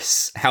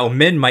discuss how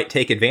men might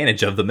take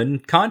advantage of them in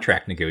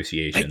contract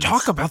negotiations. They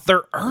talk about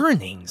their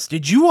earnings.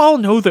 Did you all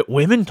know that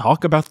women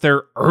talk about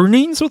their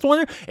earnings with one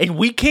another and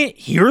we can't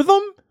hear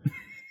them?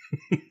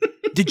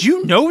 Did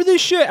you know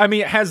this shit? I mean,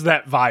 it has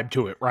that vibe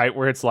to it, right?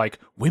 Where it's like,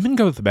 women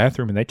go to the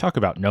bathroom and they talk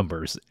about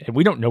numbers and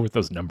we don't know what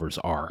those numbers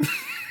are.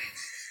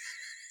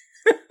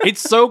 It's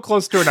so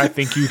close to an I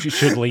think you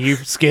should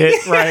leave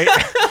skit, right?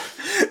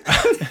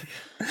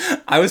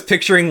 I was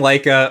picturing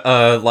like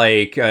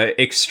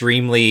a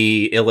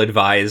extremely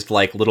ill-advised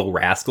like Little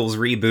Rascals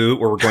reboot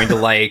where we're going to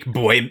like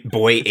boy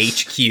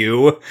HQ.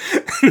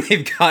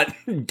 They've got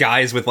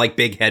guys with like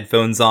big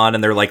headphones on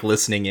and they're like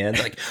listening in.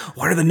 Like,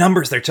 what are the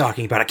numbers they're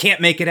talking about? I can't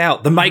make it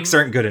out. The mics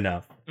aren't good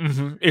enough.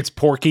 Mm-hmm. It's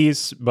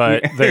Porky's,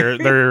 but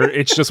they're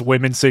it's just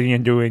women sitting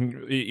and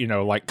doing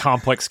like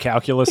complex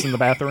calculus in the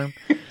bathroom.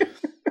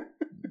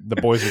 The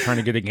boys are trying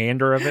to get a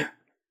gander of it.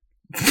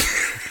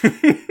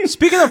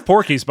 Speaking of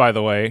Porky's, by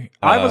the way,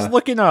 I was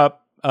looking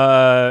up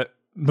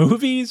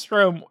movies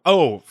from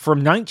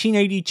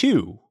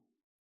 1982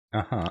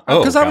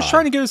 Because I was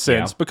trying to get a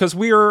sense, because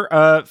we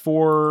are,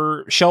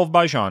 for Shelved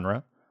by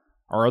Genre,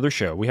 our other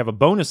show, we have a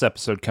bonus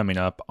episode coming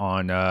up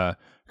on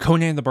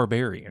Conan the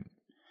Barbarian.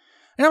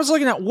 And I was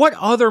looking at what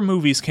other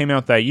movies came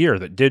out that year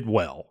that did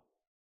well.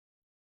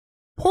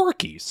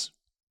 Porky's.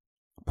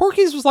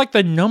 Porky's was like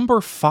the number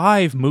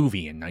 5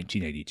 movie in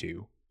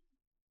 1982.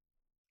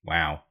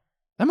 Wow.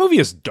 That movie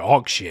is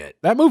dog shit.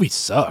 That movie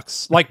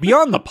sucks. Like,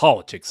 beyond the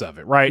politics of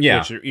it, right?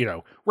 Yeah.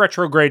 Which,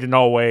 retrograde in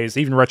all ways,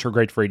 even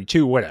retrograde for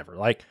 82, whatever.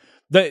 Like,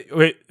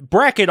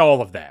 bracket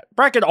all of that.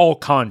 Bracket all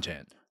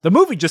content. The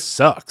movie just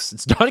sucks.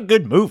 It's not a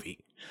good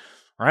movie,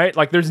 right?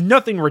 Like, there's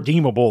nothing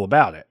redeemable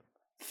about it.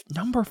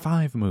 Number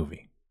 5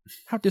 movie.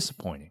 How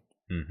disappointing.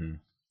 Mm-hmm.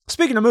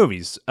 Speaking of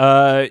movies,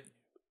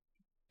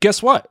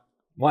 guess what?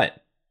 What?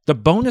 The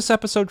bonus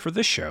episode for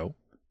this show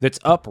that's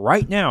up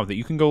right now that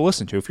you can go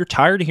listen to. If you're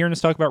tired of hearing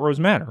us talk about Rose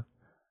Madder,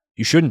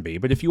 you shouldn't be,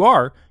 but if you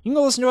are, you can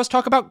go listen to us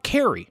talk about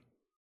Carrie,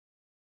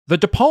 the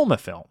De Palma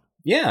film.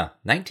 Yeah,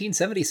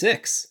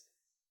 1976.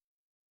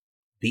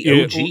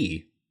 The OG.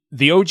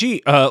 The OG.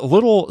 A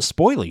little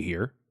spoily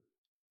here.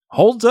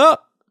 Holds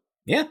up.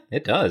 Yeah,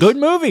 it does. Good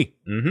movie.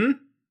 Mm-hmm.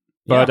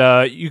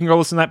 But you can go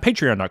listen to that,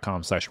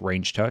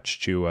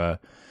 patreon.com/rangetouch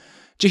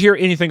to hear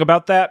anything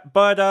about that.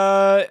 But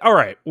all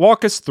right,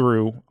 walk us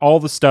through all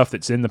the stuff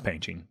that's in the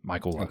painting,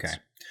 Michael Lutz. Okay.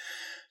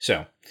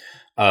 So,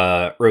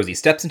 Rosie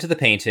steps into the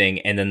painting,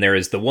 and then there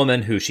is the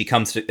woman who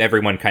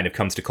everyone kind of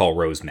comes to call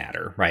Rose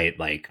Madder, right?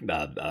 Like,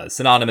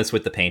 synonymous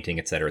with the painting,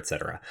 et cetera, et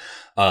cetera.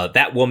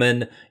 That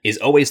woman is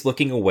always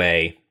looking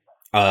away,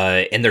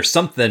 and there's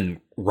something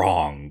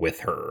wrong with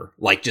her.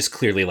 Like, just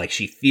clearly, like,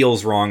 she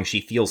feels wrong, she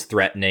feels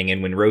threatening,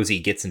 and when Rosie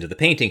gets into the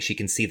painting, she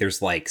can see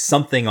there's, like,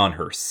 something on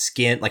her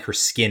skin, like, her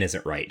skin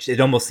isn't right. It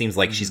almost seems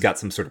like she's got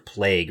some sort of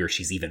plague, or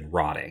she's even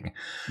rotting.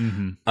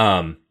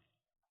 Mm-hmm.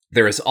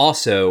 There is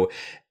also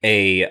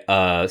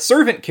a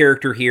servant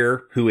character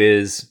here who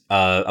is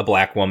a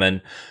black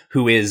woman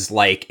who is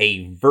like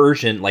a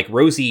version, like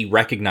Rosie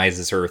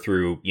recognizes her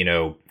through,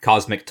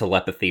 cosmic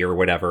telepathy or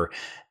whatever,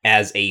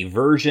 as a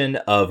version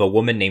of a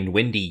woman named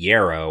Wendy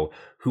Yarrow,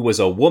 who was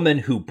a woman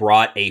who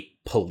brought a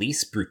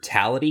police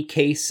brutality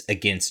case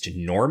against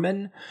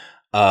Norman,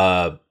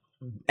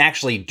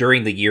 actually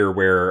during the year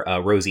where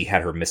Rosie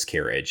had her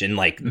miscarriage. And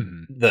like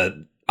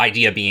the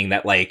idea being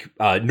that like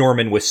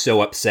Norman was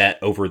so upset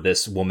over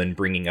this woman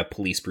bringing a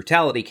police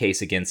brutality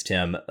case against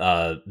him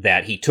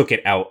that he took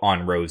it out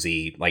on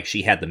Rosie, like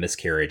she had the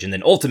miscarriage, and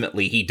then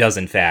ultimately he does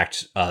in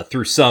fact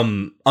through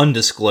some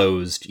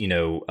undisclosed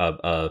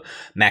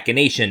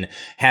machination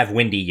have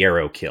Wendy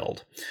Yarrow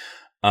killed.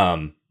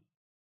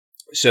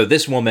 So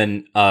this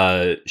woman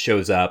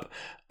shows up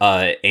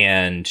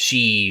and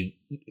she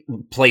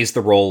plays the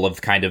role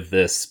of kind of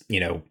this,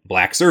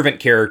 black servant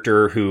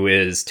character who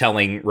is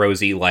telling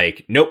Rosie,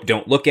 like, nope,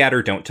 don't look at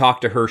her, don't talk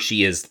to her.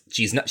 She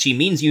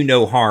means you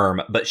no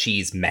harm, but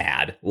she's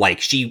mad. Like,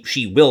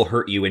 she will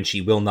hurt you and she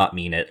will not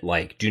mean it.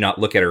 Like, do not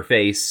look at her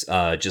face.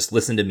 Just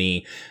listen to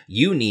me.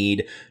 You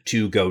need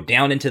to go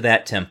down into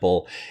that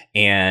temple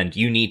and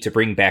you need to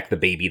bring back the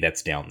baby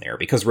that's down there,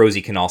 because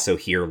Rosie can also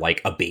hear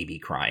like a baby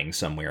crying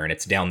somewhere, and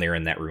it's down there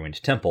in that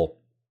ruined temple.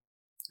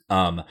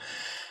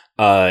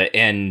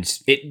 And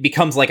it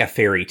becomes like a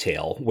fairy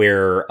tale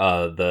where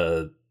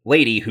the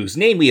lady, whose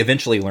name we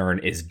eventually learn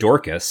is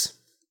Dorcas,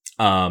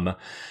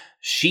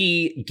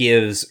 she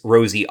gives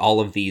Rosie all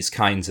of these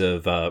kinds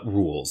of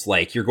rules.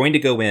 Like, you're going to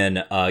go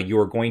in,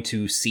 you're going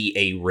to see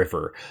a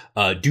river.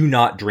 Do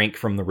not drink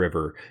from the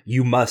river.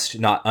 You must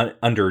not,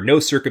 under no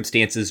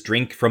circumstances,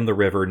 drink from the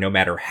river, no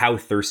matter how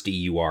thirsty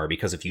you are,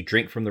 because if you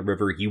drink from the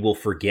river, you will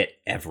forget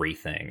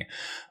everything.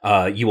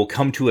 You will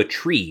come to a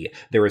tree.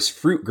 There is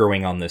fruit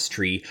growing on this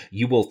tree.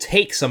 You will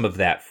take some of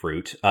that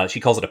fruit.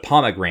 She calls it a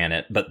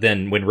pomegranate, but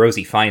then when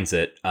Rosie finds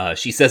it,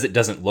 she says it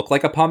doesn't look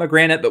like a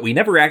pomegranate, but we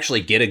never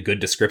actually get a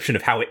good description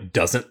of how it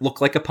doesn't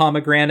look like a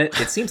pomegranate.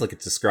 It seems like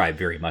it's described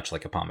very much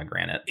like a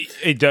pomegranate.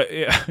 It does.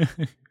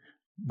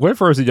 What if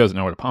Rosie doesn't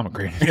know what a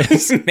pomegranate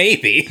is?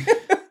 Maybe.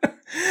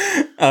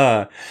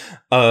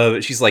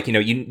 She's like,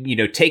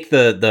 you take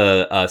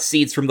the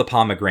seeds from the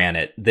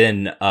pomegranate,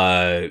 then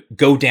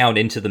go down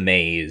into the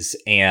maze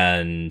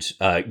and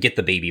get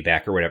the baby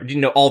back or whatever.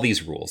 All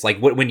these rules. Like,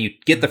 when you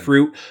get the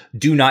fruit,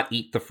 do not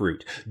eat the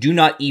fruit. Do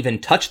not even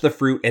touch the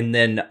fruit and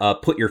then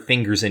put your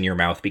fingers in your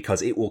mouth,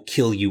 because it will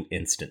kill you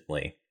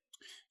instantly.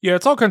 Yeah,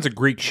 it's all kinds of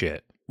Greek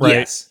shit, right?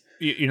 Yes.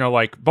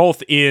 Like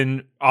both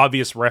in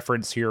obvious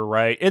reference here,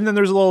 right? And then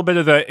there's a little bit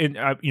of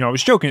I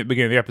was joking at the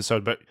beginning of the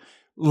episode, but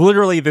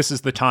literally this is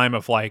the time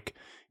of like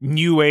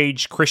New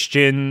Age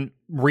Christian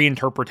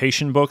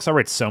reinterpretation books. I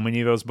read so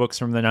many of those books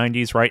from the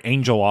 90s, right?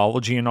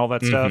 Angelology and all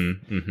that stuff.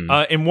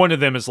 And one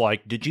of them is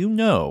like, did you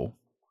know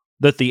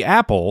that the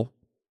apple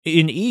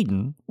in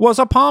Eden was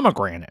a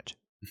pomegranate?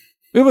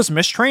 It was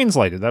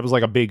mistranslated. That was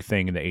like a big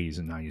thing in the 80s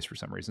and 90s for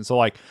some reason. So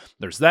like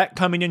there's that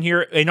coming in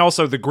here, and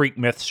also the Greek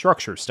myth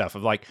structure stuff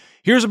of like,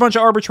 here's a bunch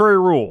of arbitrary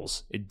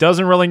rules. It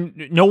doesn't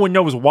really, no one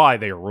knows why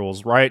they are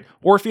rules, right?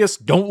 Orpheus,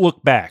 don't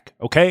look back,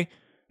 okay?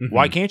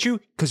 Why can't you?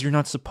 Because you're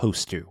not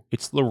supposed to.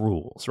 It's the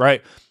rules,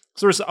 right?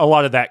 So there's a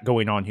lot of that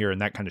going on here,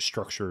 and that kind of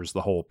structures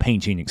the whole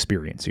painting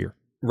experience here.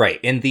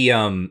 Right, and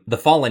the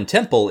fallen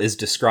temple is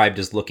described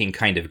as looking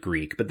kind of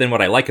Greek, but then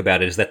what I like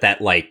about it is that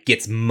like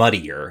gets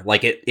muddier.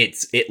 Like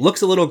it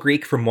looks a little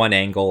Greek from one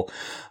angle,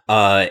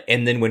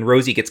 and then when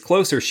Rosie gets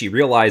closer, she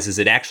realizes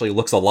it actually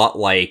looks a lot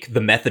like the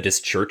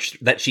Methodist church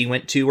that she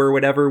went to or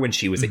whatever when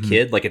she was a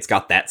kid. Like it's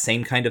got that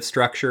same kind of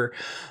structure.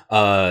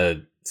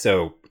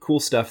 So cool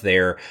stuff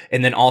there,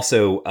 and then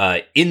also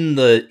in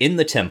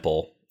the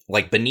temple.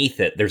 Like beneath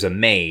it, there's a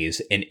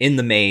maze, and in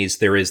the maze,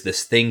 there is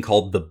this thing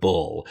called the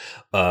Bull,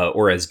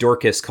 or as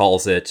Dorcas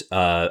calls it,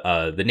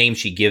 the name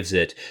she gives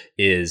it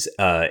is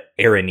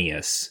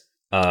Irenaeus,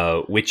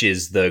 which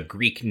is the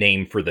Greek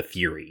name for the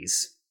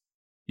Furies.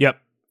 Yep.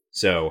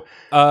 So,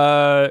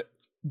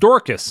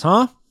 Dorcas,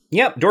 huh?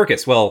 Yep,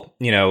 Dorcas. Well,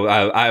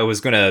 I was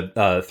going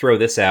to throw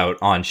this out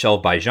on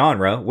Shelved by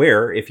Genre,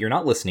 where, if you're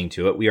not listening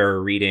to it, we are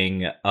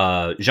reading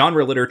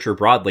genre literature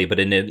broadly,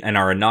 but in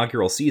our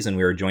inaugural season,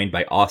 we are joined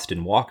by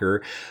Austin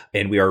Walker,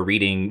 and we are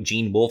reading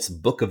Gene Wolfe's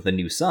Book of the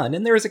New Sun,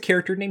 and there is a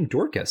character named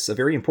Dorcas, a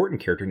very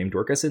important character named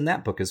Dorcas in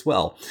that book as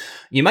well.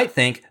 You might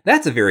think,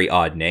 that's a very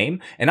odd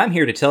name, and I'm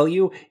here to tell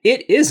you,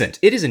 it isn't.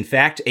 It is, in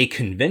fact, a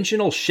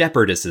conventional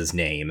shepherdess's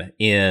name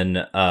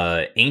in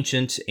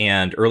ancient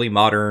and early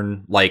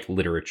modern,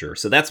 literature.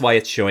 So that's why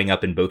it's showing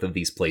up in both of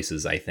these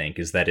places, I think,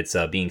 is that it's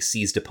being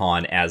seized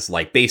upon as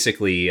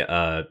basically,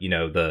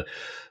 the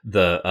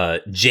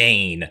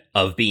Jane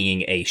of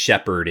being a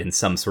shepherd in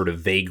some sort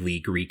of vaguely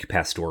Greek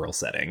pastoral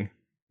setting.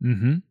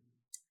 Mm-hmm.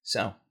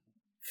 So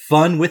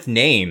fun with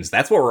names.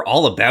 That's what we're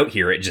all about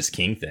here at Just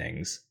King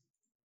Things.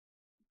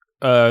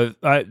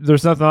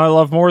 There's nothing I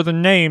love more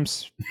than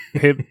names,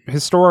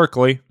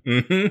 historically.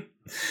 Mm-hmm.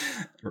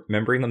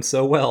 Remembering them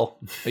so well.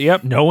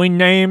 Yep, knowing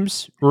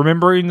names,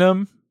 remembering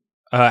them.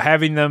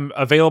 Having them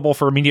available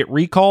for immediate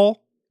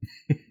recall.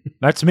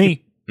 That's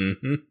me.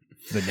 Mm-hmm.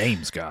 The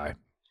names guy.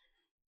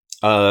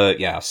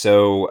 Yeah.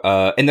 So,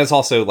 and there's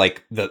also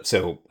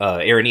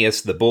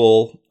Irenaeus the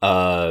bull,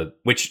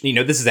 which,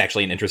 this is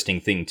actually an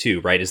interesting thing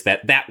too, right? Is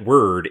that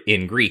word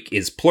in Greek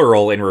is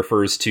plural and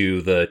refers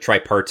to the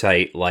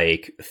tripartite,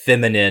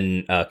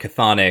 feminine,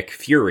 chthonic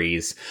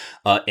furies.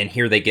 And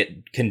here they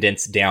get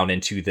condensed down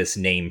into this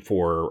name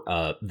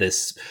for,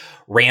 this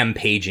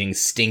rampaging,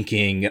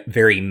 stinking,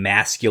 very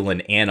masculine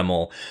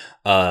animal,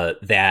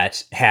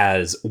 that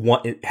has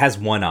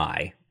one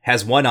eye.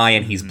 Has one eye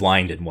and he's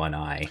blind in one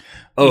eye.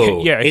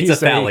 Oh, yeah, it's a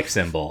phallic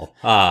symbol.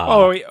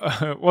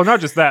 Well, not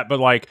just that,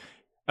 but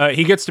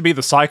he gets to be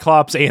the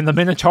Cyclops and the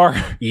Minotaur.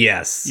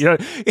 Yes.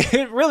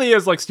 It really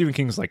is Stephen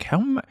King's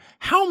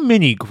how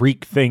many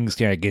Greek things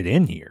can I get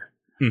in here?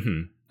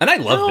 Mm-hmm. And I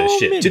love this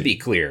shit, to be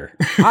clear.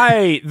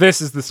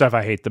 This is the stuff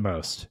I hate the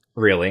most.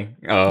 Really?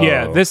 Oh.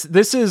 Yeah, this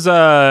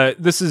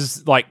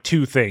is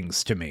two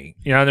things to me.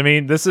 You know what I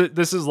mean? This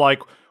is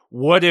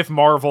what if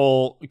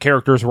Marvel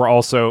characters were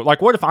also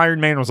what if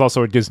Iron Man was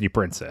also a Disney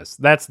princess?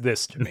 That's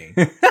this to me.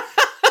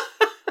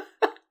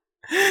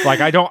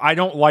 I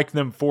don't like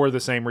them for the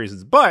same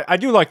reasons, but I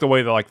do like the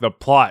way that the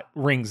plot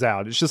rings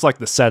out. It's just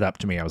the setup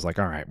to me. I was all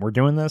right, we're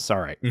doing this.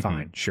 All right,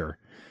 fine, sure.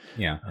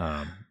 Yeah.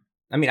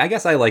 I mean, I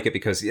guess I like it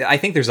because I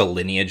think there's a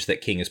lineage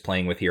that King is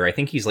playing with here. I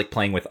think he's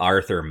playing with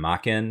Arthur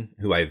Machen,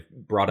 who I've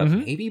brought up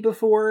maybe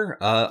before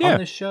on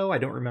this show. I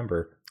don't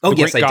remember. Oh,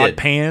 yes, I did.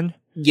 Pan.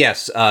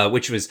 Yes,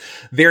 which was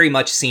very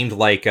much seemed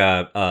like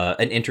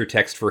an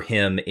intertext for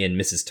him in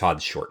Mrs.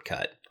 Todd's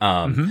Shortcut.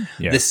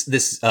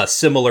 This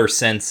similar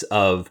sense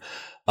of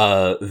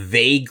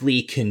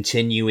vaguely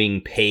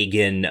continuing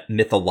pagan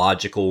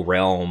mythological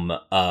realm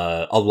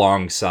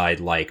alongside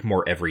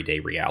more everyday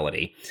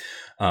reality.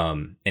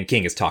 And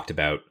King has talked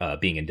about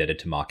being indebted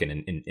to Machen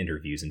in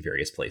interviews in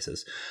various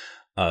places.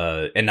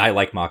 And I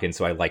like Machen,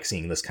 so I like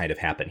seeing this kind of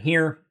happen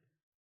here.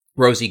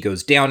 Rosie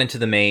goes down into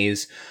the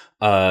maze.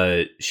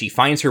 She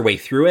finds her way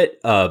through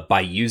it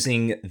by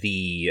using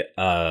the...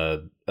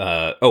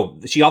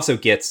 she also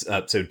gets...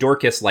 so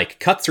Dorcas,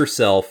 cuts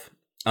herself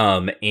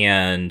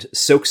and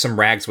soaks some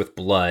rags with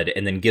blood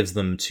and then gives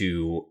them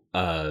to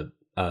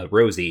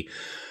Rosie.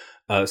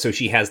 So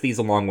she has these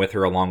along with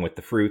her, along with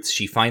the fruits.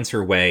 She finds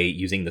her way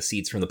using the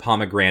seeds from the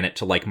pomegranate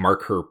to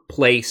mark her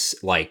place,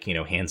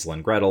 Hansel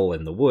and Gretel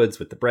in the woods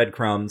with the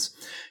breadcrumbs.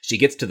 She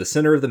gets to the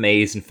center of the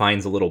maze and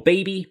finds a little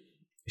baby.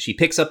 She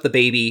picks up the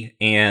baby,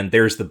 and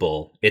there's the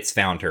bull. It's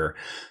found her.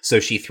 So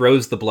she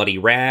throws the bloody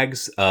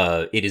rags.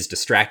 It is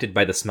distracted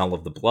by the smell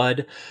of the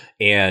blood,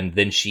 and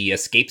then she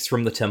escapes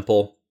from the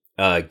temple,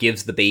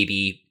 gives the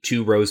baby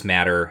to Rose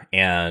Madder,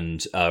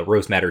 and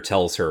Rose Madder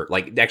tells her,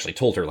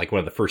 told her, one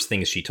of the first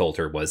things she told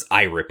her was,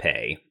 I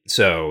repay.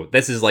 So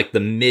this is the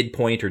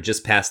midpoint or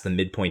just past the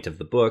midpoint of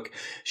the book.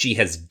 She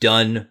has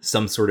done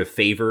some sort of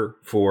favor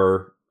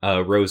for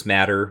Rose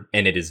Madder,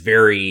 and it is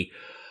very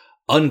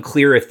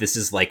unclear if this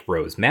is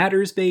Rose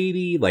Madder's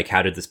baby.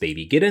 How did this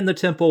baby get in the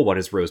temple? What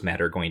is Rose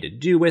Madder going to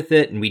do with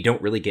it? And we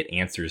don't really get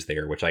answers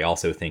there, which I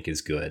also think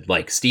is good.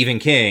 Stephen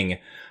King,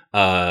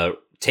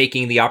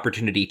 taking the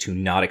opportunity to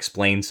not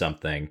explain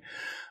something.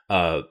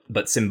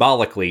 But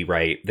symbolically,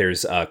 right,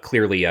 there's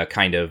clearly a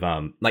kind of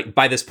like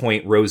by this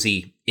point,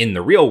 Rosie in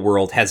the real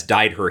world has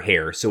dyed her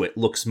hair, so it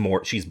looks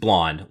more, she's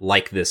blonde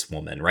like this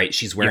woman, right?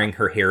 She's wearing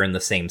her hair in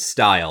the same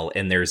style,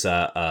 and there's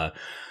I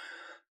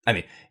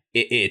mean,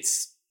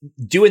 it's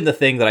doing the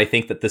thing that I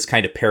think that this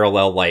kind of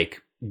parallel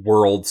like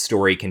world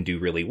story can do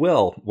really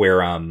well,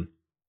 where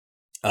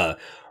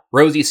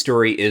Rosie's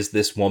story is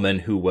this woman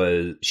who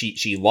was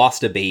she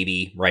lost a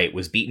baby, right?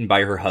 Was beaten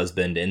by her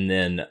husband, and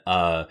then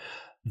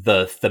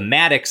the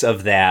thematics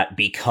of that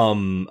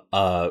become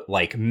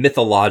like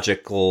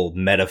mythological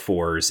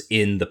metaphors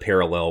in the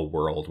parallel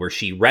world, where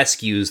she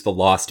rescues the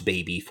lost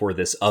baby for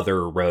this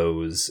other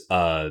Rose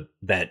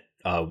that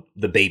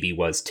the baby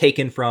was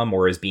taken from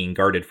or is being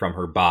guarded from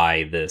her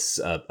by this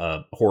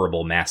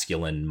horrible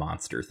masculine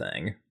monster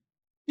thing.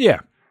 Yeah.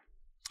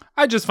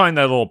 I just find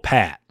that a little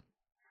pat.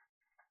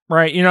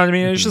 Right? You know what I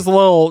mean? It's just a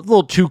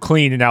little too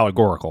clean and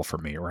allegorical for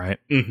me, right?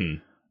 Mm-hmm.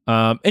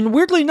 And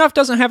weirdly enough,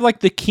 doesn't have like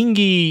the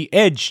kingy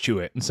edge to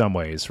it in some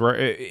ways, where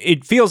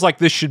it feels like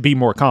this should be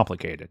more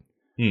complicated.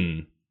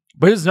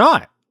 But it's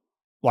not.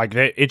 Like,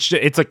 it's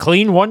a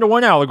clean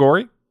 1-to-1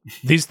 allegory.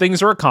 These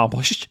things are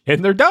accomplished,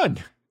 and they're done.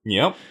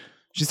 Yep.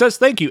 She says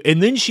thank you,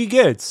 and then she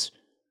gets,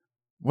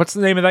 what's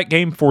the name of that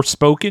game?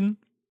 Forspoken?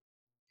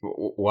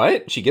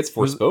 What? She gets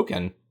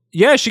Forspoken?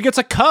 Yeah, she gets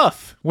a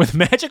cuff with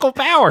magical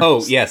powers.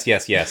 Oh, yes.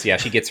 Yeah,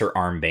 she gets her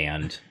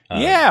armband.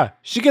 Yeah,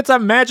 she gets a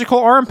magical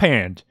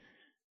armband.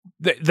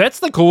 That's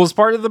the coolest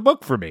part of the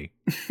book for me.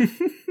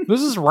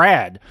 This is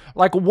rad.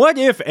 Like, what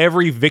if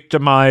every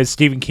victimized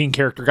Stephen King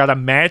character got a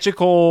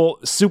magical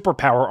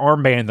superpower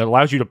armband that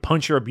allows you to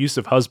punch your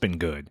abusive husband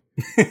good?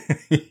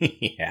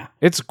 Yeah.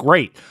 It's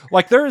great.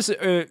 Like, there's,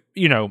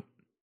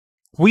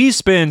 we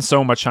spend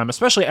so much time,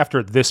 especially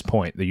after this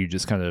point that you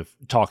just kind of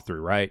talked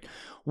through, right?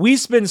 We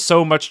spend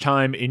so much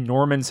time in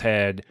Norman's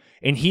head,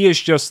 and he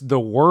is just the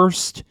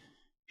worst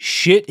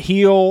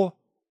shitheel,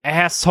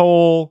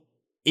 asshole,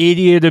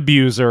 idiot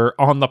abuser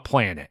on the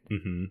planet.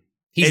 Mm-hmm.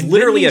 He's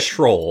literally a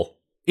troll.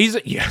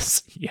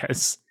 Yes.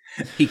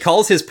 He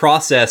calls his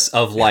process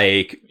of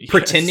like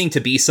pretending to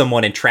be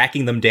someone and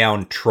tracking them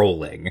down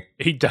trolling.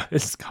 He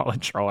does call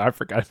it troll. I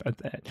forgot about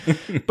that.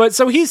 But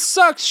so he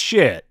sucks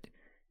shit.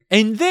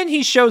 And then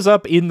he shows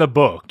up in the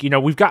book. You know,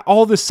 we've got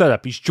all this set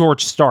up. He's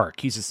George Stark.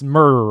 He's this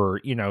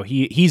murderer. You know,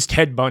 he's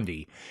Ted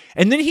Bundy.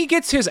 And then he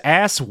gets his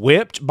ass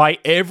whipped by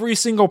every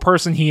single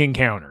person he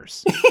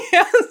encounters.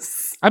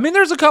 Yes. I mean,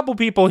 there's a couple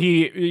people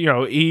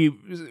he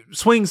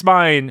swings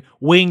by and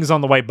wings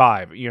on the way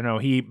by. You know,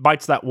 he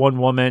bites that one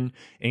woman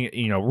and,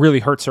 really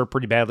hurts her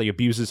pretty badly,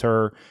 abuses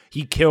her.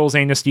 He kills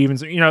Anna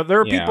Stevens. You know, there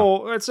are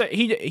people,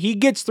 he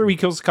gets through, he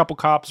kills a couple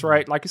cops,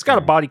 right? Like, he's got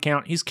a body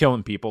count. He's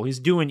killing people. He's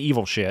doing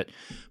evil shit.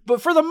 But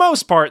for the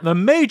most part, the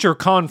major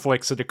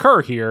conflicts that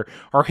occur here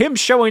are him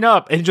showing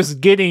up and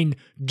just getting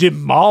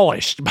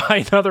demolished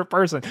by another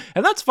person.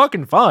 And that's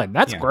fucking fun.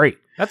 That's great.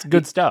 That's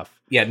good stuff.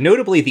 Yeah,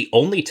 notably, the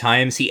only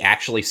times he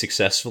actually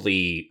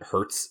successfully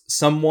hurts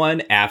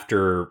someone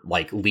after,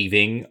 like,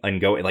 leaving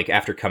and going, like,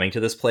 after coming to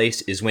this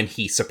place is when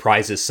he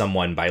surprises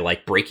someone by,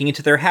 like, breaking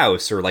into their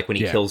house, or, like, when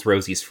he kills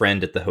Rosie's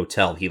friend at the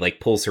hotel, he, like,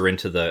 pulls her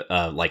into the,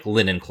 like,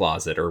 linen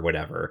closet or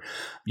whatever.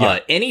 Yeah.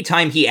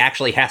 Anytime he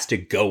actually has to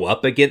go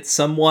up against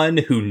someone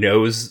who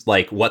knows,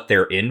 like, what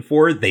they're in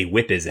for, they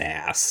whip his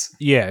ass.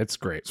 Yeah, it's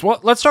great. So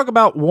let's talk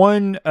about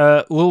one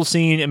little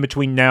scene in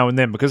between now and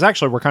then, because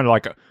actually we're kind of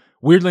like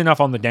weirdly enough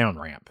on the down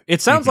ramp.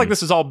 It sounds like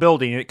this is all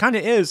building. It kind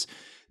of is.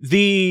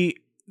 The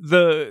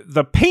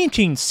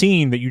painting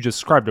scene that you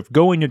described of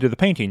going into the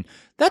painting,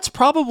 that's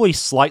probably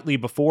slightly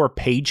before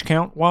page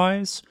count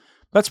wise.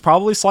 That's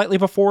probably slightly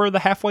before the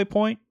halfway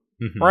point,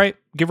 right?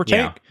 Give or take.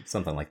 Yeah,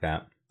 something like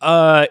that.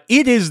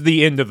 It is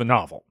the end of the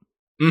novel.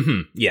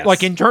 Yes.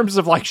 Like, in terms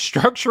of, like,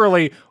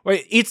 structurally,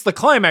 it's the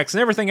climax,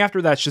 and everything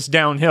after that's just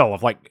downhill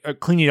of, like,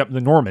 cleaning up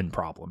the Norman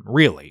problem,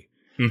 really.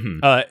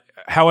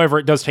 However,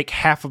 it does take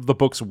half of the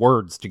book's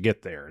words to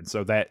get there, and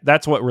so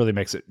that's what really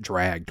makes it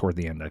drag toward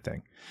the end, I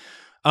think.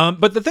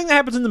 But the thing that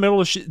happens in the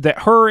middle is that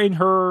her and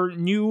her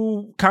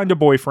new kind of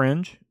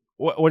boyfriend,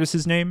 what is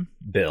his name?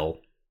 Bill.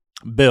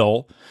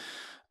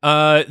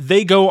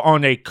 They go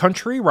on a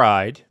country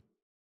ride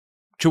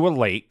to a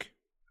lake,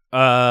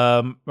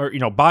 or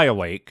by a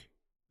lake,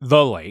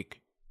 the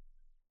lake,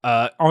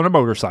 on a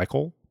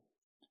motorcycle,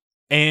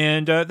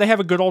 and they have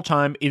a good old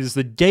time. It is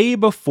the day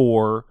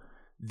before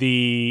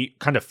the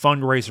kind of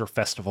fundraiser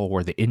festival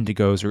where the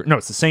Indigos are... No,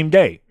 it's the same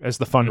day as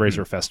the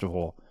fundraiser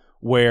festival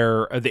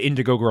where the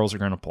Indigo Girls are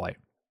going to play.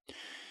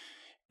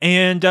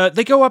 And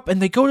they go up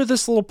and they go to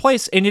this little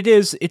place, and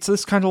it's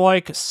this kind of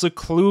like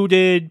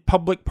secluded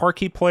public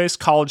parky place.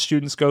 College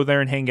students go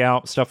there and hang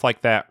out, stuff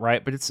like that,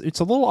 right? But it's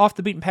a little off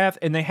the beaten path,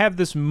 and they have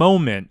this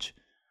moment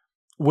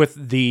with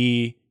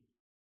a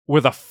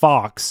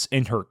fox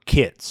and her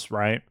kids,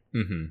 right?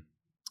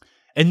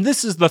 And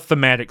this is the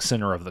thematic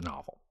center of the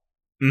novel.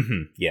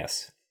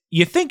 Yes.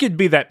 You think it'd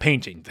be that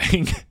painting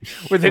thing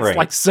with its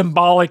like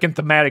symbolic and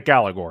thematic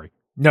allegory.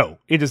 No,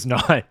 it is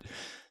not.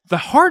 The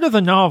heart of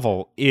the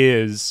novel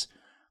is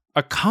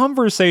a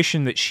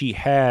conversation that she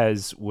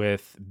has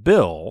with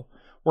Bill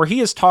where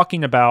he is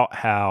talking about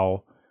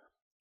how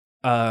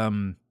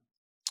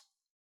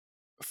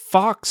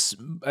fox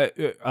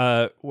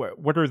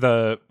what are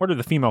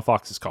the female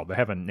foxes called? They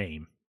have a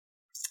name.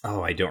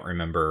 Oh, I don't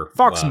remember.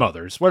 Fox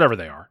mothers, whatever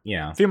they are.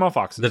 Yeah. Female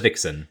foxes.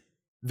 The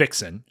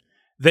vixen.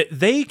 That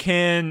they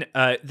can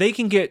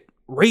get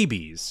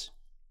rabies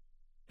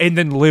and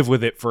then live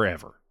with it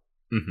forever.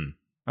 Mm-hmm.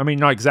 I mean,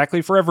 not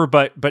exactly forever,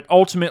 but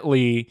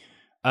ultimately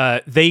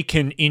they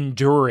can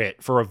endure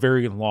it for a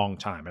very long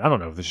time. And I don't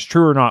know if this is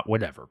true or not,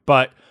 whatever.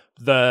 But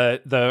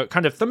the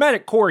kind of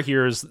thematic core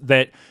here is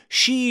that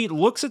she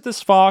looks at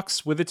this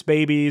fox with its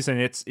babies,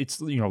 and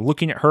it's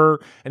looking at her,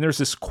 and there's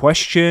this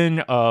question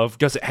of,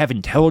 does it have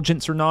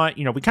intelligence or not?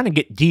 We kind of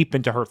get deep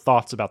into her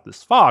thoughts about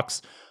this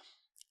fox.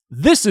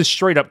 This is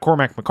straight up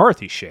Cormac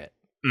McCarthy shit.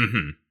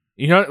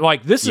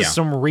 Mm-hmm. This is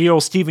some real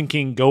Stephen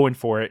King going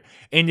for it.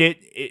 And it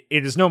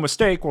is no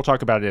mistake. We'll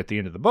talk about it at the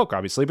end of the book,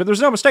 obviously, but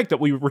there's no mistake that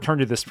we return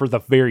to this for the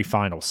very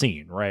final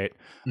scene, right?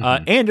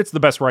 Mm-hmm. And it's the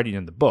best writing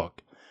in the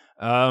book.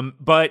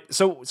 But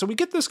so we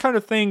get this kind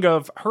of thing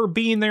of her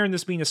being there and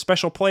this being a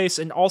special place,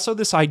 and also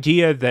this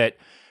idea that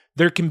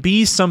there can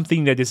be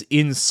something that is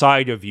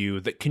inside of you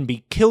that can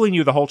be killing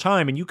you the whole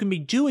time, and you can be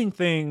doing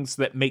things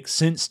that make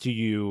sense to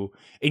you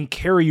and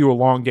carry you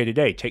along day to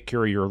day, take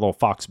care of your little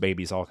fox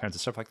babies, all kinds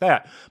of stuff like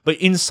that. But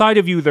inside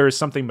of you, there is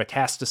something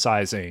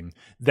metastasizing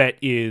that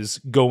is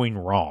going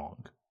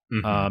wrong.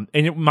 Mm-hmm.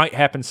 And it might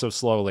happen so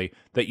slowly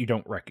that you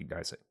don't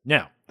recognize it.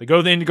 Now, they go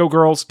to the Indigo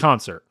Girls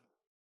concert.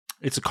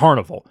 It's a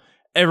carnival.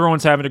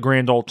 Everyone's having a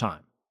grand old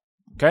time.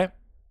 Okay?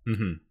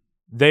 Mm-hmm.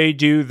 They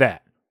do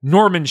that.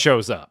 Norman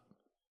shows up.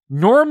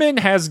 Norman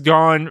has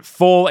gone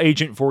full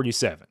Agent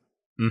 47.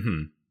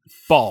 Mm-hmm.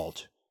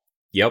 Bald.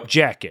 Yep.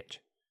 Jacket.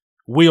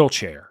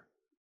 Wheelchair.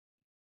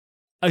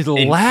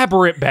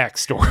 Elaborate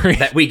backstory.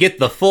 That we get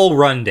the full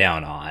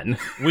rundown on.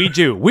 We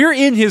do. We're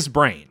in his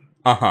brain.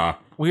 Uh-huh.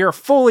 We are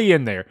fully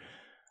in there.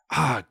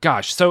 Ah,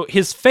 gosh. So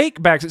his fake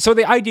backstory. So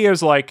the idea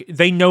is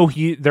they know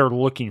they're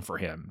looking for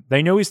him.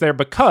 They know he's there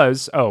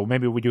because,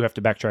 maybe we do have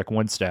to backtrack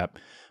one step,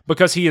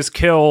 because he has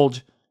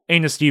killed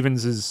Anna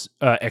Stevens'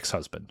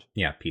 ex-husband.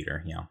 Yeah,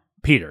 Peter. Yeah.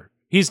 Peter.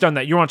 He's done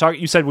that.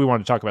 You said we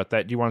wanted to talk about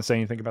that. Do you want to say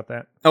anything about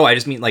that? Oh, I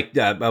just mean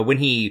when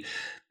he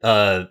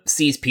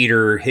sees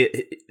Peter,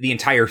 the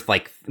entire,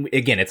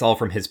 again, it's all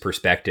from his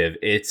perspective.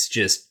 It's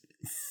just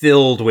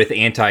filled with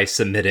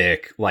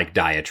anti-Semitic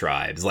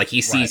diatribes.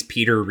 He sees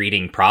Peter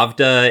reading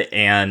Pravda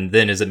and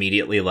then is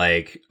immediately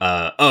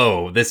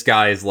this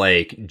guy's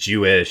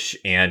Jewish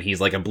and he's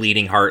a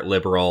bleeding heart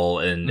liberal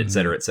and et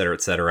cetera, et cetera,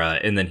 et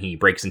cetera. And then he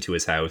breaks into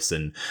his house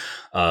and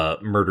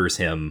murders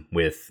him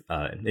with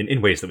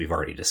in ways that we've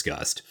already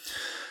discussed.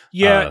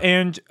 Yeah,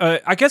 and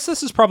I guess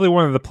this is probably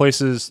one of the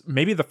places,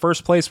 maybe the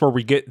first place where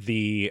we get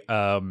the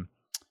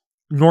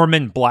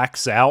Norman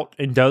blacks out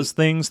and does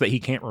things that he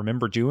can't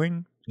remember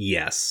doing.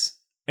 Yes.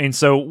 And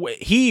so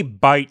he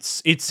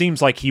bites, it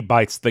seems like he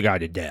bites the guy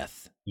to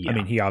death. Yeah. I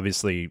mean, he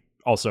obviously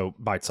also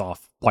bites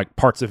off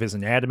parts of his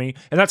anatomy.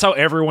 And that's how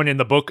everyone in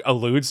the book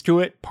alludes to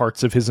it,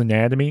 parts of his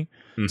anatomy.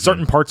 Mm-hmm.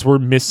 Certain parts were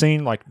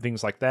missing,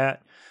 things like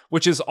that,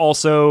 which is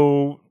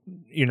also,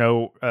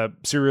 a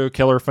serial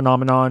killer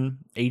phenomenon,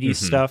 80s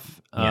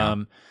stuff. Yeah.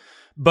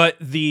 But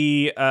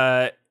we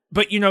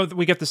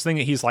get this thing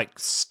that he's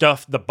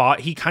stuffed the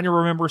body. He kind of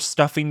remembers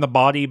stuffing the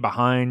body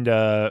behind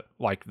the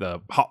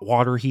hot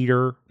water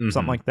heater,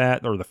 something like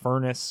that, or the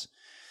furnace.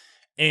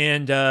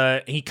 And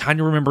he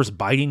kind of remembers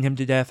biting him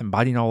to death and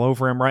biting all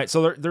over him, right?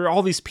 So there are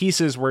all these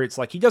pieces where it's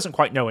he doesn't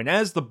quite know. And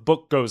as the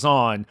book goes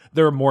on,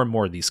 there are more and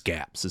more of these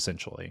gaps,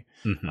 essentially,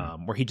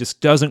 where he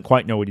just doesn't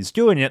quite know what he's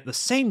doing. And at the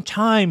same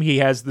time, he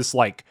has this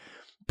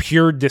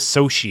pure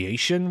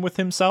dissociation with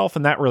himself,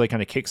 and that really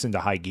kind of kicks into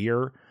high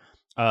gear.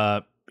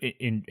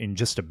 In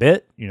just a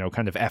bit,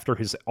 kind of after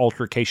his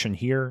altercation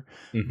here.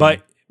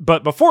 Mm-hmm.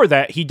 But before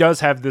that, he does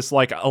have this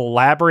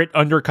elaborate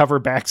undercover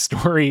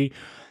backstory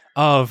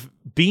of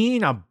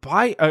being a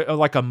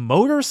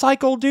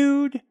motorcycle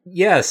dude.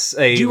 Yes.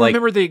 Do you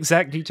remember the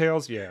exact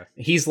details? Yeah.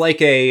 He's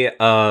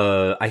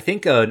I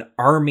think an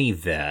army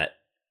vet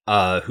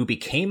who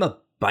became a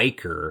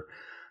biker.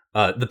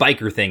 The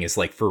biker thing is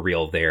for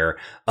real there,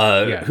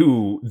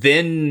 who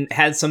then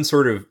had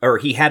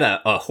he had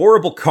a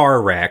horrible car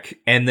wreck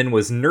and then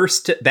was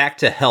nursed back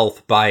to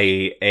health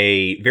by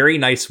a very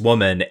nice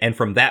woman. And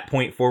from that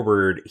point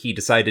forward, he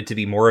decided to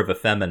be more of a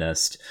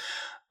feminist.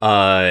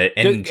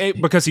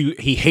 Because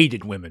he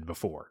hated women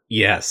before.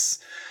 Yes.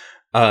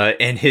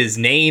 And his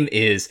name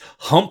is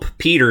Hump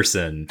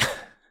Peterson.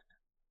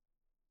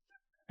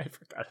 I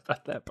forgot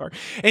about that part.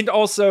 And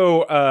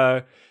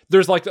also,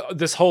 there's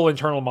this whole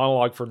internal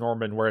monologue for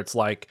Norman where it's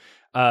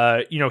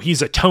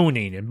he's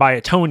atoning, and by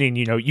atoning,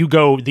 you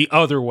go the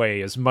other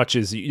way as much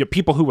as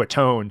people who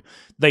atone,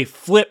 they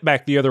flip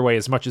back the other way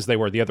as much as they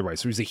were the other way.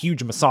 So he's a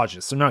huge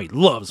misogynist. So now he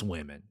loves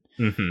women.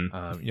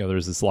 Mm-hmm.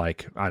 There's this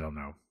I don't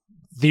know,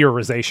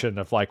 theorization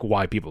of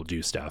why people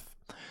do stuff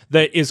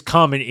that is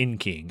common in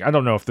King. I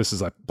don't know if this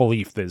is a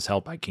belief that is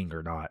held by King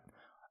or not.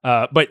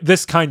 But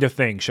this kind of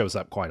thing shows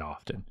up quite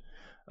often.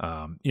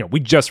 We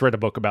just read a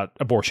book about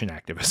abortion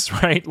activists,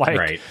 right?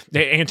 Like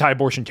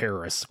anti-abortion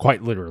terrorists,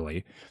 quite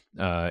literally,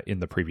 in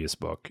the previous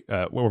book,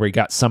 where we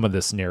got some of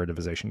this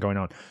narrativization going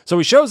on. So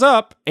he shows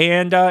up,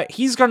 and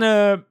he's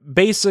gonna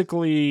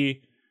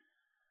basically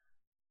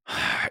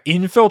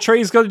infiltrate.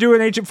 He's gonna do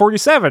an Agent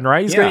 47,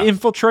 right? He's gonna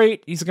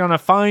infiltrate. He's gonna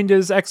find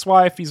his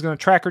ex-wife. He's gonna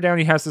track her down.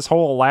 He has this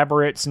whole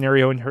elaborate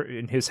scenario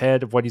in his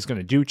head of what he's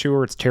gonna do to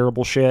her. It's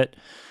terrible shit.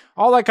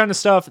 All that kind of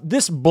stuff.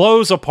 This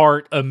blows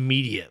apart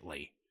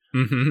immediately.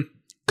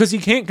 Because he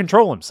can't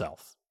control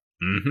himself.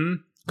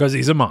 Because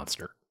he's a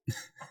monster.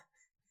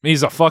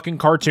 He's a fucking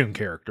cartoon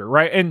character,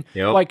 right? And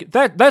like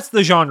that's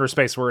the genre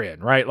space we're in,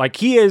 right? Like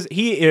he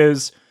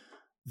is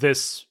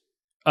this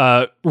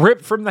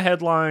ripped from the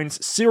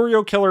headlines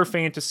serial killer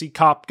fantasy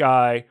cop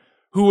guy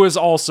who is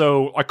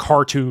also a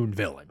cartoon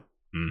villain.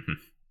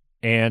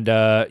 And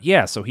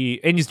so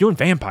he's doing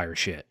vampire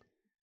shit.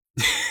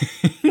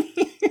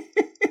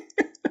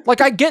 Like,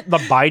 I get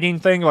the biting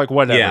thing, like,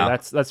 whatever,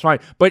 that's fine.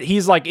 But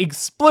he's, like,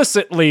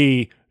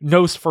 explicitly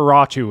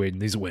Nosferatu in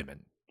these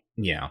women.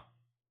 Yeah.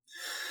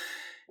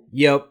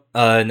 Yep.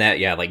 And that,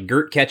 like,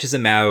 Gert catches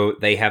him out.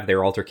 They have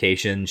their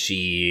altercation.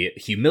 She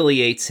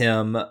humiliates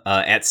him.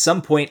 At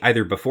some point,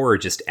 either before or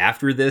just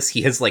after this,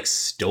 he has, like,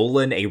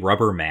 stolen a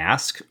rubber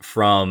mask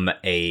from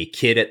a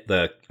kid at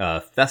the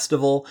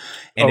festival.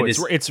 And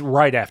it's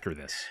right after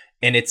this.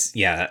 And it's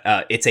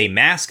a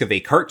mask of a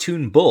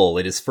cartoon bull.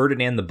 It is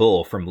Ferdinand the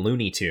Bull from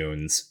Looney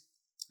Tunes.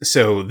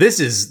 So this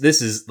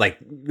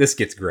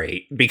gets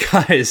great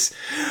because,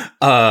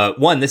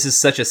 this is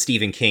such a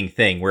Stephen King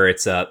thing where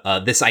it's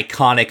this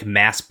iconic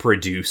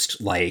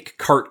mass-produced, like,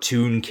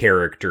 cartoon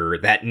character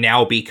that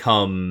now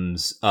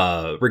becomes,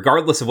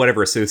 regardless of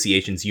whatever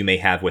associations you may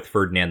have with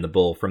Ferdinand the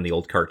Bull from the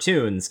old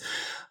cartoons,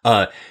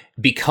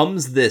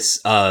 becomes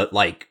this,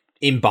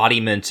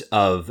 embodiment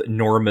of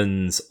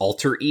Norman's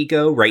alter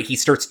ego, right? He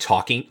starts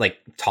talking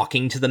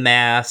to the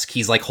mask.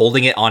 He's like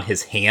holding it on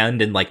his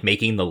hand and like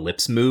making the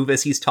lips move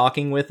as he's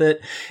talking with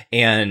it.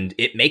 And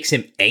it makes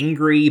him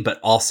angry, but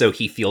also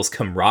he feels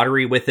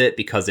camaraderie with it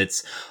because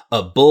it's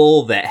a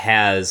bull that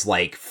has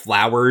like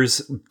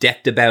flowers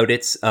decked about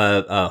its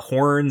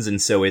horns.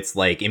 And so it's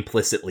like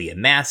implicitly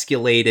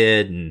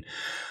emasculated and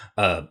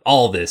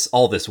all this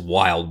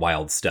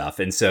wild stuff.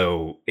 And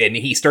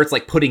he starts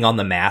like putting on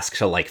the mask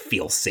to like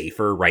feel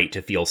safer, right?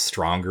 To feel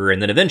stronger.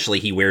 And then eventually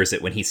he wears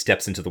it when he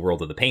steps into the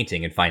world of the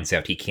painting and finds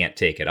out he can't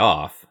take it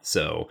off.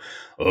 So,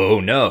 oh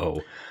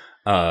no.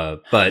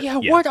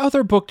 What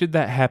other book did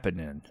that happen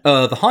in?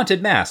 The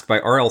Haunted Mask by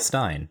R.L.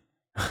 Stine.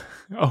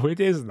 Oh, it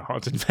is The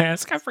Haunted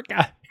Mask. I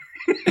forgot.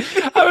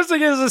 I was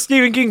thinking it was a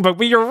Stephen King book,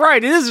 but you're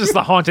right. It is just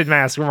The Haunted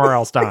Mask from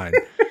R.L. Stine.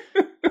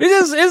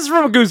 It's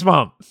from a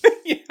Goosebump.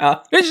 Yeah.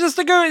 It's just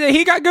he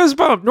got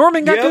Goosebumped.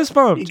 Norman got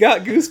Goosebumped. He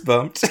got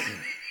Goosebumped.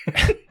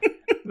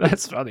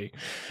 That's funny.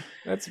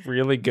 That's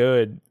really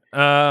good.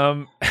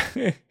 I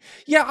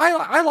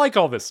like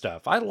all this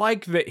stuff. I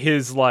like that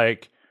his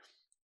like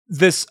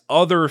this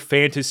other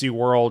fantasy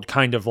world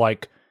kind of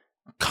like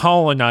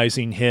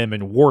colonizing him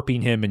and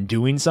warping him and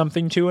doing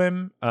something to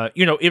him.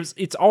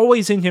 It's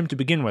always in him to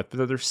begin with,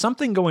 but there's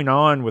something going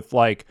on with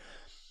like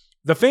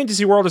the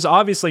fantasy world is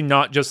obviously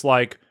not just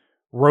like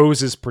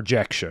Rose's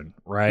projection,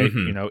 right?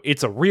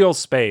 It's a real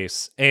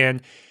space,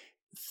 and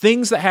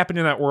things that happen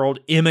in that world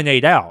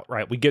emanate out,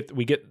 right? We get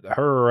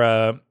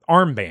her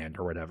armband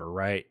or whatever,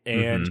 right?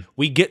 And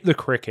we get the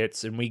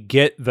crickets, and we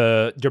get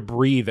the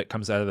debris that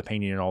comes out of the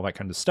painting and all that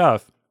kind of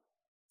stuff.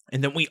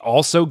 And then we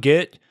also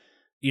get,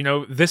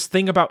 this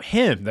thing about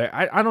him that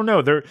I don't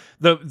know,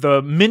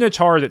 the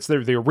Minotaur that's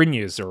there, the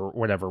Erinyes or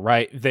whatever,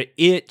 right? That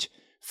it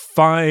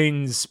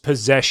finds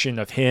possession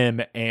of him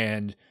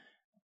and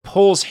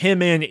pulls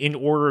him in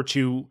order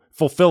to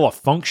fulfill a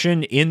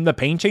function in the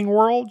painting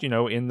world,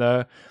 in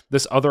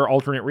this other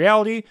alternate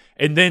reality.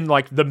 And then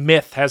like the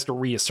myth has to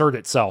reassert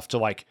itself to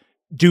like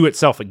do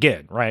itself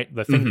again, right?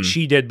 The thing that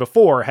she did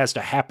before has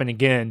to happen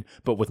again,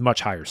 but with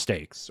much higher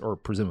stakes or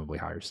presumably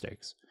higher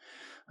stakes.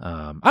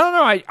 I don't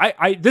know.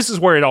 I this is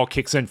where it all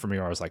kicks in for me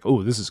where I was like,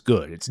 oh, this is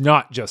good. It's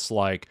not just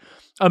like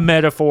a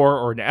metaphor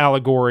or an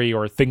allegory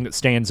or a thing that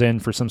stands in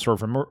for some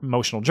sort of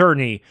emotional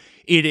journey.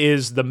 It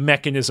is the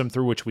mechanism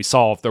through which we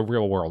solve the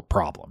real world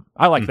problem.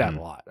 I like that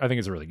a lot. I think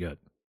it's really good.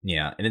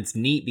 Yeah, and it's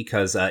neat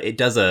because it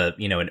does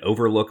an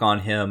overlook on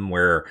him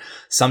where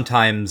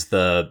sometimes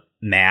the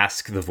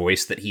mask, the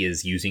voice that he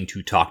is using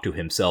to talk to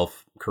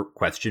himself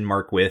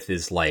with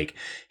is like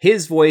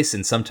his voice,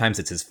 and sometimes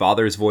it's his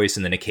father's voice,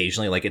 and then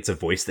occasionally like it's a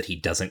voice that he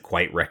doesn't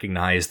quite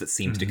recognize that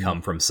seems to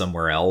come from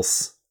somewhere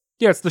else.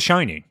 Yeah, it's The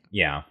Shining.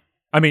 Yeah.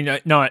 I mean,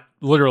 not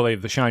literally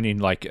The Shining,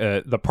 like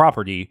the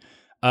property,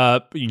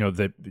 the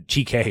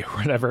TK or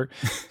whatever.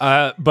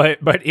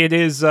 But it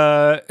is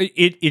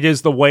it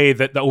is the way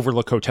that the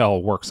Overlook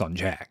Hotel works on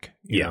Jack.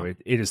 It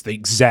is the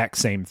exact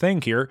same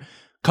thing here,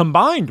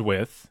 combined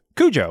with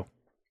Cujo.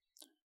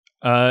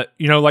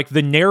 Like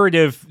the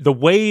narrative, the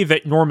way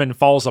that Norman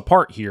falls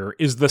apart here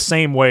is the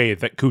same way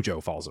that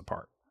Cujo falls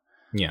apart.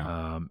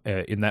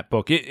 in that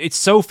book. It's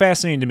so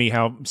fascinating to me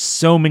how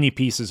so many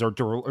pieces are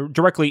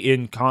directly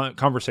in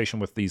conversation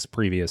with these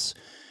previous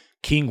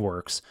King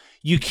works.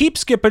 You keep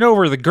skipping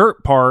over the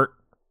Gert part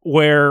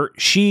where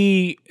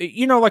she,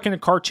 like in a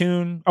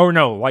cartoon,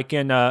 like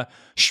in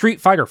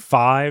Street Fighter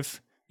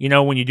 5,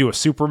 when you do a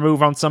super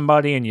move on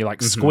somebody and you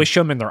like squish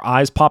them and their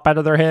eyes pop out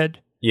of their head.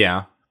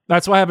 Yeah.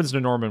 That's what happens to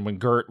Norman when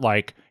Gert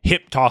like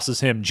hip tosses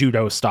him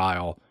judo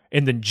style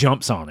and then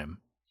jumps on him.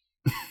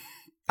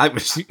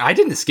 I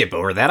didn't skip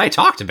over that. I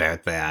talked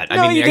about that.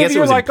 No, I guess it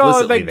was like,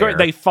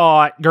 they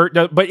fought Gert,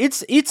 but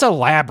it's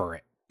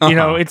elaborate.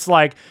 It's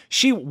like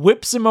she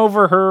whips him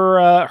over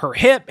her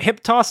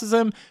hip tosses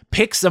him,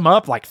 picks him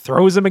up, like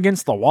throws him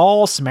against the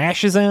wall,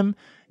 smashes him,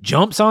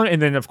 jumps on,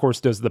 and then of course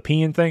does the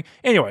peeing thing.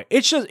 Anyway,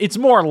 it's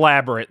more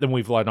elaborate than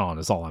we've let on,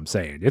 is all I'm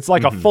saying. It's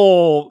like a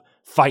full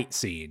fight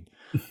scene.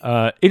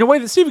 In a way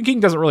that Stephen King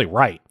doesn't really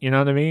write. You know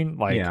what I mean?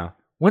 Like,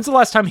 when's the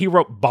last time he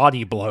wrote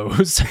body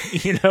blows,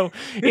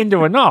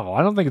 into a novel?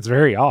 I don't think it's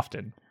very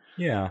often.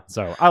 Yeah.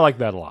 So I like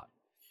that a lot.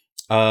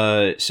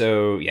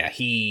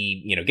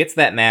 He, gets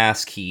that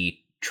mask.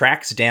 He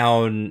tracks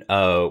down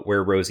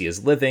where Rosie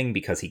is living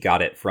because he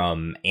got it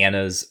from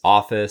Anna's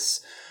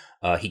office.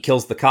 He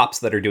kills the cops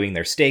that are doing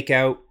their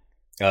stakeout.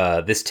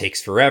 This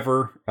takes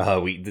forever.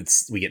 We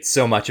get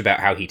so much about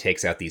how he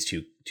takes out these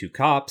two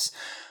cops.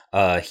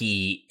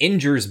 He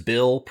injures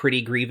Bill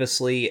pretty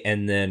grievously,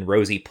 and then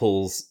Rosie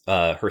pulls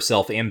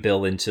herself and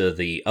Bill into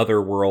the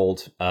other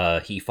world.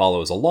 He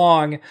follows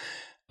along.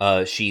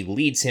 She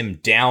leads him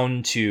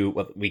down to,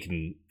 well, we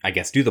can, I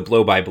guess, do the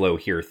blow-by-blow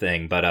here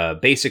thing,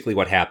 but basically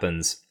what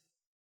happens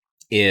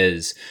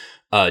is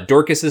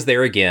Dorcas is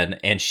there again,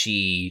 and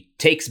she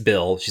takes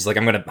Bill. She's like,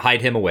 I'm going to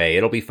hide him away.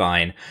 It'll be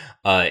fine.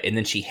 And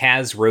then she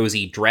has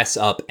Rosie dress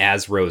up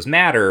as Rose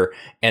Madder,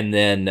 and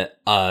then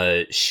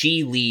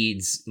she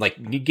leads, like,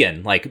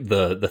 again, like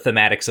the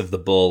thematics of the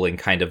bull and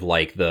kind of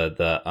like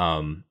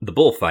the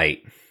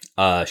bullfight.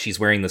 She's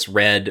wearing this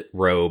red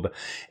robe,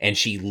 and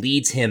she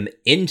leads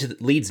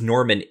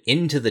Norman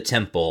into the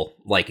temple,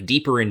 like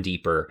deeper and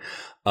deeper,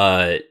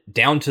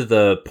 down to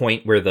the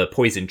point where the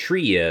poison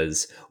tree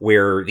is,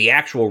 where the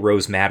actual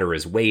Rose Madder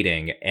is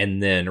waiting.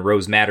 And then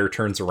Rose Madder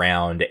turns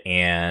around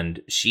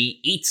and she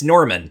eats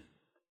Norman.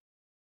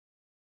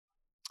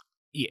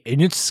 Yeah,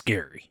 and it's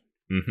scary.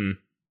 Mm-hmm.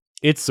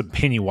 It's some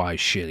Pennywise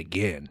shit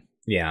again.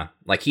 Yeah,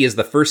 like he is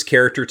the first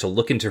character to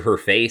look into her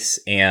face,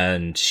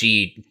 and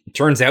she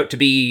turns out to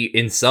be,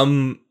 in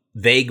some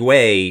vague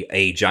way,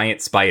 a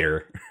giant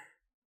spider.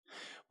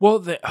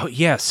 Well,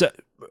 so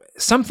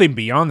something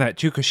beyond that,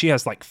 too, because she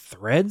has, like,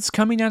 threads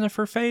coming out of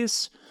her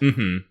face.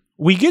 Mm-hmm.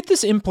 We get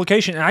this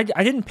implication, and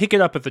I didn't pick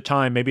it up at the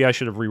time. Maybe I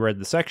should have reread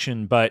the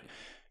section, but,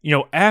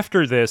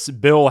 after this,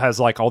 Bill has,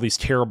 like, all these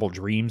terrible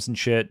dreams and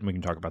shit, and we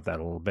can talk about that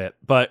a little bit.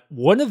 But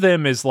one of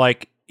them is,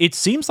 like, it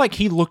seems like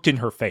he looked in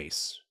her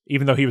face,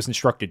 even though he was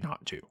instructed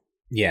not to.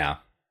 Yeah.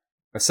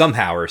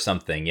 Somehow or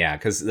something, yeah.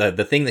 Because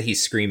the thing that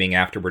he's screaming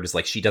afterward is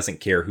like she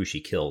doesn't care who she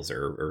kills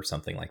or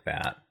something like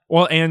that.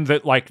 Well, and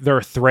that, like, there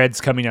are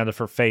threads coming out of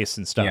her face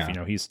and stuff.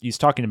 Yeah. He's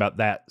talking about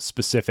that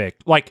specific,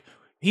 like,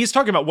 he's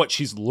talking about what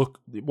she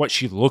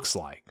looks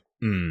like,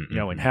 Mm-hmm.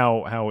 and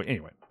how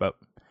anyway, but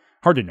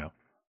hard to know.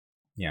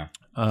 Yeah.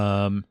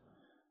 That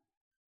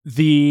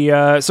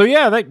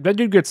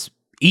dude gets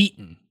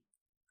eaten,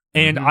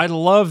 and I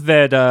love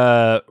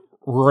that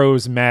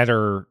Rose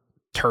Madder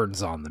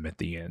turns on them at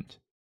the end.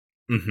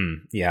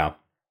 Mm-hmm. Yeah.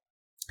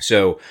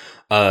 So,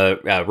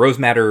 Rose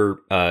Madder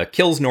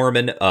kills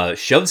Norman,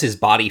 shoves his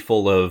body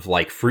full of,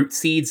 like, fruit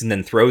seeds, and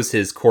then throws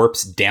his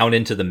corpse down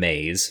into the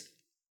maze.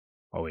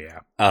 Oh, yeah.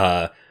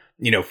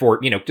 For,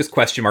 just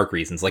question mark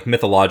reasons, like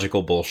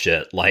mythological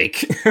bullshit,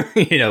 like,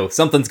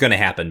 something's going to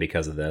happen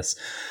because of this.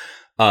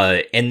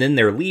 And then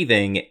they're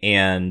leaving,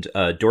 and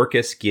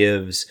Dorcas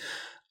gives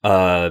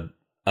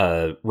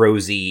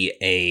Rosie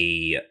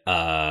a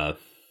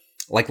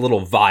like little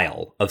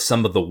vial of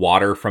some of the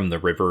water from the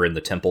river in the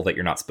temple that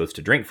you're not supposed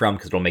to drink from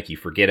because it'll make you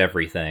forget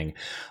everything.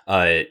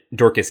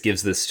 Dorcas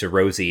gives this to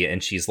Rosie,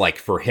 and she's like,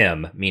 for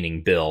him,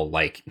 meaning Bill,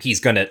 like, he's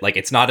gonna, like,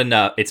 it's not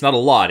enough, it's not a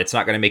lot, it's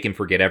not gonna make him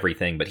forget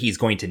everything, but he's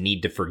going to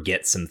need to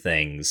forget some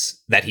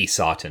things that he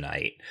saw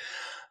tonight.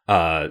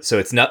 So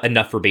it's not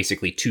enough for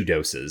basically 2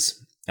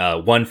 doses.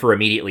 One for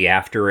immediately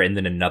after, and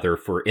then another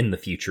for in the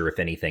future if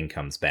anything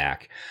comes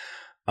back.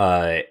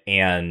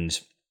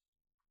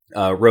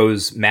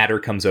 Rose Madder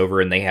comes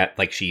over, and they have,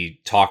 like, she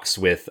talks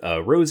with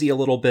Rosie a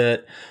little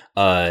bit,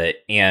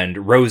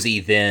 and Rosie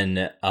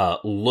then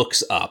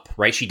looks up,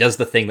 right? She does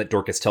the thing that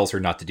Dorcas tells her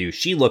not to do.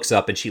 She looks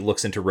up, and she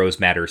looks into Rose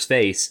Madder's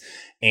face,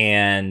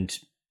 and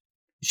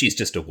she's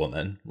just a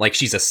woman. Like,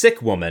 she's a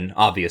sick woman,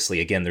 obviously.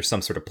 Again, there's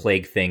some sort of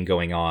plague thing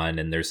going on,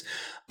 and there's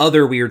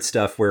other weird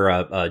stuff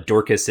where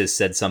Dorcas has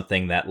said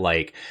something that,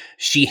 like,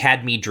 she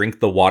had me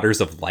drink the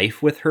waters of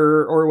life with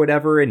her or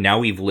whatever, and now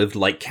we've lived,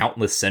 like,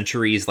 countless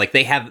centuries. Like,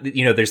 they have,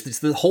 you know, there's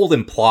the whole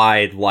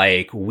implied,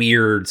 like,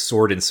 weird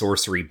sword and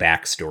sorcery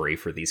backstory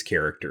for these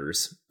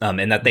characters,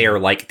 and that they are,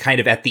 like,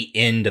 kind of at the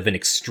end of an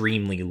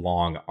extremely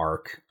long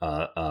arc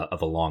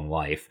of a long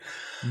life.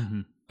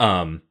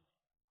 Mm-hmm.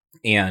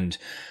 And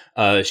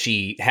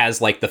she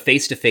has, like, the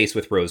face-to-face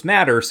with Rose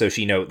Madder, so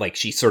she like,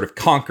 she sort of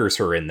conquers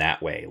her in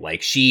that way.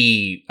 Like,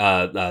 she,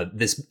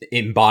 this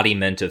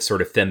embodiment of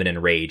sort of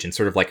feminine rage and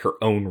sort of like her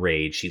own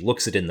rage, she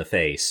looks it in the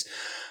face,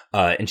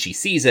 and she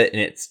sees it,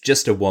 and it's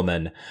just a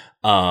woman.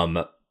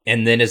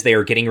 And then as they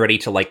are getting ready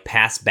to, like,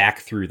 pass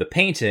back through the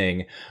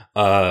painting,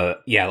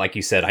 yeah, like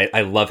you said,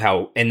 I love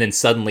how, and then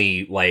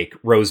suddenly, like,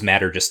 Rose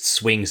Madder just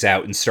swings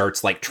out and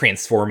starts, like,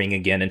 transforming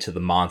again into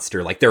the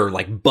monster. Like, there are,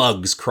 like,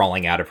 bugs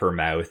crawling out of her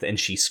mouth, and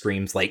she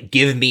screams, like,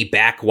 "Give me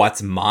back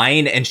what's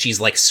mine," and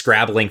she's, like,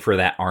 scrabbling for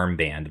that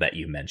armband that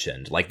you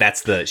mentioned. Like,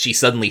 she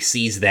suddenly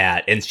sees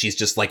that, and she's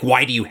just like,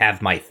 "Why do you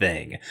have my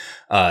thing?"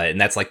 And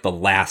that's, like, the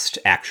last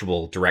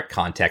actual direct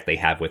contact they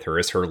have with her,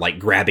 is her, like,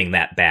 grabbing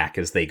that back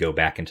as they go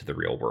back into the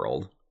real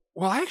world.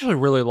 Well, I actually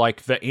really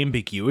like the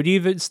ambiguity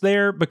that's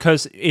there,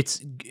 because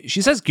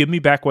she says, "Give me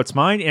back what's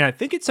mine," and I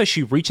think it says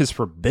she reaches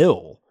for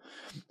Bill,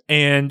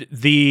 and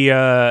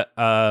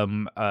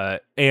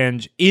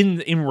and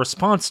in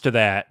response to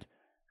that,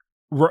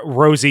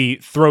 Rosie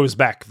throws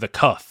back the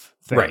cuff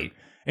thing. Right.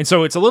 And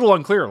so it's a little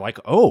unclear, like,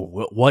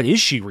 oh, what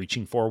is she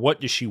reaching for? What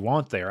does she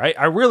want there?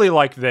 I really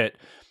like that.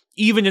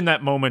 Even in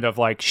that moment of,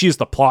 like, she's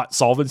the plot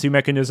solvency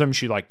mechanism,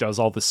 she, like, does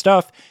all this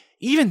stuff.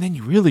 Even then,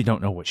 you really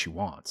don't know what she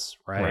wants,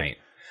 right?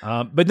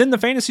 But then the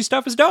fantasy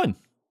stuff is done.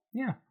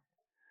 Yeah.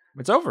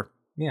 It's over.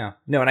 Yeah.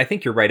 No, and I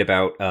think you're right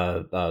about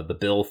the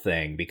Bill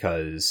thing,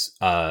 because,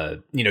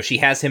 you know, she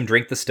has him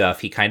drink the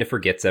stuff. He kind of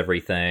forgets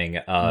everything.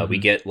 We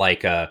get,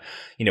 like,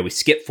 you know, we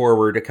skip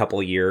forward a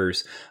couple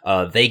years.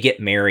 They get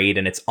married,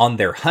 and it's on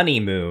their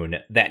honeymoon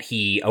that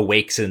he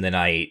awakes in the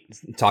night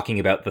talking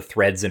about the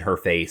threads in her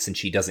face, and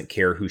she doesn't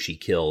care who she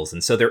kills.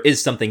 And so there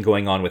is something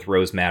going on with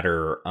Rose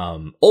Madder,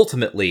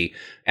 ultimately,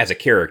 as a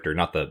character,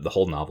 not the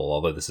whole novel,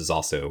 although this is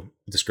also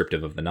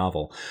descriptive of the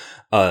novel,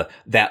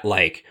 that,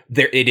 like,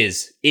 it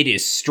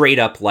is straight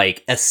up,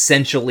 like,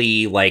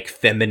 essentially, like,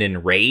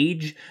 feminine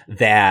rage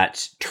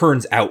that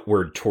turns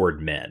outward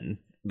toward men.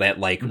 That,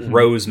 like,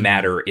 Rose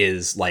Madder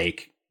is,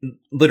 like,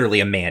 literally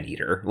a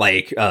man-eater.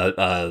 Like,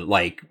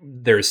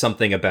 there's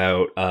something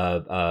about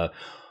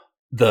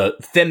the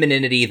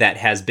femininity that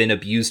has been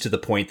abused to the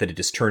point that it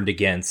is turned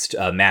against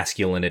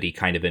masculinity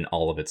kind of in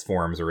all of its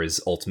forms, or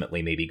is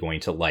ultimately maybe going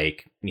to,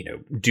 like, you know,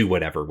 do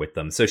whatever with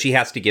them. So she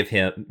has to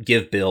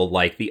give Bill,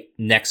 like, the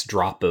next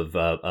drop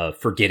of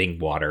forgetting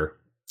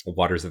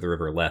waters of the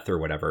River Leth or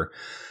whatever.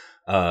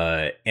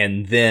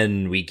 And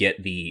then we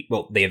get they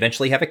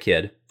eventually have a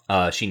kid.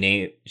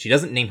 She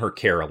doesn't name her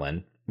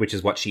Carolyn, which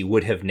is what she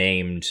would have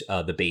named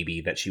the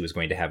baby that she was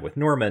going to have with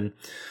Norman.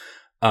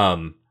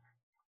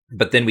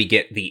 But then we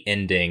get the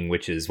ending,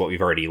 which is what we've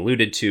already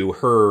alluded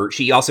to.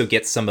 She also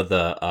gets some of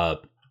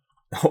the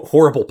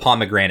horrible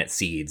pomegranate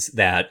seeds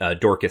that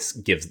Dorcas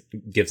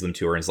gives them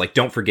to her, and is like,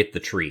 "Don't forget the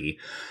tree."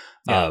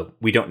 Yeah.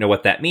 We don't know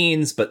what that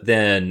means, but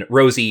then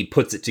Rosie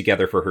puts it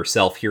together for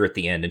herself here at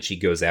the end, and she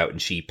goes out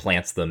and she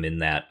plants them in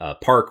that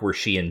park where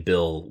she and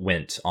Bill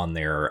went on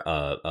their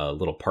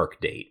little park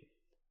date.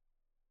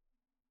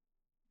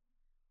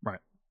 Right.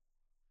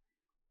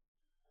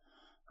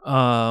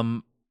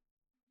 Oh,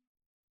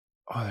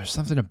 there's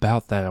something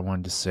about that I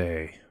wanted to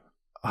say.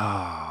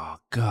 Oh,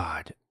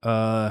 God.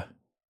 Oh,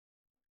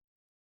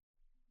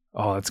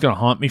 it's going to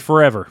haunt me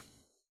forever.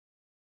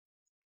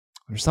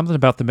 There's something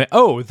about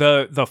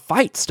the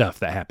fight stuff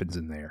that happens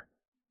in there.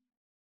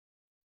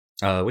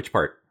 Which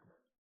part?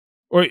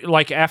 Or,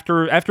 like,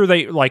 after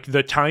they, like,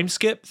 the time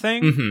skip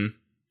thing? Mm-hmm.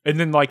 And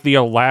then, like, the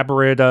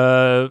elaborate,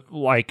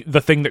 like,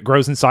 the thing that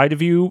grows inside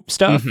of you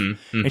stuff.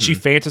 Mm-hmm, mm-hmm. And she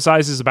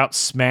fantasizes about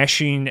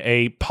smashing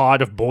a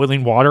pot of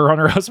boiling water on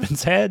her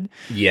husband's head.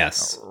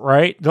 Yes.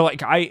 Right? They're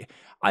like,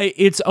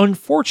 it's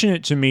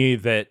unfortunate to me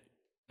that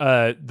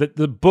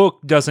the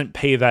book doesn't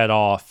pay that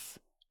off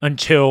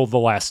until the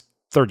last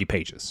 30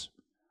 pages.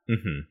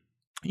 Mm-hmm.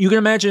 You can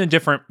imagine a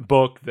different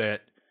book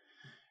that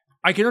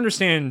I can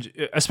understand,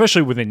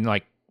 especially within,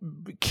 like,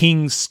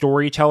 King's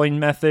storytelling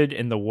method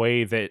and the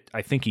way that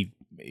I think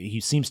he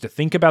seems to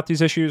think about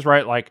these issues,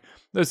 right? Like,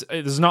 this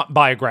is not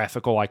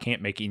biographical. I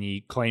can't make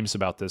any claims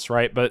about this,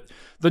 right? But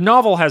the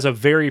novel has a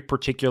very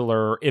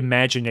particular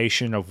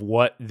imagination of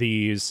what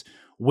these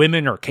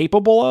women are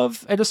capable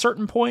of at a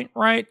certain point,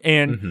 right?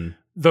 And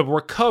the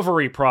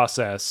recovery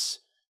process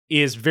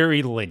is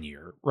very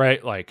linear,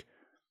 right? Like,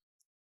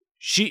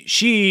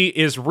 she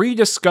is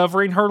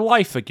rediscovering her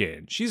life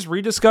again. She's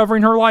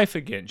rediscovering her life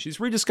again. She's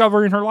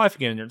rediscovering her life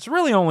again. It's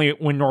really only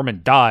when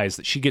Norman dies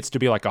that she gets to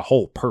be like a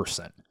whole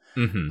person.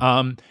 Mm-hmm.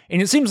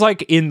 And it seems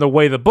like in the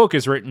way the book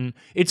is written,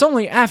 it's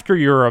only after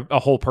you're a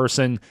whole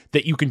person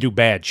that you can do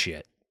bad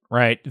shit,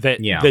 right? That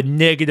the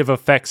negative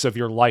effects of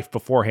your life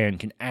beforehand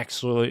can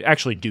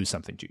actually do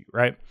something to you,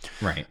 right?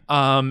 Right.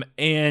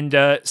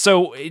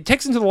 So it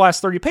takes into the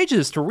last 30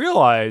 pages to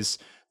realize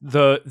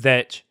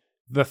that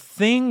the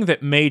thing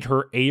that made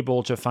her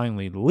able to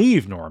finally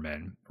leave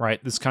Norman,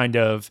 right? This kind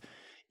of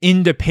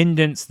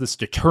independence, this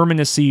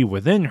determinacy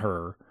within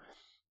her,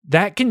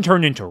 that can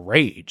turn into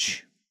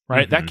rage,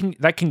 right?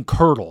 That can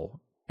curdle.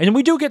 And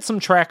we do get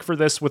some track for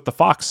this with the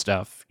Fox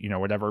stuff,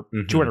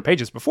 200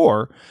 pages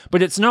before,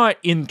 but it's not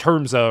in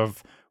terms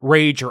of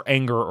rage or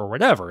anger or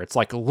whatever. It's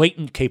like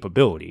latent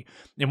capability.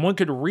 And one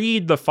could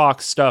read the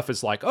Fox stuff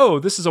as like, oh,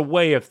 this is a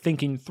way of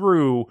thinking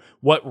through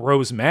what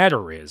Rose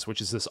Madder is, which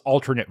is this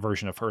alternate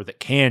version of her that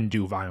can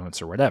do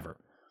violence or whatever.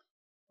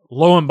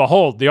 Lo and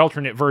behold, the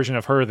alternate version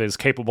of her that is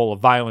capable of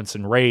violence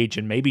and rage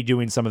and maybe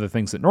doing some of the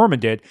things that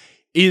Norman did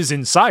is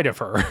inside of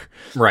her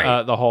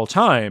the whole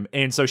time.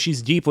 And so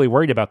she's deeply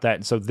worried about that.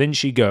 And so then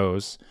she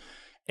goes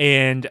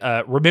and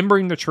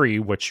remembering the tree,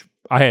 which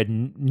I had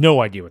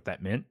no idea what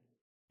that meant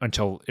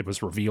until it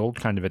was revealed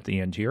kind of at the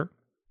end here.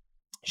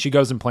 She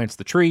goes and plants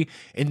the tree,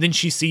 and then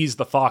she sees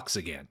the fox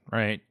again,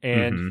 right?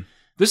 And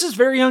this is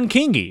very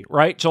unkingy,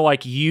 right? To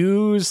like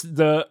use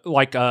the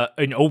like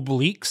an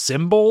oblique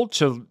symbol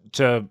to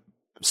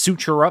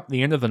suture up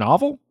the end of the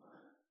novel.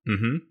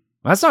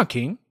 That's not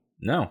King.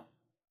 No.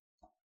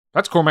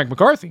 That's Cormac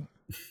McCarthy.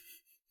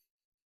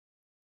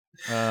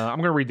 I'm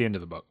going to read the end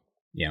of the book.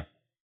 Yeah.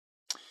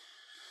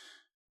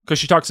 Because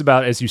she talks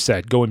about, as you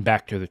said, going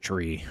back to the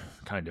tree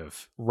kind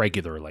of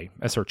regularly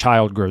as her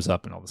child grows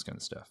up and all this kind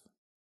of stuff.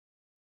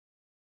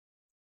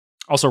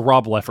 Also,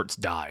 Rob Lefferts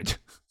died.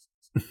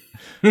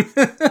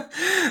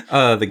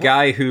 The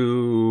guy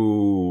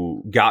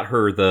who got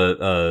her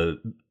the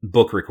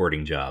book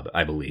recording job,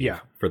 I believe,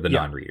 for the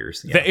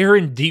non-readers. The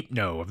Aaron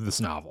Deepno of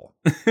this novel.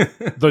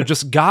 The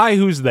just guy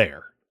who's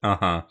there.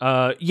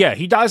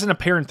 He dies in a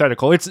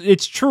parenthetical.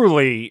 It's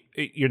truly,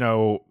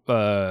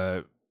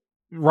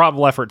 Rob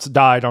Lefferts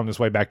died on his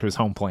way back to his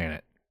home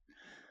planet.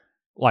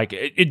 Like,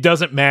 it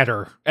doesn't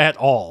matter at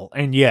all,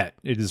 and yet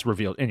it is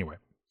revealed. Anyway.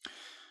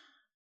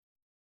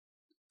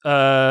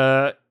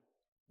 Now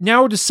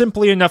it is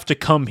simply enough to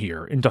come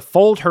here, and to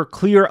fold her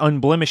clear,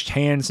 unblemished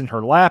hands in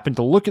her lap, and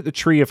to look at the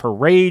tree of her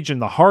rage and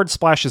the hard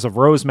splashes of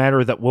rose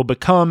madder that will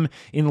become,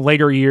 in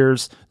later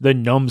years, the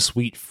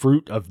numb-sweet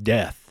fruit of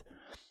death.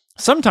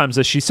 Sometimes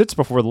as she sits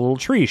before the little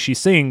tree, she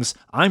sings,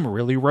 "I'm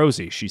really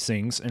Rosie," she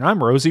sings, "and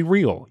I'm Rosie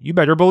real. You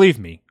better believe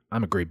me.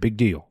 I'm a great big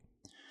deal."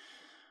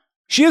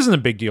 She isn't a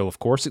big deal, of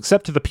course,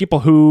 except to the people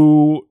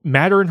who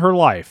matter in her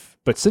life,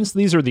 but since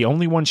these are the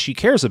only ones she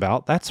cares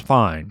about, that's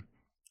fine.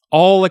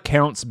 All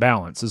accounts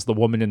balance, as the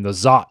woman in the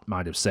Zot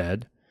might have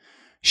said.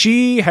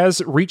 She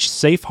has reached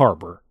safe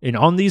harbor, and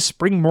on these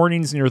spring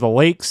mornings near the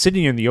lake,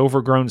 sitting in the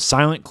overgrown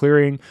silent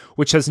clearing,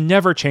 which has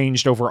never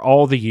changed over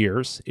all the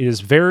years, it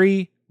is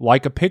very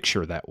like a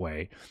picture that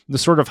way, the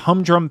sort of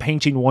humdrum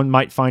painting one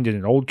might find in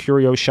an old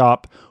curio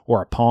shop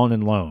or a pawn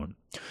and loan.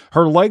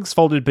 Her legs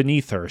folded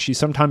beneath her, she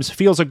sometimes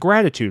feels a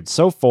gratitude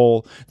so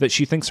full that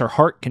she thinks her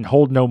heart can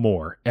hold no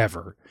more,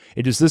 ever.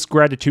 It is this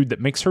gratitude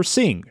that makes her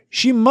sing.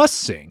 She must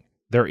sing.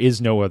 There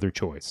is no other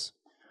choice.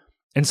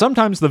 And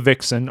sometimes the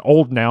vixen,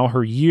 old now,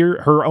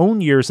 her own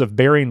years of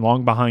bearing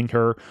long behind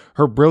her,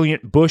 her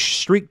brilliant bush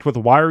streaked with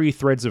wiry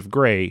threads of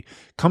gray,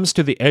 comes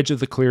to the edge of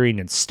the clearing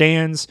and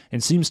stands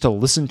and seems to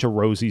listen to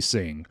Rosie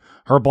sing.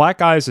 Her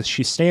black eyes as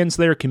she stands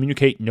there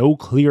communicate no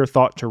clear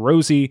thought to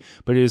Rosie,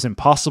 but it is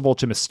impossible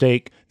to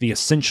mistake the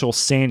essential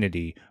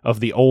sanity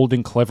of the old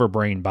and clever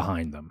brain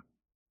behind them.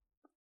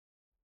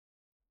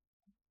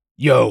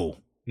 Yo.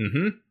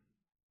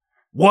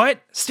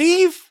 What?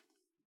 Steve?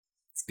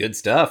 It's good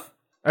stuff.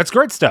 That's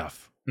great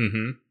stuff.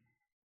 You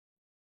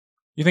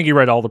think you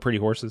read all the Pretty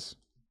Horses?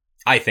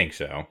 I think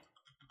so.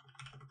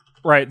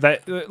 Right.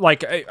 That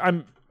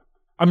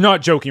I'm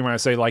not joking when I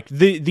say like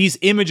these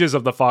images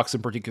of the fox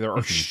in particular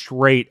are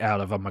straight out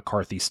of a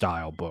McCarthy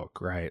style book,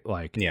 right?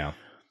 Like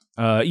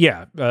All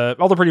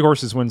the Pretty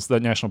Horses wins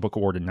the National Book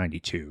Award in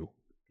 '92.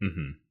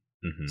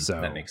 So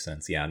that makes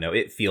sense. Yeah. No,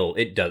 it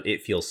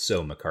feels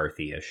so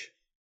McCarthy-ish.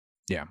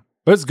 Yeah,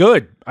 but it's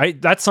good.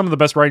 That's some of the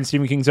best writing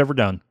Stephen King's ever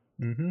done.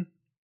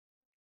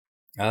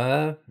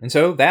 And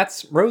so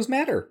that's Rose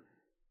Madder.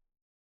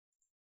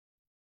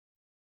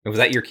 Was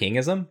that your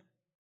Kingism?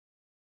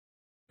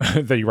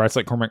 That he writes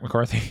like Cormac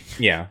McCarthy?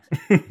 Yeah.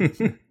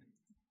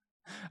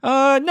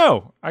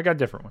 No, I got a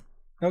different one.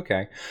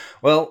 Okay.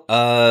 Well,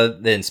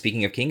 then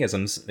speaking of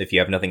Kingisms, if you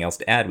have nothing else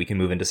to add, we can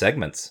move into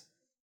segments.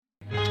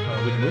 We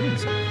can move into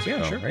segments.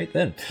 Yeah, sure. Right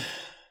then.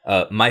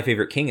 My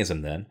favorite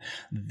Kingism, then.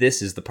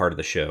 This is the part of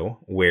the show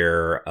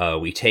where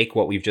we take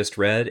what we've just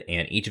read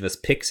and each of us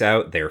picks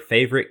out their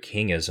favorite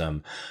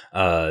Kingism.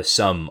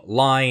 Some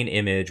line,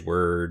 image,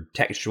 word,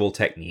 textual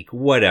technique,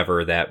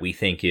 whatever that we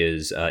think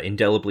is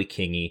indelibly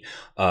Kingy.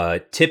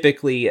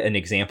 Typically an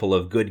example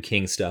of good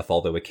King stuff,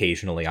 although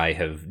occasionally I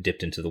have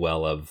dipped into the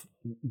well of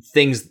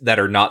things that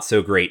are not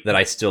so great that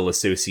I still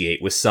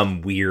associate with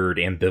some weird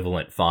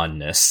ambivalent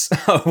fondness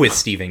with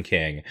Stephen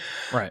King.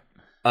 Right.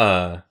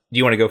 Do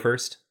you want to go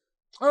first?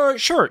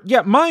 Sure.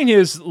 Yeah, mine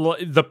is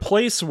the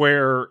place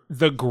where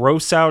the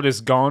gross out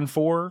is gone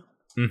for.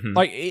 Mm-hmm.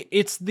 Like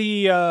it's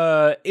the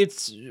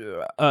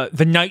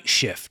night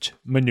shift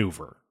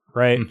maneuver,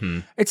 right? Mm-hmm.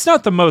 It's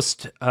not the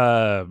most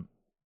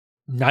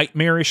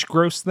nightmarish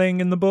gross thing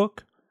in the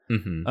book.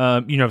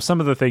 Mm-hmm. Some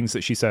of the things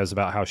that she says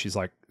about how she's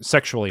like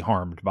sexually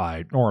harmed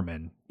by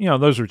Norman,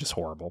 those are just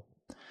horrible.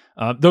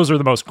 Those are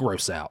the most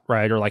gross out,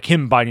 right? Or like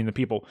him biting the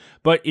people.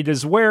 But it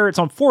is where it's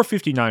on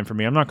 459 for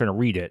me. I'm not going to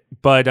read it,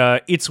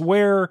 but it's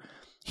where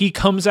he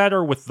comes at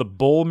her with the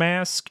bull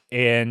mask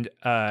and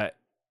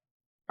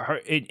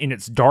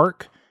it's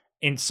dark.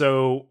 And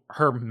so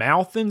her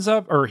mouth ends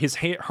up, or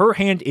her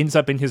hand ends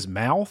up in his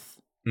mouth.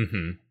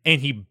 Mm-hmm.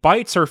 And he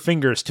bites her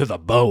fingers to the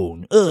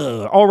bone.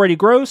 Ugh, already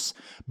gross.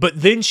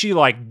 But then she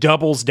like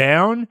doubles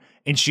down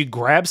and she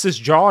grabs his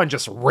jaw and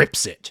just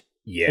rips it.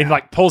 Yeah. And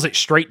like pulls it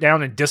straight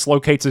down and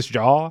dislocates his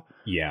jaw.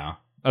 Yeah.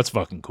 That's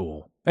fucking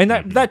cool. And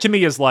that to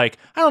me is like,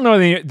 I don't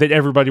know that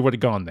everybody would have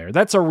gone there.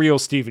 That's a real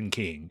Stephen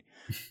King.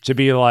 To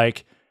be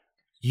like,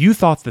 you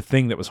thought the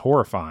thing that was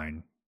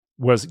horrifying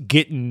was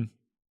getting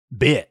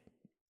bit.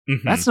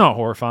 Mm-hmm. That's not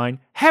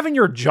horrifying. Having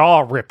your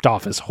jaw ripped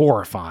off is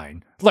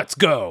horrifying. Let's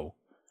go.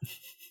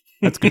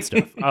 That's good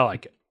stuff. I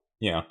like it.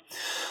 Yeah.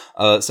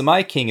 So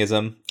my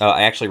Kingism,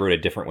 I actually wrote a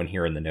different one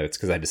here in the notes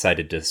because I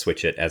decided to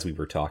switch it as we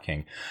were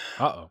talking.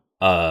 Uh-oh.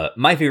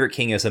 My favorite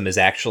Kingism is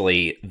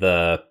actually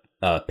the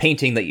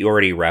painting that you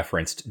already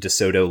referenced,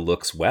 DeSoto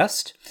Looks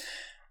West.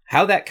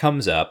 How that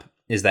comes up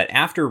is that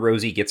after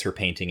Rosie gets her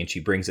painting and she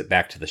brings it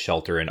back to the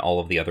shelter and all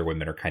of the other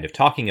women are kind of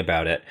talking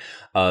about it,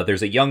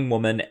 there's a young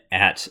woman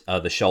at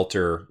the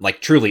shelter, like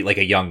truly like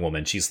a young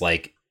woman. She's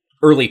like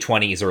early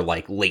 20s or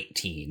like late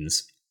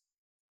teens,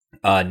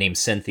 named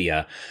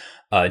Cynthia.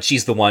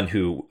 She's the one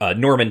who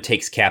Norman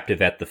takes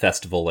captive at the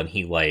festival and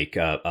he like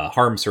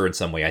harms her in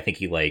some way. I think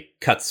he like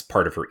cuts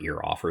part of her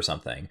ear off or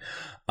something.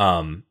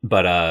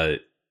 But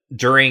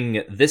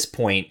during this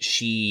point,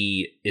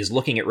 she is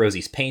looking at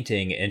Rosie's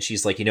painting and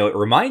she's like, it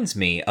reminds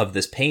me of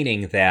this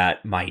painting that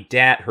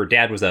her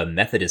dad was a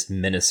Methodist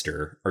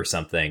minister or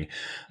something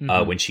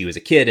when she was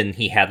a kid, and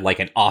he had like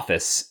an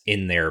office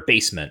in their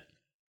basement.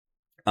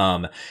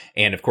 And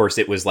of course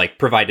it was like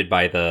provided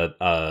by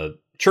the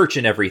church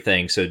and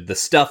everything, so the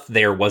stuff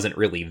there wasn't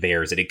really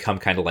theirs. It had come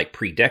kind of like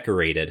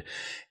pre-decorated,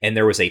 and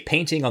there was a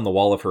painting on the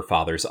wall of her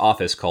father's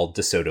office called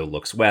DeSoto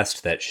Looks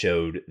West that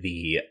showed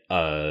the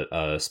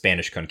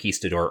Spanish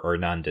conquistador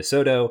Hernan de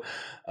Soto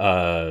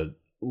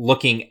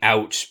looking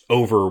out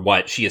over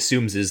what she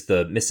assumes is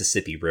the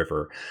Mississippi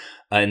River.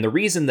 And the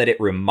reason that it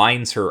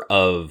reminds her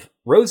of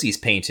Rosie's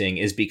painting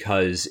is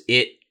because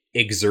it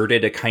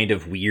exerted a kind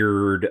of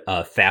weird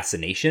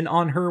fascination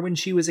on her when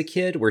she was a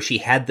kid, where she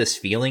had this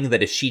feeling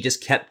that if she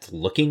just kept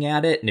looking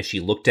at it and if she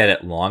looked at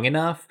it long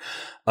enough,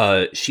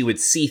 she would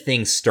see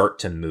things start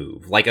to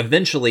move. Like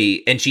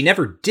eventually, and she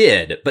never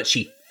did, but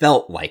she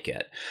felt like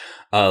it.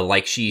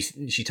 Like she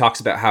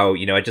talks about how,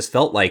 I just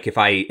felt like if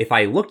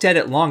I looked at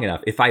it long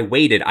enough, if I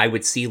waited, I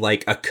would see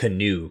like a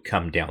canoe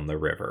come down the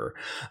river,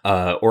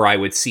 or I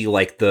would see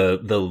like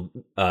the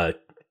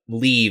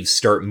leaves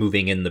start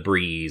moving in the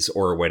breeze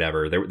or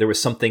whatever. There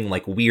was something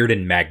like weird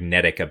and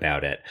magnetic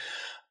about it,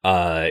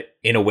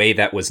 in a way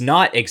that was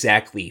not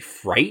exactly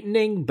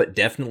frightening, but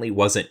definitely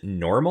wasn't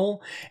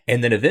normal.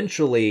 And then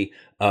eventually,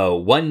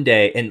 one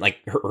day, and like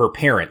her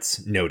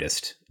parents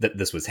noticed that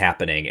this was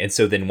happening. And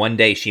so then one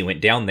day she went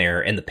down there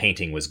and the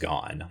painting was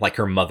gone. Like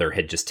her mother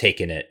had just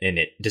taken it and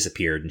it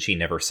disappeared and she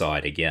never saw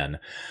it again.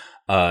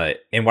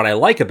 And what I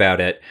like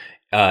about it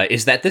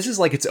is that this is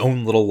like its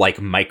own little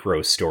like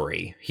micro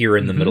story here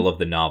in the middle of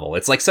the novel.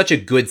 It's like such a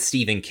good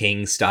Stephen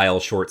King style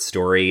short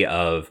story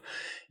of,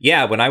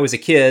 yeah, when I was a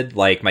kid,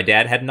 like my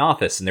dad had an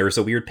office and there was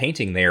a weird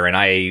painting there and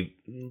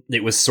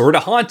it was sort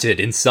of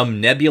haunted in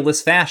some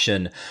nebulous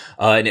fashion.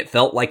 And it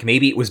felt like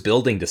maybe it was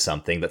building to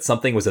something, that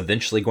something was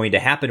eventually going to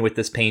happen with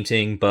this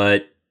painting,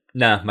 but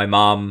nah, my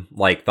mom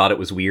like thought it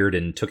was weird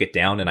and took it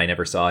down and I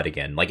never saw it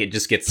again. Like it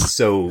just gets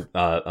so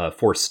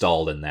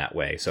forestalled in that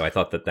way. So I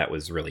thought that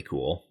was really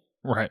cool.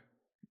 Right.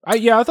 I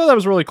thought that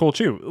was really cool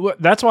too.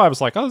 That's why I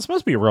was like, oh, this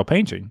must be a real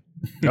painting.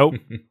 Nope.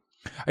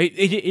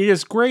 It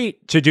is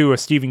great to do a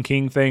Stephen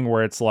King thing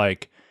where it's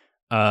like,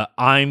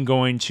 I'm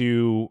going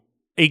to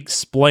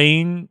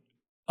explain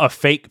a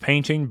fake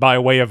painting by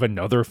way of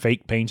another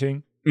fake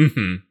painting.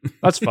 Mm-hmm.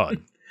 That's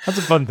fun. That's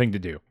a fun thing to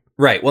do.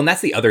 Right. Well, and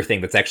that's the other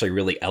thing that's actually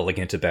really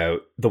elegant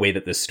about the way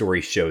that this story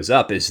shows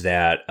up is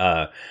that,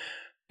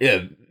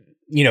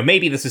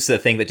 maybe this is a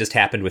thing that just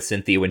happened with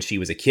Cynthia when she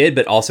was a kid,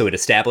 but also it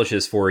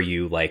establishes for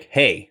you like,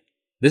 hey,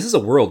 this is a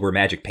world where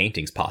magic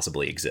paintings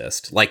possibly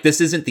exist. Like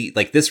this isn't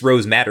this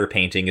Rose Madder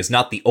painting is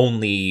not the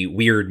only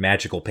weird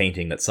magical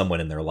painting that someone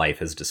in their life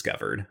has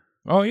discovered.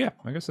 Oh yeah,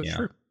 I guess that's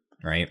true.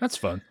 Right. That's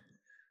fun.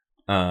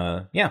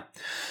 Yeah.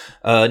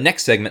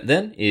 Next segment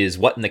then is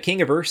What in the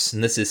Kingiverse,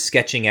 and this is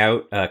sketching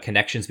out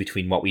connections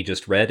between what we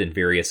just read and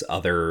various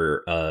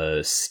other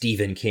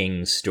Stephen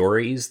King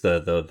stories,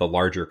 the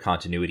larger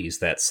continuities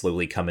that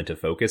slowly come into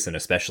focus, and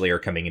especially are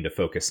coming into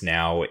focus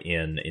now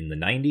in the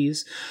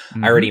 90s.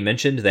 I already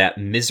mentioned that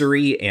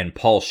Misery and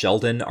Paul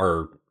Sheldon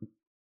are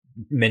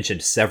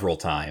mentioned several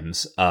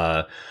times.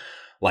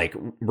 Like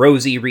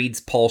Rosie reads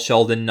Paul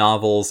Sheldon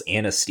novels,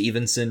 Anna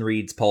Stevenson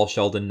reads Paul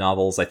Sheldon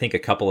novels. I think a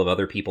couple of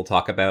other people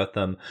talk about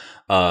them.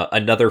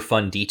 Another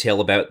fun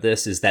detail about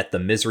this is that the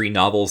Misery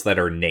novels that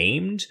are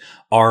named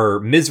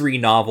are Misery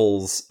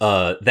novels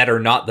that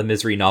are not the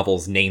Misery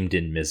novels named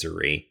in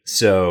Misery.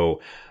 So,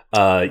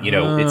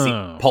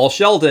 it's Paul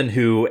Sheldon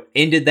who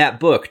ended that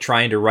book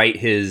trying to write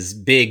his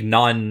big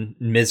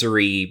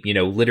non-Misery,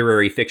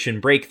 literary fiction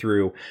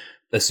breakthrough,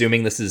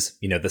 assuming this is,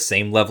 the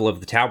same level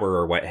of The Tower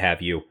or what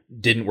have you,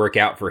 didn't work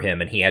out for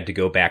him, and he had to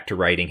go back to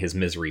writing his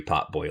Misery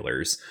pot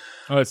boilers.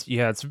 Oh, it's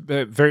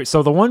very.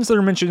 So the ones that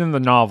are mentioned in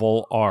the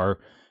novel are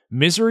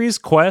Misery's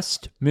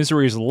Quest,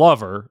 Misery's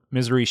Lover,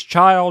 Misery's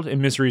Child,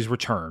 and Misery's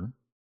Return.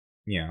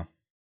 Yeah.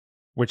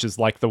 Which is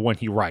like the one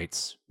he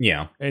writes.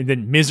 Yeah. And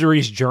then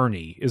Misery's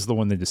Journey is the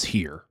one that is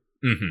here.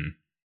 Mm-hmm.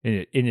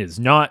 And it is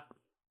not,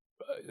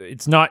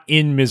 it's not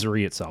in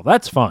Misery itself.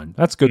 That's fun.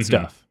 That's good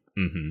stuff.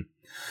 Mm-hmm.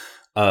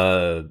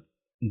 There's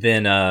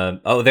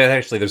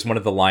one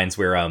of the lines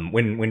where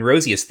when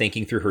Rosie is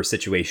thinking through her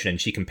situation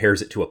and she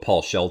compares it to a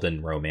Paul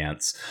Sheldon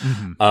romance,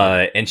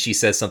 and she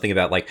says something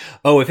about like,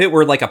 oh, if it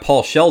were like a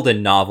Paul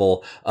Sheldon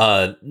novel,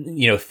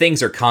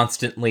 things are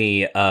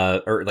constantly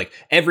or like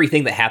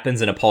everything that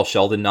happens in a Paul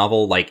Sheldon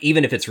novel, like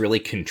even if it's really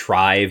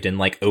contrived and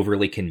like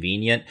overly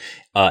convenient,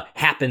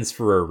 happens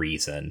for a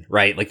reason,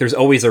 right? Like there's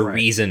always a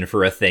reason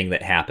for a thing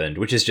that happened,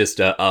 which is just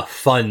a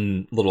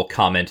fun little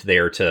comment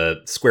there to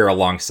square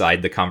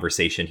alongside the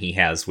conversation he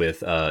has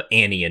with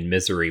Annie in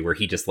Misery, where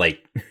he just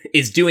like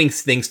is doing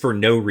things for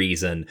no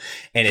reason,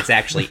 and it's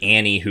actually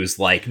Annie who's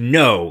like,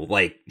 no,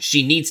 like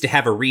she needs to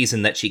have a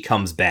reason that she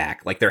comes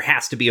back. Like there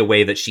has to be a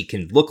way that she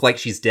can look like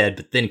she's dead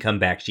but then come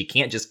back. She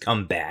can't just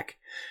come back.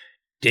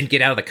 Didn't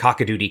get out of the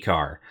cock-a-doodle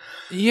car.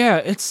 Yeah,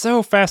 it's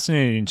so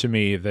fascinating to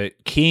me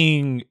that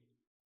King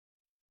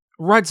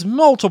writes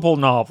multiple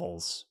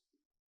novels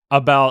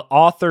about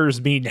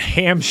authors being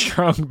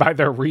hamstrung by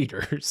their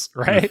readers,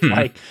 right?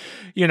 Like,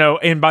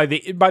 and by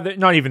the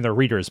not even their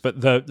readers,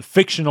 but the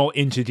fictional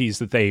entities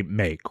that they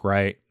make,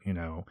 right?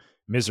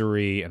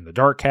 Misery and the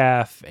Dark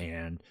Half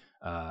and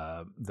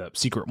the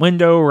Secret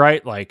Window,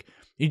 right? Like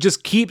he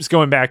just keeps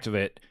going back to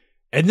it,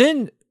 and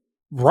then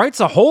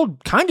writes a whole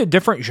kind of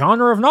different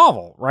genre of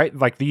novel, right?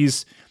 Like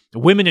these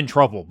women in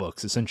trouble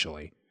books,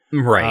 essentially.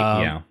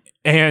 Right. Yeah.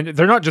 And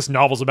they're not just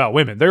novels about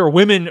women. They're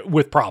women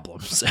with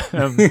problems,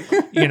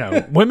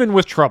 women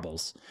with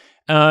troubles.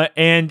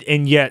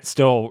 And yet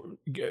still,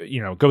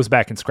 goes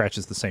back and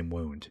scratches the same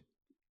wound.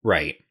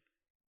 Right.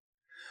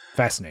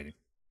 Fascinating.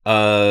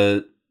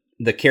 The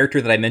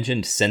character that I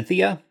mentioned,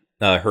 Cynthia,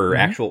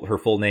 her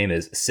full name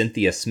is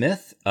Cynthia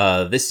Smith.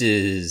 This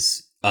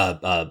is,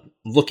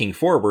 looking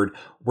forward,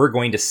 we're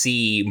going to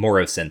see more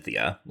of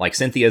Cynthia. Like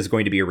Cynthia is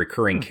going to be a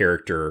recurring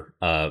character,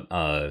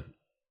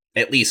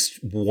 at least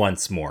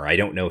once more. I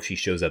don't know if she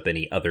shows up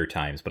any other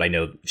times, but I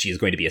know she is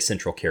going to be a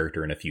central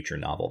character in a future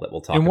novel that we'll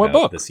talk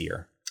about this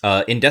year.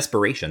 In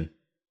Desperation.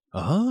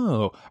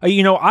 Oh.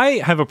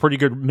 I have a pretty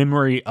good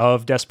memory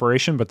of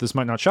Desperation, but this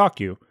might not shock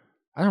you.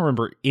 I don't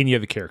remember any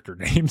of the character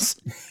names.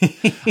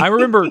 I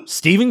remember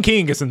Stephen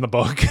King is in the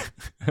book.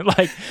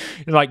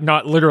 like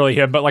not literally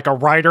him, but like a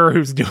writer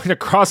who's doing a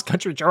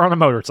cross-country tour on a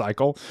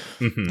motorcycle.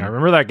 I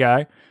remember that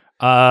guy.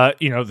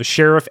 The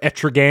Sheriff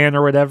Etrigan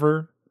or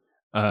whatever.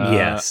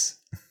 Yes.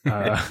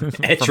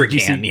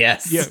 Etrigan,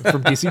 yes. Yeah,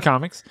 from DC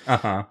Comics.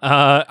 Uh-huh.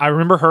 I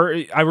remember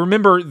her. I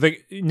remember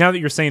now that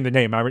you're saying the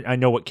name, I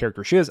know what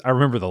character she is. I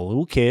remember the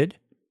little kid.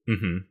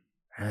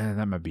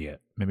 That might be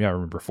it. Maybe I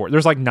remember 4.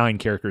 There's like 9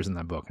 characters in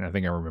that book, and I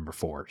think I remember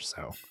 4.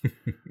 So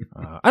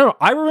I don't know.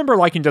 I remember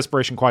liking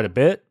Desperation quite a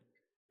bit,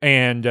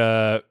 and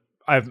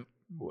I've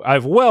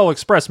well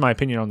expressed my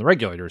opinion on the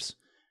Regulators.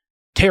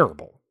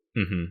 Terrible.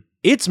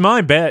 It's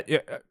my bet.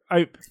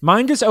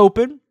 Mind is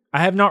open.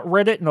 I have not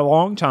read it in a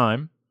long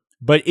time,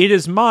 but it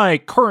is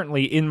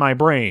currently in my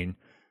brain,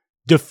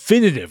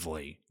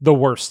 definitively the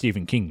worst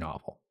Stephen King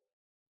novel.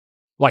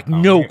 Like,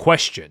 no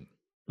question.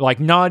 Like,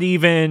 not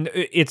even,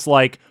 it's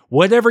like,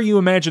 whatever you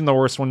imagine the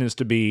worst one is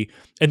to be,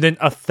 and then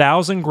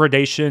 1,000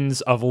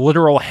 gradations of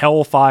literal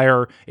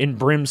hellfire and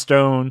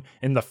brimstone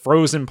and the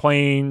frozen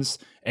plains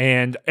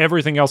and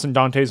everything else in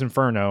Dante's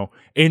Inferno,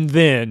 and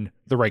then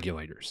the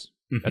Regulators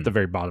at the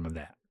very bottom of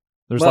that.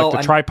 There's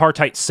the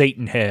tripartite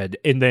Satan head,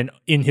 and then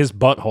in his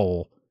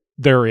butthole,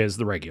 there is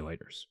the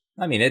Regulators.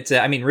 I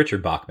mean,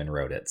 Richard Bachman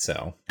wrote it,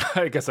 so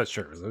I guess that's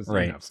true.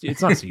 Right.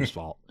 It's not Steve's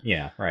fault.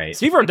 Yeah, right.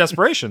 Steve wrote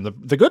Desperation,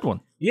 the good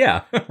one.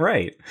 Yeah,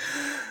 right.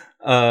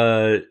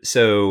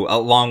 So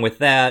along with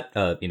that,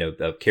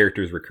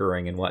 characters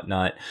recurring and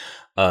whatnot,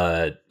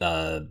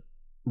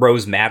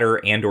 Rose Madder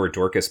and or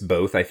Dorcas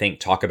both, I think,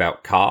 talk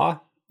about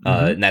Ka.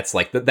 And that's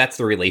like that's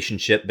the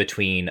relationship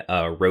between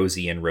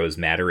Rosie and Rose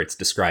Madder. It's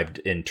described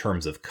in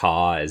terms of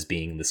Ka as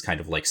being this kind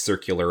of like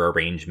circular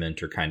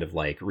arrangement or kind of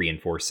like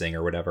reinforcing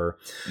or whatever.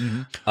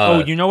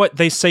 You know what?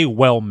 They say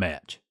well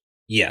met.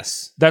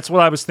 Yes. That's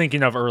what I was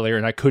thinking of earlier,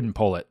 and I couldn't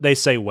pull it. They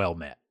say well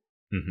met.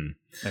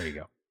 There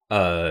you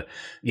go.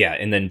 Yeah,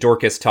 and then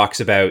Dorcas talks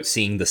about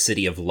seeing the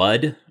city of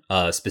Lud,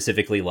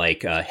 specifically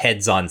like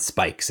heads on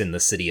spikes in the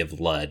city of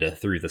Lud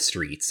through the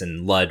streets.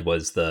 And Lud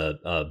was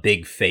the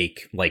big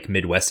fake like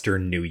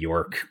Midwestern New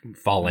York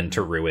fallen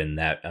to ruin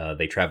that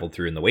they traveled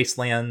through in the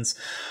wastelands.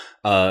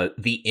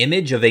 The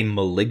image of a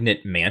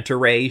malignant manta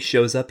ray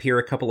shows up here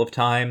a couple of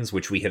times,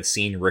 which we have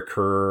seen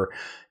recur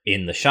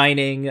in The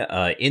Shining,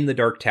 in the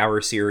Dark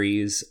Tower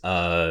series,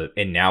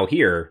 and now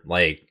here,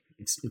 like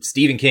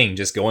Stephen King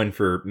just going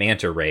for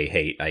manta ray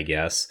hate, I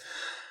guess.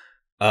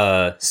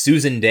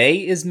 Susan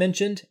Day is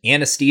mentioned.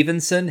 Anna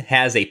Stevenson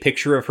has a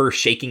picture of her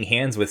shaking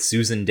hands with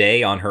Susan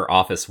Day on her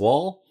office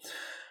wall.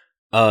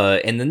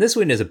 And then this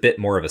one is a bit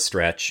more of a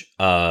stretch,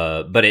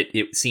 but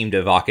it seemed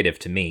evocative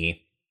to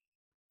me.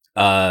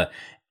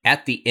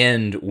 At the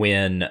end,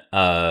 when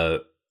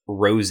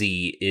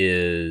Rosie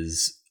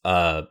is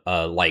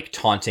like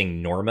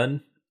taunting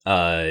Norman,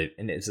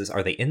 and it says,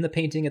 are they in the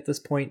painting at this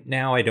point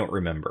now? I don't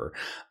remember.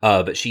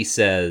 But she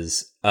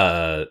says,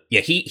 so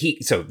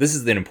this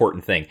is an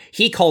important thing.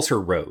 He calls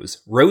her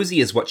Rose. Rosie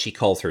is what she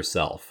calls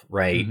herself,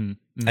 right?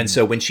 And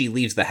so when she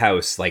leaves the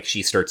house, like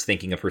she starts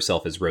thinking of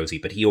herself as Rosie,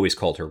 but he always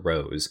called her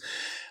Rose.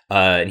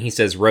 And he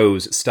says,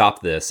 Rose,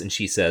 stop this. And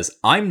she says,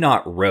 I'm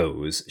not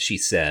Rose, she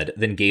said,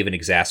 then gave an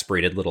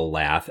exasperated little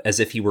laugh, as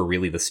if he were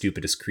really the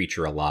stupidest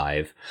creature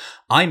alive.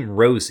 I'm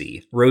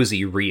Rosie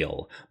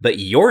real. But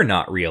you're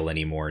not real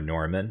anymore,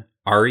 Norman.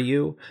 Are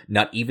you?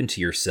 Not even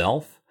to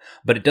yourself?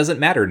 But it doesn't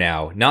matter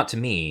now, not to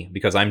me,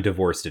 because I'm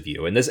divorced of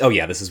you. And this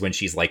is when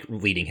she's like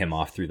leading him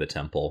off through the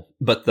temple.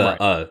 But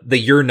the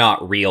you're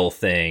not real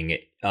thing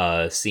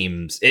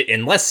seems,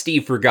 unless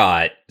Steve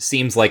forgot,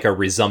 seems like a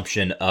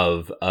resumption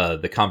of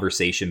the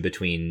conversation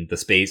between the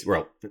space,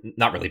 well,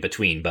 not really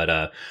between,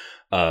 but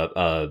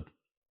oh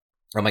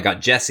my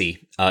god,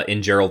 Jessie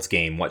in Gerald's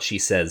game, what she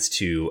says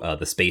to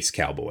the space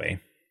cowboy.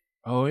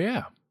 Oh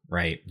yeah,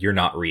 right. You're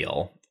not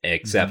real.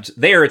 Except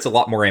there, it's a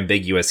lot more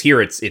ambiguous.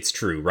 Here, it's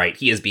true, right?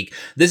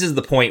 This is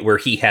the point where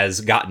he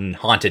has gotten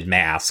haunted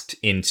masked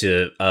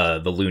into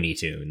the Looney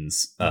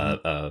Tunes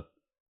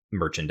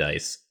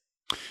merchandise.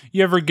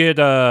 You ever get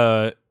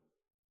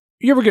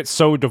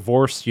so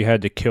divorced you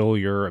had to kill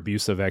your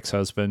abusive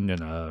ex-husband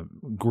in a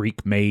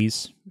Greek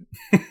maze,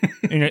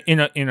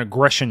 in a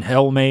Grecian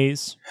hell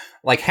maze?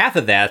 Like half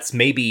of that's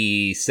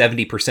maybe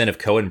 70% of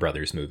Coen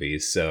Brothers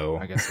movies. So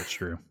I guess that's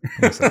true.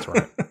 I guess that's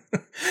right.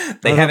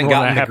 They haven't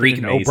gotten the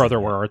Greek maze. Oh brother,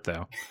 where art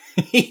thou?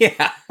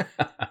 Yeah.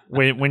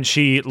 when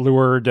she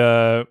lured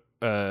George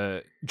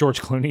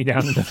Clooney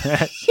down into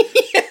that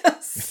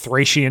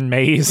Thracian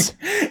maze.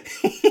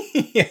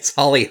 Yes,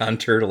 Holly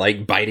Hunter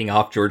like biting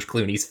off George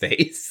Clooney's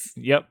face.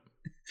 Yep.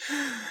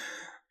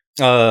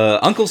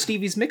 Uncle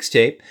Stevie's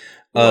mixtape.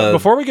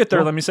 Before we get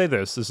there, let me say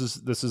this.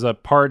 This is a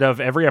part of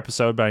every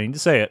episode, but I need to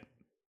say it.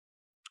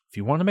 If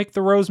you want to make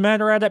the Rose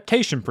Madder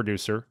adaptation,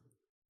 producer,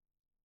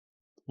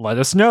 let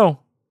us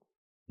know.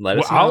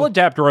 I'll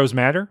adapt Rose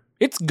Madder.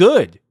 It's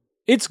good.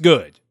 It's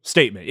good.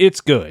 Statement. It's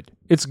good.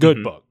 It's a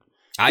good book.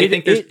 I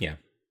think there's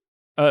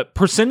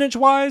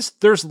percentage-wise,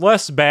 there's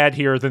less bad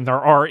here than there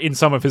are in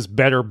some of his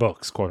better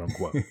books, quote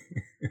unquote.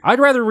 I'd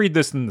rather read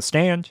this than The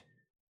Stand.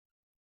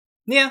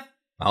 Yeah.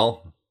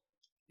 Well,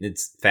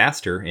 it's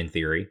faster in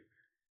theory.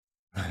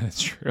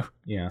 That's true.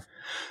 Yeah.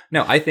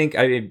 No, I think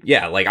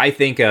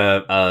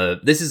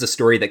this is a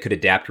story that could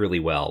adapt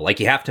really well. Like,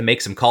 you have to make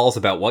some calls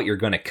about what you're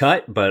going to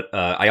cut, but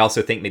I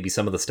also think maybe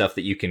some of the stuff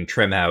that you can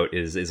trim out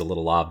is a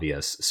little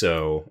obvious.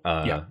 So,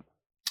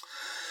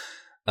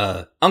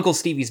 Uncle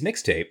Stevie's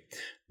Mixtape,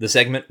 the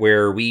segment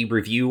where we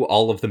review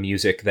all of the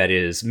music that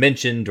is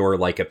mentioned or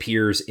like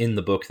appears in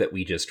the book that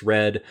we just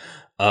read.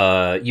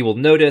 You will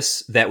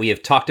notice that we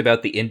have talked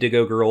about the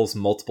Indigo Girls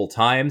multiple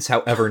times.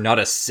 However, not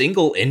a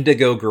single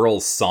Indigo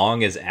Girls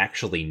song is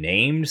actually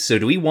named. So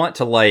do we want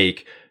to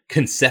like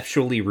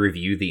conceptually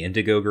review the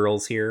Indigo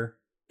Girls here?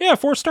 Yeah,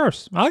 4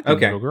 stars. I like the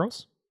Indigo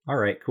Girls. All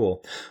right,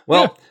 cool.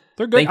 Well, yeah,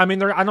 they're good. I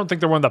mean, I don't think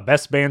they're one of the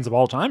best bands of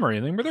all time or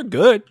anything, but they're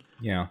good.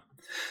 Yeah.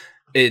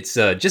 It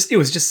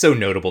was just so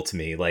notable to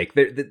me. Like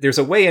there's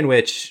a way in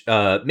which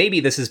maybe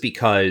this is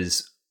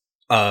because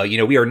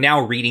we are now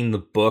reading the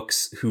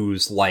books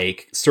whose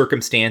like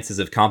circumstances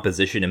of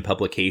composition and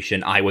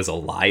publication I was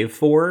alive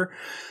for,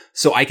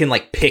 so I can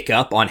like pick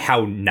up on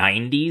how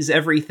 90s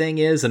everything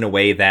is in a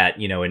way that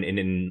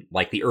in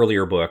like the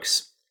earlier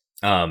books.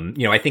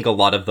 I think a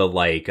lot of the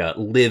like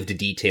lived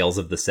details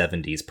of the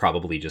 70s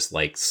probably just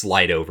like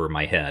slide over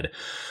my head.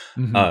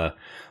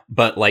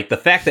 But like the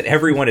fact that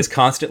everyone is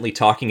constantly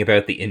talking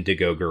about the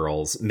Indigo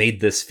Girls made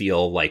this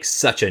feel like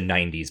such a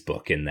 90s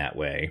book in that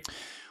way.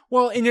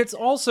 Well, and it's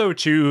also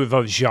to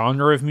the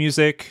genre of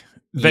music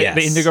that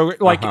the Indigo,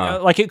 like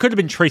it could have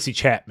been Tracy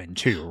Chapman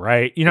too,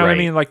 right? You know what I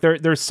mean? Like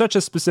there's such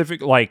a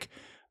specific like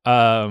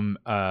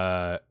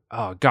Oh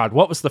God,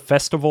 what was the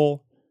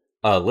festival?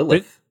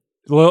 Lilith.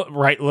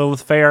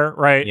 Lilith Fair,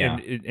 right? Yeah.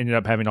 And it ended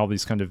up having all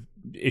these kind of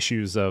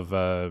issues of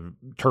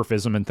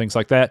turfism and things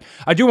like that.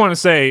 I do want to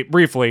say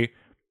briefly,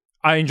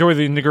 I enjoy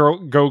the Indigo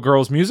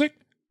Girls music.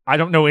 I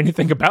don't know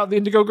anything about the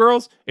Indigo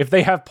Girls. If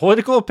they have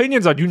political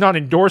opinions, I do not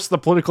endorse the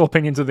political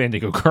opinions of the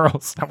Indigo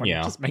Girls. I want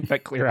to just make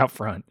that clear out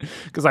front,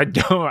 because I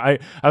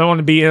don't want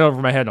to be in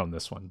over my head on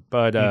this one.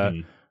 But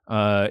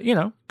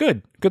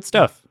good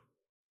stuff.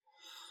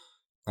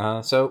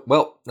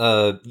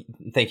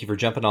 Thank you for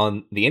jumping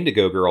on the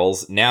Indigo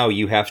Girls. Now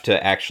you have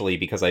to actually,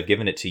 because I've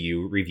given it to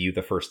you, review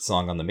the first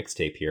song on the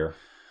mixtape here.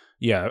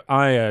 Yeah,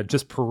 I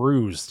just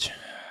perused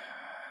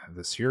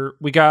this year.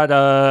 We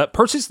got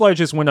Percy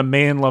Sledge's When a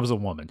Man Loves a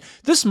Woman.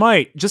 This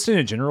might, just in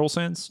a general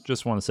sense,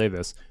 just want to say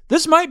this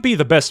might be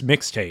the best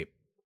mixtape,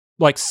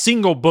 like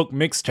single book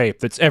mixtape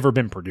that's ever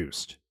been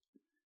produced.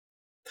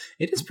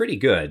 It is pretty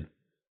good.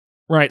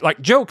 Right,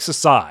 like jokes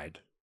aside,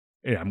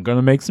 I'm going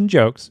to make some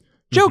jokes.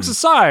 Jokes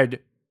aside,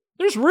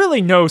 there's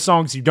really no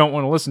songs you don't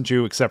want to listen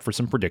to except for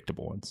some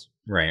predictable ones.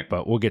 Right.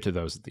 But we'll get to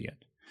those at the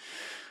end.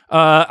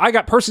 I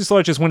got Percy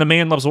Sledge's When a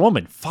Man Loves a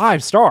Woman,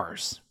 5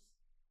 stars.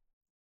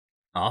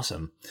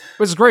 Awesome.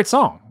 It's a great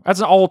song. That's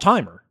an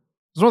all-timer.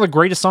 It's one of the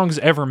greatest songs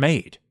ever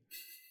made.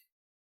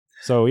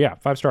 So yeah,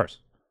 5 stars.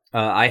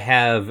 I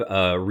have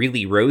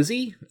Really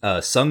Rosie,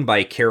 sung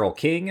by Carole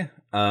King.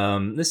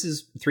 This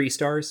is 3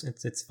 stars.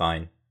 It's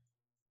fine.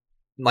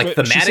 Like,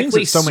 but thematically, she sings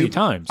it so many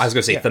times. I was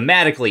going to say,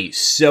 thematically,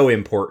 so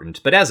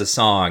important. But as a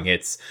song,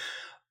 it's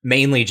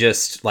mainly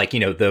just like,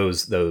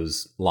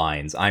 those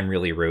lines. I'm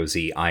really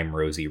Rosie. I'm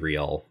Rosie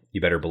Real.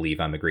 You better believe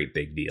I'm a great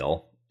big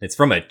deal. It's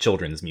from a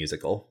children's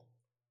musical.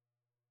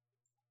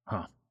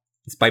 Huh.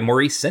 It's by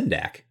Maurice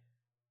Sendak.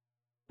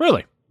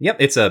 Really? Yep.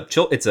 It's a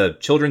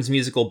children's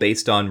musical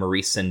based on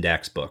Maurice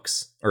Sendak's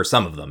books, or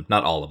some of them,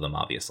 not all of them,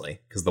 obviously,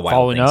 because the wild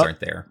Falling things Up? aren't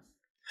there.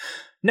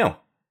 No.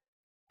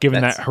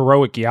 Given that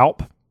heroic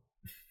yelp.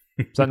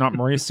 Is that not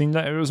Maurice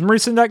Sendak? Was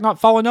Maurice Sendak not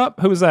Falling Up?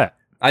 Who was that?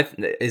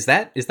 Is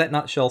that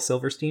not Shel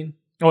Silverstein?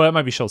 Oh, that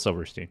might be Shel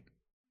Silverstein.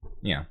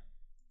 Yeah.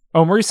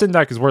 Oh, Maurice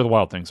Sendak is Where the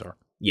Wild Things Are.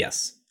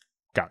 Yes.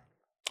 Got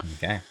it.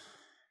 Okay.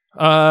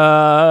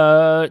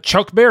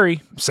 Chuck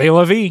Berry, C'est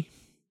La Vie.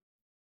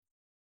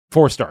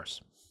 4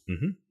 stars.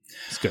 Mm-hmm.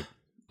 It's good.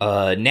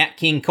 Nat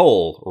King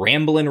Cole,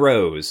 Ramblin'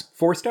 Rose,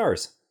 4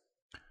 stars.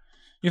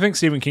 You think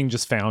Stephen King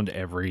just found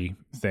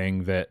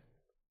everything that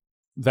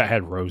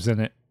had Rose in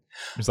it?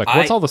 He's like,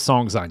 what's all the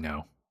songs I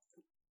know?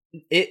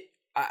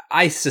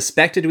 I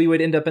suspected we would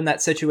end up in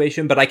that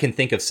situation, but I can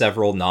think of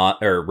several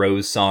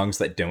Rose songs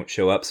that don't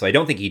show up, so I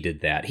don't think he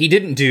did that. He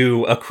didn't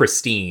do a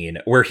Christine,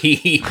 where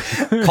he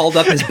called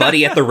up his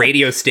buddy at the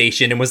radio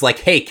station and was like,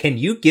 hey, can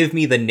you give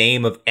me the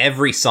name of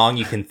every song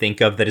you can think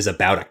of that is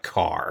about a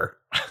car?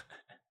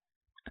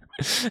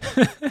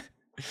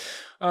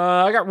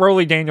 I got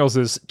Rolly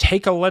Daniels'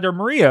 Take a Letter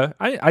Maria.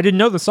 I didn't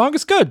know the song.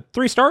 It's good.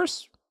 3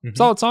 stars. Mm-hmm.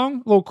 Solid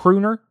song. A little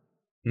crooner.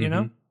 You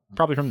know?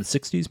 Probably from the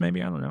 60s, maybe.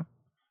 I don't know.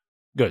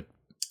 Good.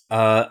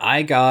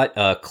 I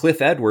got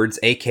Cliff Edwards,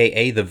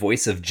 a.k.a. the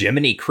voice of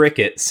Jiminy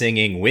Cricket,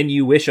 singing When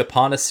You Wish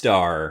Upon a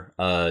Star.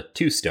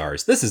 2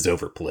 stars. This is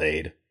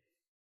overplayed.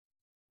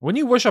 When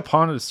You Wish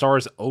Upon a Star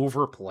is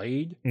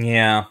overplayed?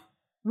 Yeah.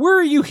 Where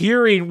are you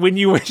hearing When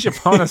You Wish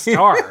Upon a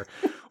Star?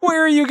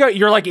 Where are you going?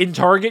 You're like in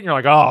Target and you're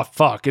like, oh,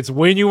 fuck, it's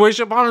When You Wish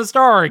Upon a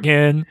Star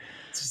again.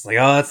 It's just like,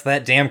 oh, it's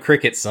that damn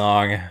Cricket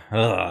song.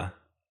 Ugh.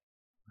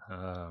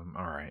 All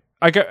right.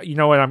 You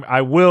know what?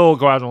 I will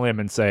go out on a limb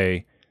and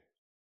say,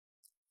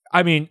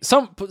 I mean,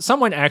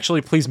 someone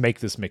actually please make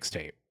this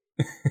mixtape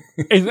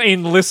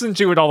and listen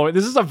to it all the way.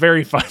 This is a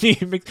very funny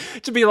mix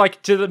to be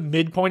like to the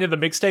midpoint of the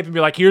mixtape and be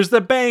like, here's the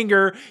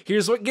banger.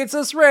 Here's what gets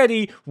us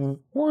ready.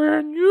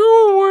 When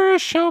you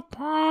wish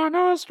upon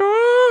a star.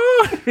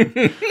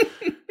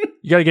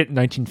 You got to get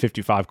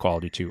 1955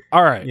 quality too.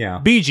 All right. Yeah.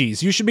 Bee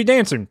Gees, You Should Be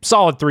Dancing.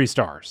 Solid 3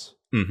 stars.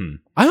 Mm-hmm.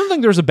 I don't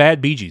think there's a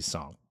bad Bee Gees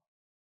song.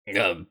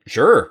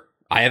 Sure.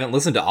 I haven't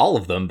listened to all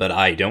of them, but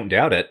I don't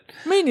doubt it.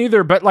 Me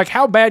neither, but like,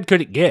 how bad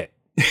could it get?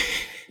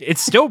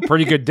 It's still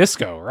pretty good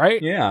disco,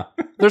 right? Yeah.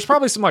 There's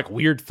probably some like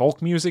weird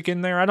folk music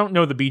in there. I don't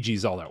know the Bee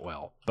Gees all that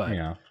well, but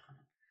yeah.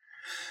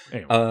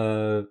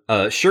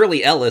 Anyway.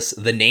 Shirley Ellis,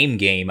 The Name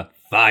Game,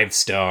 5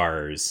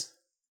 stars.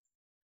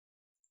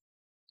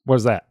 What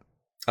is that?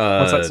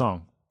 What's that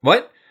song?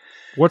 What?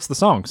 What's the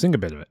song? Sing a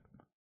bit of it.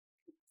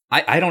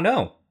 I don't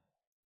know.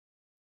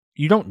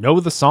 You don't know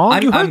the song?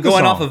 I'm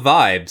going off of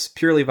vibes,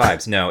 purely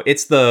vibes. No,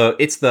 it's the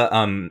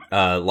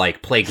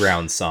like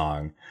playground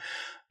song.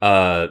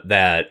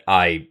 That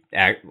I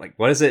act like.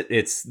 What is it?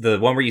 It's the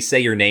one where you say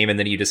your name and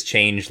then you just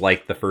change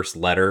like the first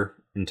letter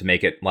and to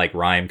make it like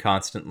rhyme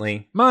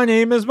constantly. My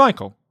name is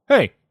Michael.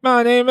 Hey,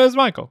 my name is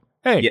Michael.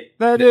 Hey, Yeah.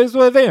 that is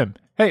with him.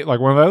 Hey, like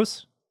one of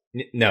those?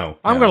 No,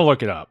 I'm gonna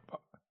look it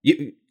up.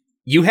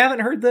 You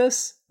haven't heard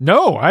this?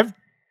 No, I've.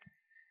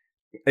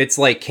 It's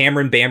like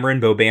Cameron Bamron,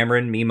 Bo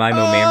Bamron, Me, My, Mo,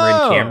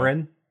 Mamron,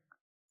 Cameron.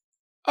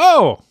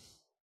 Oh,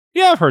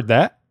 yeah, I've heard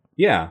that.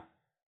 Yeah.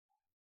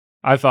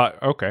 I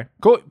thought, okay,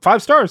 cool.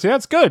 5 stars. Yeah,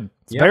 it's good.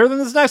 It's better than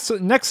this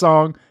next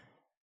song.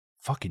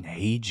 Fucking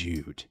Hey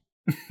Jude.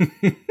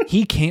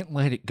 He can't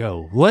let it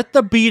go. Let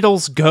the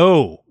Beatles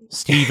go,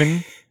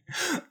 Steven.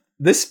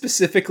 This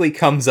specifically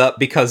comes up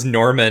because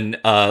Norman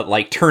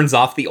turns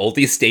off the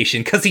oldies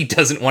station because he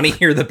doesn't want to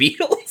hear the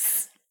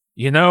Beatles.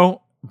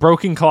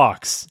 Broken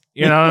clocks.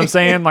 You know what I'm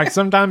saying? Like,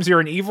 sometimes you're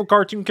an evil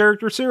cartoon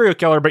character serial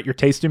killer, but your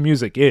taste in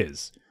music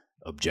is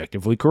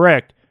objectively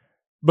correct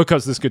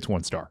because this gets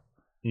 1 star.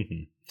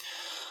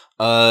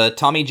 Mm-hmm.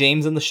 Tommy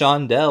James and the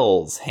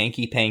Shondells,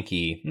 Hanky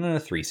Panky,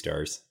 3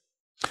 stars.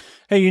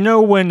 Hey,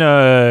 when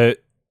the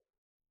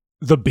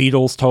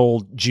Beatles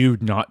told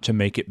Jude not to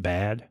make it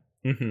bad?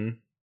 Mm-hmm.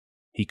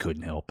 He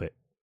couldn't help it.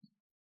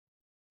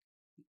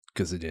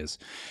 Because it is.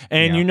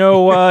 And you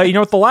know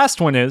what the last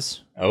one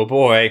is? Oh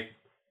boy.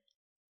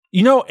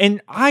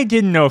 And I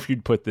didn't know if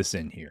you'd put this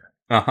in here.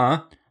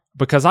 Uh-huh.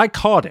 Because I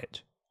caught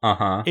it.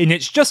 Uh-huh. And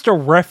it's just a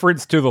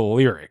reference to the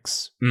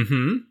lyrics.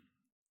 Mm-hmm.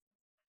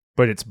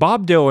 But it's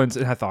Bob Dylan's,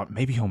 and I thought,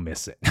 maybe he'll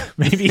miss it.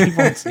 Maybe he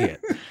won't see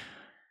it.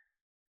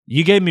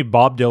 You gave me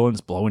Bob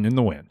Dylan's Blowing in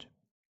the Wind.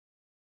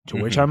 To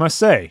which I must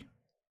say,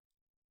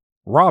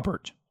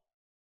 Robert,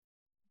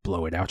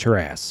 blow it out your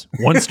ass.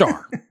 1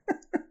 star.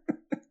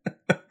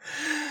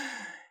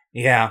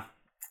 Yeah.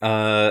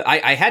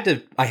 I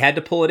had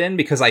to pull it in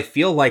because I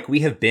feel like we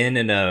have been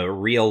in a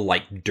real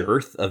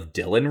dearth of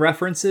Dylan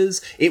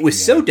references. It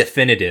was so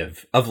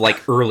definitive of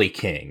early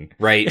King,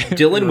 right?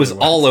 Dylan really was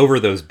all over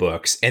those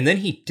books, and then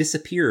he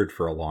disappeared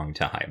for a long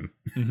time.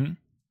 Mm-hmm.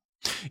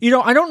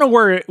 I don't know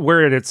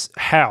where it's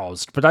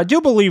housed, but I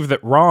do believe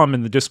that Rom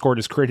in the Discord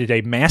has created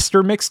a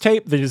master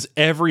mixtape that is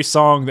every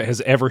song that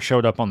has ever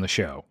showed up on the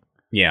show.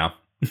 Yeah.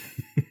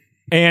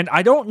 And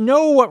I don't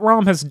know what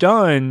Rom has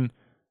done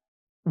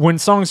when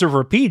songs are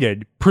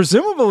repeated.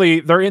 Presumably,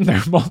 they're in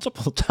there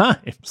multiple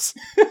times.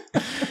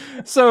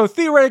 So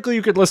theoretically,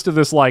 you could listen to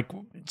this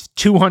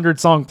 200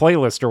 song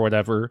playlist or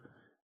whatever,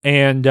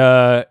 and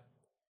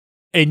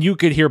you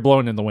could hear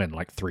Blowing in the Wind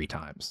 3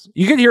 times.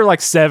 You could hear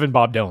 7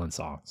 Bob Dylan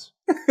songs.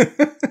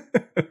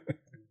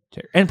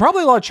 And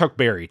probably a lot of Chuck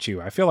Berry, too.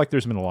 I feel like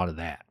there's been a lot of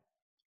that.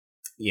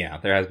 Yeah,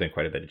 there has been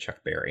quite a bit of Chuck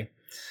Berry.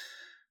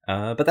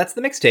 But that's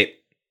the mixtape.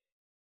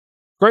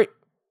 Great.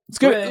 It's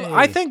good. Hooray.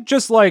 I think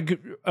just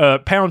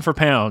pound for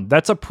pound,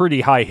 that's a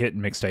pretty high hit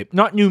mixtape.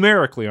 Not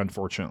numerically,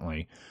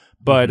 unfortunately,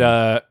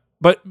 but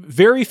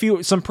very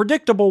few, some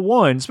predictable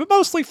ones, but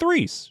mostly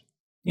 3s.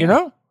 You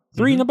know,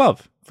 3 and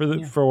above for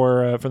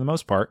the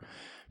most part.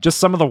 Just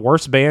some of the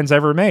worst bands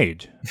ever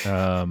made,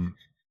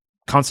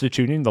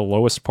 constituting the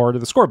lowest part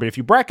of the score. But if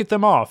you bracket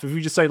them off, if you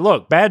just say,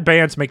 look, bad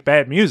bands make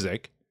bad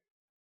music,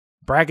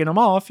 bracket them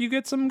off, you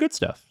get some good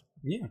stuff.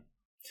 Yeah.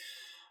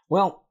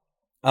 Well,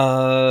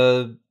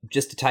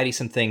 just to tidy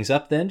some things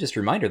up then, just a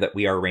reminder that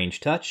we are Range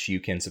Touch.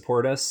 You can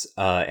support us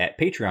at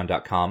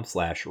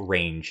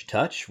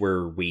patreon.com/rangetouch,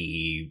 where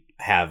we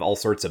have all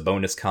sorts of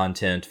bonus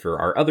content for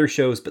our other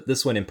shows, but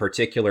this one in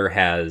particular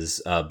has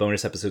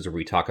bonus episodes where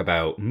we talk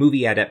about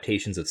movie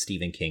adaptations of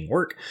Stephen King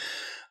work.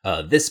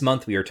 This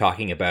month we are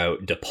talking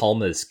about De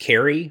Palma's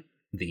Carrie,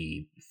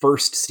 the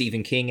first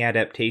Stephen King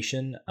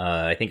adaptation.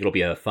 I think it'll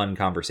be a fun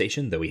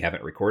conversation, though we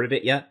haven't recorded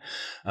it yet.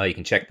 You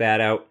can check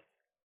that out.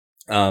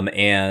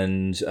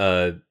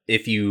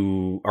 If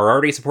you are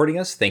already supporting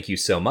us, thank you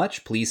so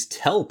much. Please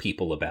tell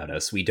people about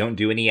us. We don't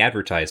do any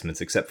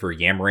advertisements except for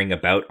yammering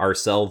about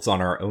ourselves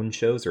on our own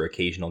shows or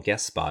occasional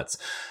guest spots.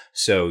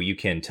 So you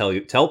can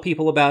tell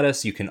people about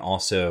us. You can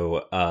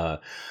also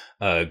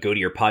go to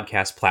your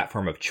podcast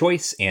platform of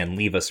choice and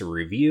leave us a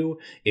review.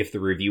 If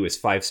the review is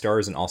 5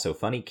 stars and also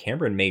funny,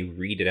 Cameron may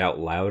read it out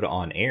loud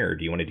on air.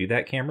 Do you want to do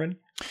that, Cameron?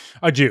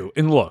 I do.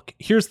 And look,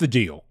 here's the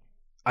deal.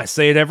 I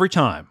say it every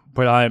time,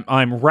 but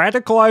I'm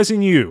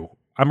radicalizing you.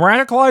 I'm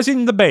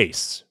radicalizing the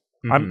base.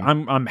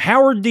 Mm-hmm. I'm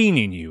Howard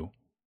Deaning you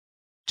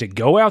to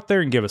go out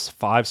there and give us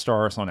 5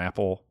 stars on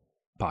Apple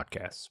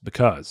Podcasts,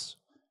 because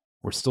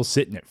we're still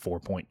sitting at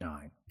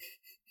 4.9.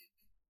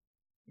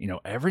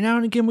 Every now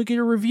and again we get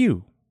a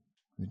review.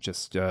 It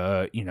just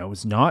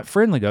is not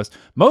friendly to us.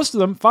 Most of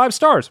them 5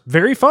 stars.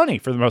 Very funny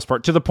for the most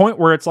part, to the point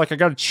where it's like I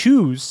got to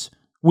choose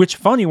which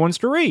funny ones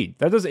to read.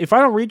 That does. If I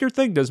don't read your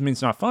thing, doesn't mean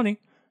it's not funny.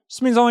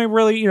 This means I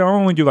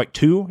only do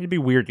 2. It'd be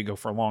weird to go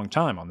for a long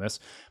time on this.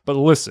 But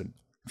listen,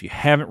 if you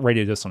haven't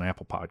rated us on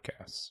Apple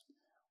Podcasts,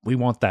 we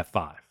want that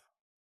 5.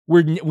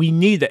 We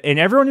need that. And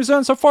everyone who's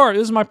done so far,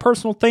 this is my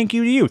personal thank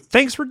you to you.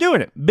 Thanks for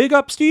doing it. Big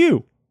ups to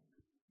you.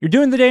 You're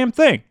doing the damn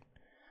thing.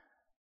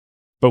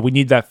 But we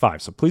need that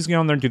 5. So please get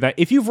on there and do that.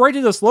 If you've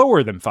rated us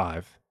lower than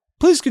 5,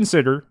 please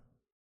consider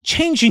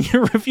changing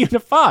your review to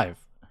 5.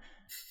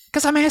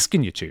 Because I'm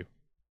asking you to.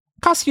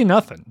 Costs you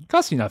nothing.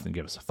 Costs you nothing to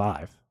give us a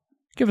 5.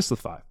 Give us the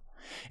 5.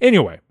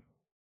 Anyway,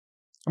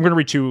 I'm going to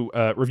read 2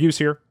 reviews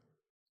here.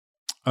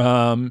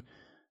 The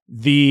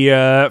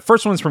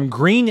first one's from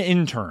Green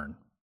Intern.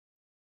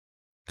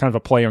 Kind of a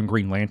play on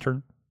Green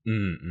Lantern.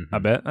 Mm-hmm. I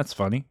bet. That's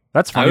funny.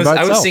 That's funny.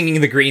 I was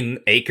singing the Green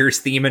Acres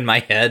theme in my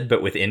head,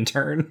 but with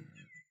Intern.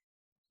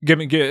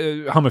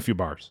 Hum a few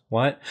bars.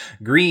 What?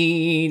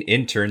 Green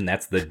Intern,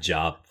 that's the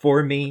job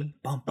for me.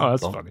 Bum, bum,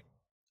 that's bum. funny.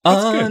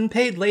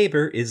 Unpaid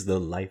labor is the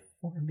life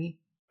for me.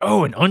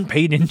 Oh, an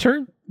unpaid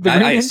intern?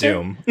 I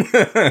assume.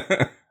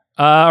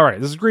 All right,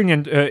 this is Green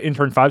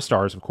Intern 5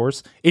 stars, of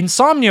course.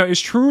 Insomnia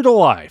is true to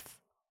life.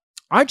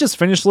 I just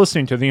finished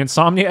listening to the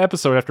Insomnia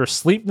episode after a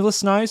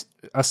sleepless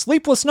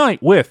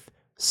night with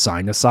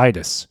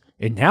sinusitis,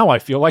 and now I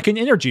feel like an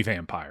energy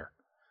vampire.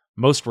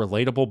 Most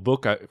relatable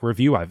book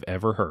review I've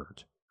ever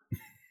heard.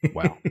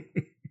 Wow.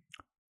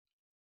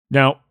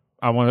 Now,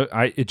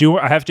 I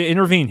have to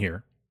intervene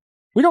here.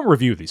 We don't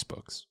review these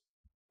books.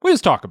 We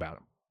just talk about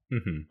them.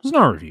 Mm-hmm. It's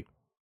not a review.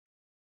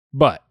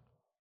 But,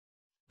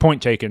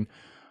 point taken.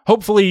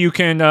 Hopefully you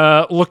can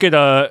look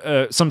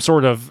at some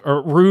sort of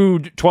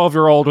rude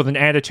 12-year-old with an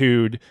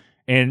attitude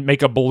and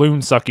make a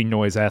balloon sucking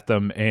noise at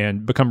them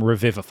and become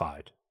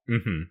revivified.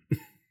 Mm-hmm.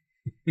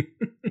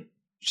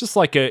 It's just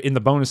like in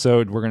the bonus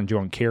ode we're going to do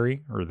on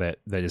Carrie, or that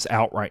is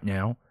out right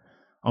now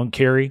on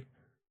Carrie.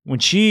 When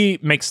she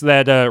makes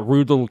that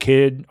rude little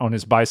kid on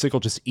his bicycle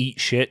just eat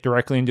shit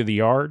directly into the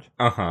yard.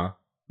 Uh-huh.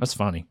 That's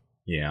funny.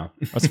 Yeah.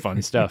 That's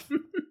funny stuff.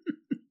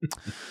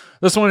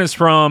 This one is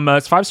from,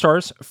 it's 5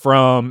 stars,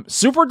 from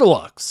Super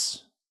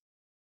Deluxe.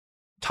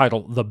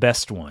 Title, The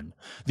Best One.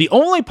 The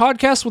only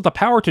podcast with the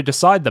power to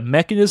decide the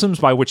mechanisms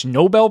by which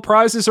Nobel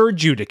Prizes are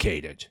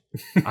adjudicated.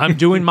 I'm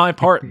doing my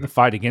part in the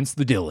fight against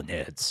the Dylan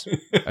heads.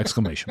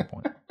 Exclamation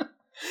point.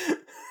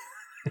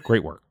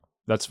 Great work.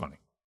 That's funny.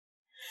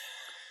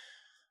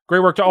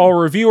 Great work to all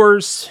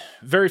reviewers.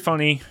 Very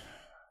funny.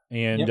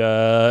 And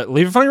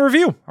leave a funny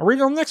review. I'll read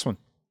it on the next one.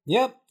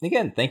 Yep.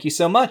 Again, thank you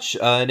so much.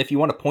 And if you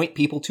want to point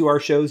people to our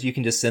shows, you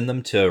can just send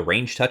them to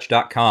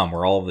rangetouch.com,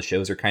 where all of the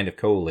shows are kind of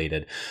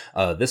collated.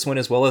 This one,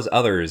 as well as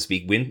others.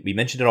 We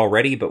mentioned it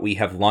already, but we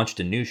have launched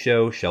a new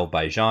show, Shelved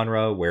by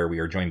Genre, where we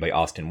are joined by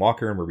Austin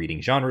Walker, and we're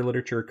reading genre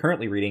literature,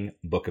 currently reading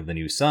Book of the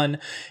New Sun.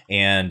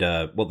 And,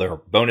 there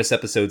are bonus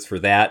episodes for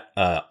that.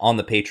 On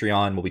the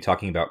Patreon, we'll be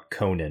talking about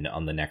Conan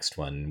on the next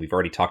one. We've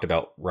already talked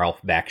about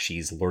Ralph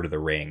Bakshi's Lord of the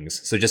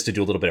Rings. So just to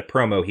do a little bit of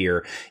promo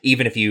here,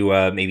 even if you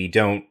maybe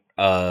don't,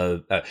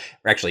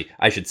 actually,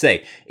 I should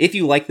say, if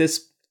you like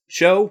this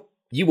show,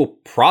 you will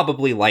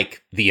probably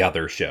like the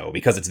other show,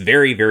 because it's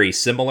very, very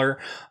similar.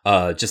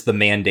 Just the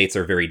mandates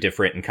are very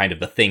different, and kind of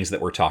the things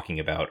that we're talking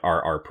about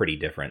are pretty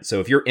different. So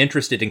if you're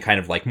interested in kind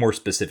of like more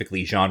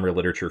specifically genre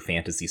literature,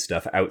 fantasy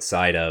stuff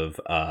outside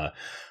of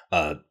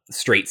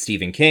straight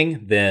Stephen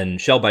King, then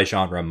Shelved by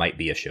Genre might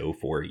be a show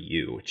for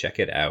you. Check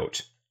it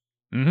out.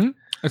 Mm-hmm.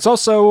 It's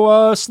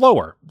also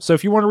slower. So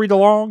if you want to read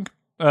along,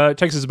 it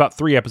takes us about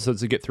 3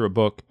 episodes to get through a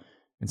book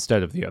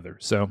instead of the other.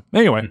 So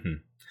anyway. Mm-hmm.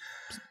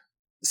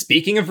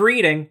 Speaking of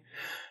reading,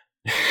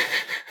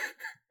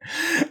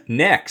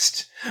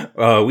 next,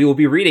 we will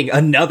be reading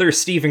another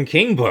Stephen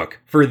King book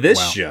for this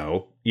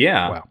show.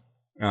 Yeah.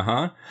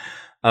 Wow.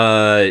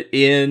 Uh-huh.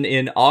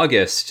 In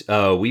August,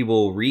 we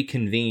will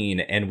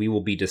reconvene and we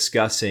will be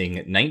discussing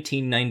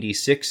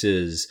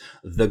 1996's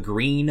The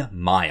Green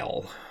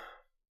Mile.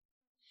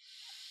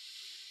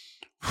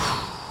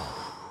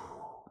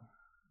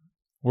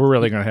 We're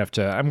really going to have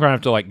to, I'm going to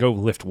have to like go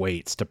lift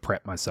weights to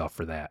prep myself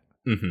for that.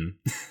 Mm-hmm.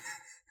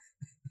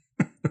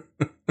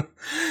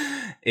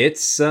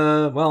 It's,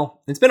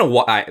 it's been a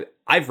while.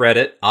 I've read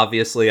it.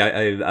 Obviously,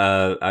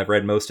 I've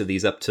read most of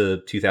these up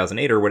to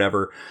 2008 or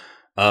whatever.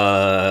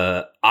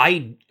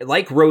 I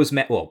like Rose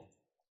Matter. Well,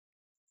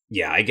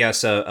 yeah, I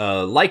guess,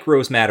 like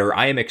Rose Matter,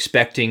 I am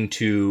expecting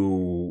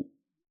to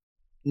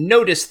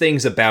notice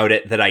things about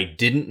it that I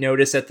didn't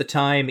notice at the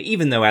time,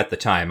 even though at the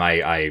time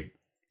I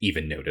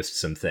even noticed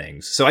some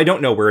things. So I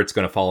don't know where it's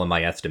going to fall in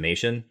my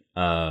estimation.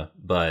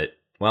 But,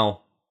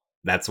 well,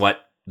 that's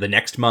what the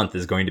next month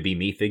is going to be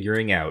me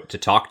figuring out to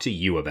talk to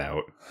you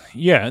about.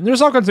 Yeah, and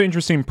there's all kinds of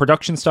interesting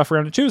production stuff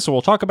around it too, so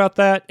we'll talk about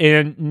that.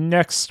 And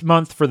next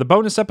month for the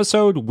bonus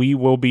episode, we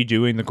will be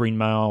doing the Green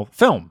Mile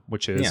film,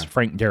 which is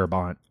Frank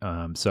Darabont.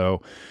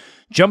 So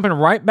jumping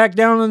right back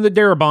down in the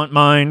Darabont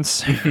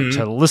mines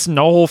to listen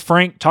to old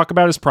Frank talk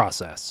about his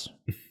process.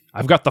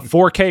 I've got the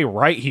 4K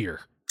right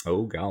here.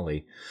 Oh,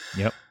 golly.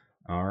 Yep.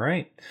 All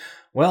right.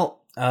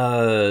 Well,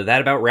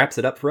 that about wraps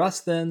it up for us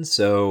then.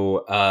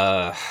 So,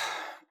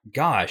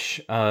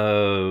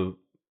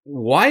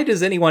 why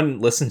does anyone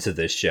listen to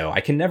this show? I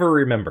can never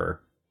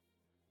remember.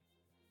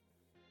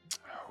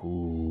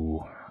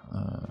 Ooh,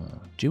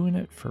 doing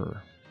it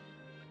for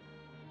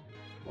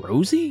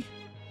Rosie?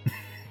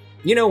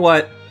 You know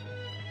what?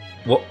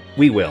 Well,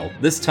 we will.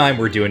 This time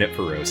we're doing it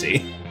for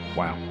Rosie.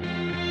 Wow.